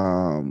like,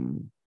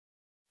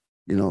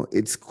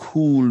 it's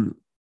cool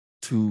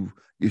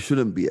you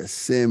shouldn't be a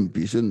simp.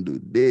 You shouldn't do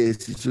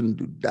this. You shouldn't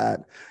do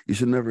that. You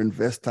should never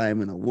invest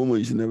time in a woman.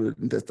 You should never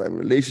invest time in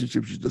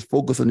relationships. You should just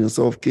focus on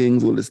yourself,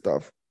 kings, all this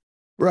stuff.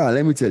 Bruh,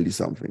 let me tell you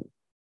something.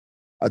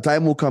 A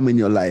time will come in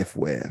your life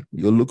where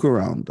you'll look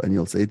around and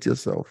you'll say to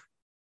yourself,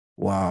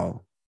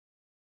 wow,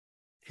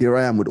 here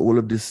I am with all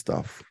of this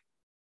stuff.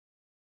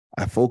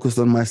 I focused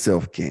on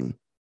myself, king.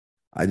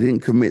 I didn't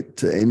commit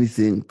to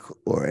anything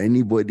or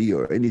anybody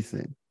or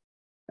anything.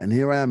 And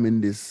here I am in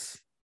this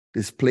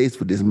place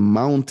with this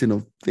mountain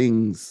of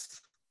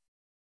things,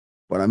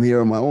 but I'm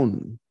here on my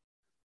own.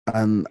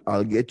 And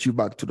I'll get you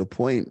back to the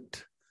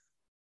point.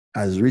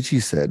 As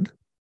Richie said,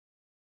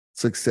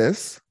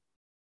 success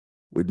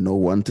with no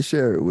one to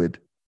share it with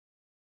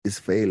is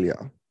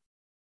failure.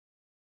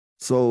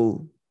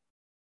 So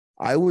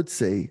I would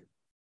say,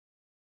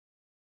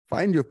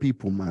 find your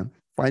people, man.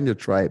 Find your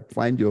tribe.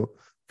 Find your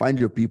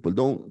people.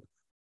 It's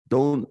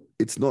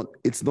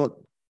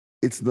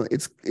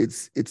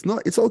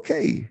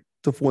okay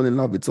to fall in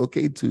love. It's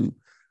okay to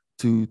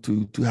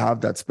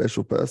have that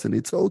special person.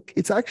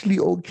 It's actually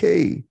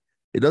okay.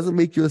 It doesn't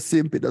make you a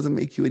simp. It doesn't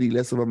make you any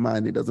less of a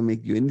man. It doesn't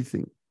make you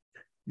anything,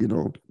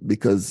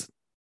 because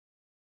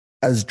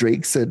as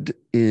Drake said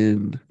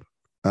in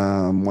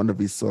one of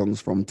his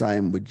songs, From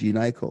Time, with G.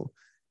 Nyko,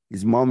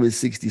 his mom is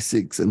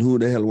 66, and who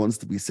the hell wants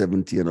to be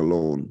 70 and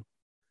alone?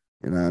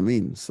 You know what I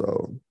mean?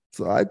 So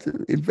I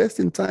invest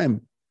in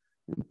time,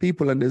 in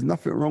people, and there's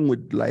nothing wrong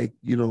with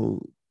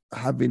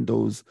having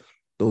those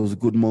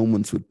good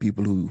moments with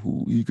people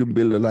who you can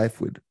build a life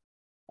with.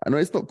 I know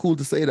it's not cool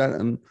to say that,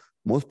 and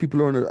Most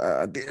people are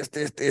on this.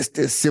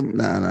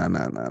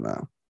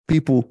 Nah.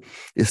 People,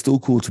 it's still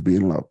cool to be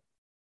in love.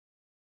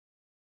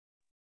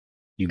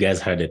 You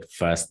guys heard it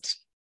first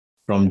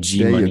from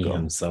G There you Money go.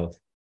 himself.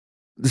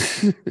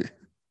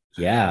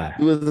 Yeah.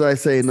 Do as I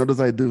say, not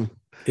as I do.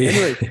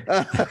 Anyway.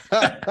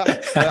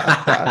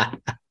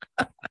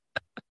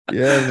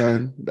 Yeah,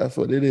 man. That's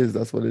what it is.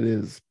 That's what it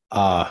is.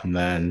 Ah,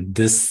 man,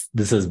 this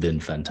has been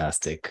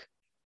fantastic.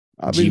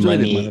 I've G enjoyed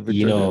Money, it, man. I've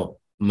enjoyed it.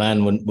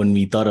 man, when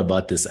we thought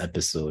about this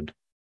episode,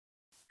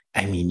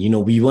 I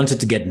mean, we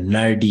wanted to get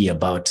nerdy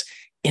about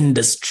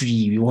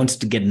industry. We wanted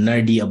to get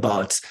nerdy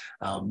about,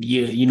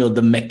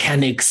 the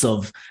mechanics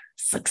of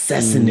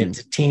success in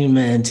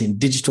entertainment, in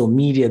digital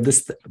media,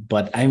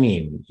 but I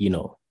mean,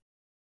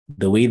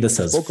 the way this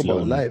has Spoke flown,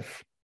 about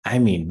life. I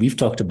mean, we've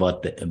talked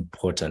about the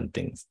important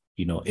things.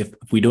 If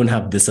we don't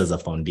have this as a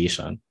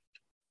foundation,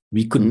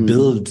 we could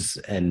build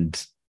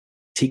and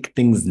take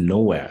things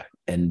nowhere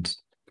and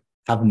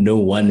have no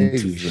one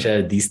to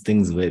share these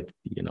things with,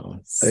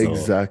 So,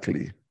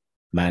 exactly.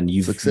 Man,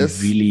 you've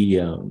really,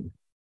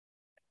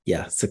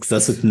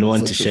 success with no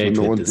one to share it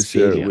with this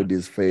failure. With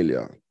this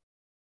failure.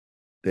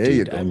 There Dude,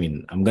 you go. I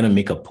mean, I'm going to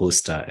make a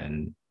poster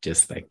and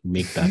just like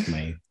make that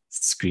my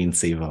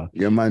screensaver.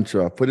 Your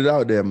mantra. Put it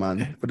out there,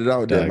 man. Put it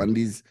out there, man.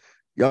 These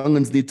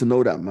young'uns need to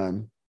know that,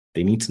 man.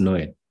 They need to know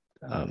it.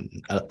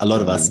 A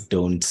lot of us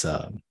don't.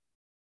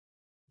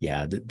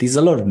 There's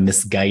a lot of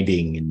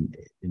misguiding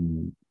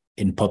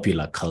in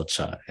popular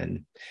culture,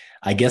 and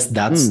I guess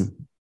that's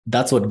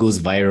what goes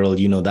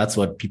viral. That's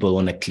what people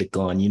want to click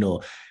on.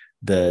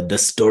 The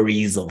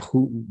stories of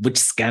which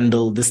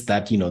scandal, this,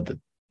 that.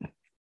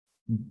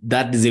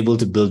 That is able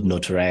to build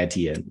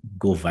notoriety and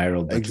go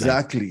viral. But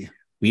exactly.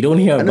 We don't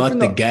hear about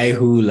the guy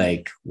who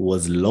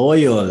was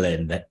loyal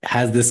and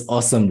has this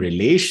awesome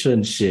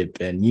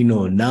relationship and,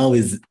 now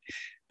is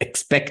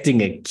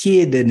expecting a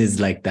kid and is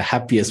like the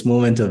happiest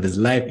moment of his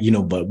life,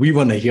 but we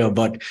want to hear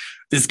about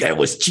this guy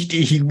was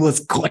cheating. He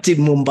was caught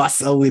in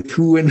Mombasa with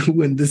who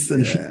and this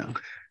and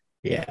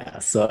yeah.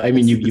 So, I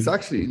mean, it's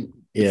actually,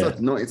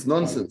 it's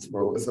nonsense,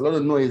 bro. It's a lot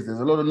of noise. There's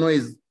a lot of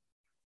noise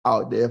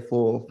out there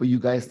for you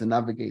guys to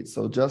navigate.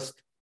 So just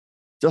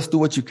do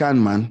what you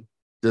can, man.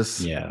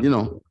 Just,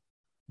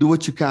 do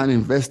what you can,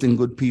 invest in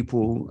good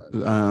people,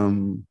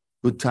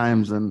 good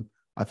times. And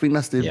I think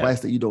that's the advice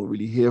that you don't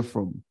really hear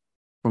from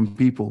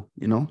people,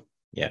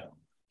 Yeah.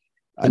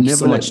 Thank you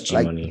so much, G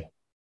Money.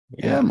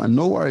 Yeah, man.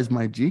 No worries,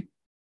 my G.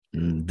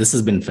 This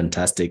has been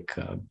fantastic.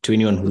 To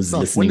anyone who's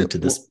listening to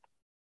this.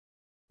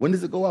 When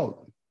does it go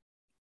out?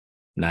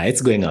 Nah,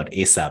 it's going out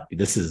ASAP.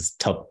 This is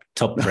top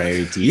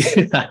priority.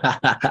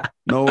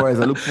 No worries.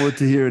 I look forward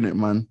to hearing it,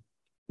 man.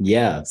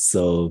 Yeah.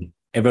 So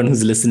everyone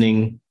who's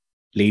listening,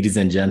 ladies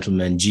and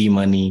gentlemen, G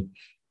Money,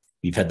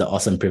 we've had the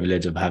awesome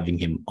privilege of having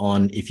him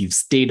on. If you've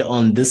stayed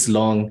on this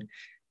long,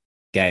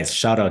 guys,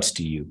 shout out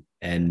to you.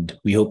 And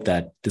we hope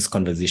that this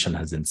conversation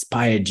has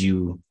inspired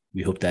you.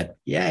 We hope that,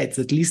 it's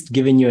at least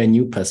given you a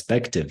new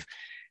perspective.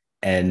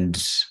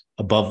 And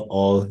above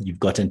all, you've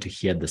gotten to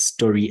hear the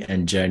story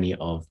and journey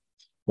of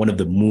one of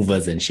the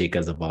movers and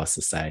shakers of our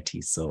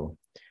society. So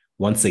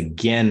once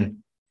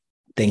again,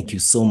 thank you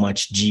so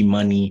much, G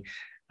Money.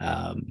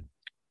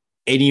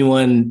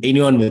 Anyone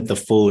with the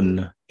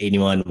phone,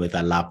 anyone with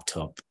a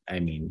laptop, I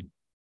mean,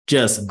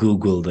 just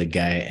Google the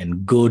guy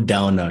and go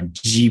down a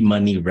G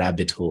Money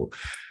rabbit hole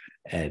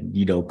and,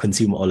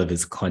 consume all of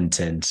his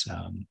content.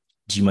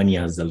 G Money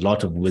has a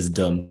lot of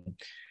wisdom.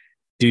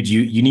 Dude,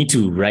 you need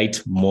to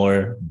write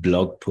more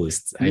blog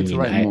posts. I need to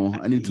write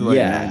more.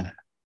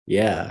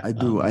 Yeah. I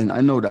do.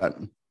 I know that.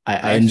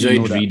 I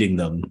enjoyed reading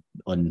them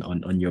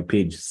on your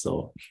page.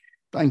 So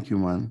thank you,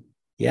 man.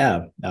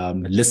 Yeah.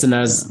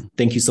 Listeners,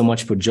 thank you so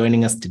much for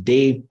joining us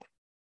today.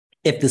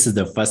 If this is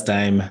the first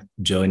time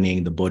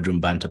joining the Boardroom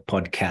Banter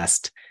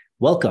podcast,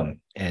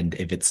 welcome. And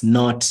if it's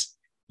not,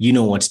 you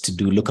know what to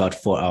do. Look out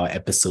for our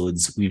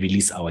episodes. We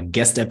release our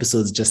guest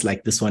episodes just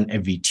like this one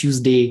every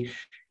Tuesday.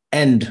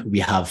 And we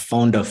have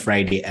Founder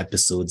Friday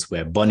episodes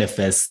where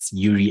Boniface,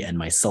 Yuri, and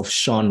myself,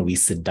 Sean, we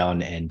sit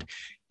down and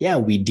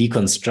we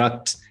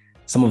deconstruct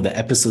some of the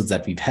episodes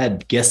that we've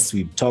had, guests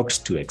we've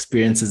talked to,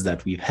 experiences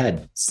that we've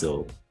had.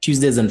 So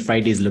Tuesdays and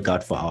Fridays, look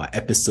out for our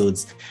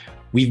episodes.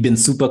 We've been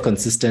super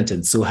consistent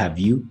and so have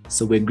you.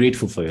 So we're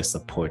grateful for your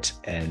support.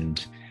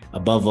 And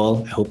above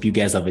all, I hope you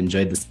guys have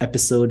enjoyed this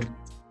episode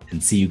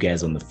and see you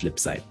guys on the flip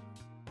side.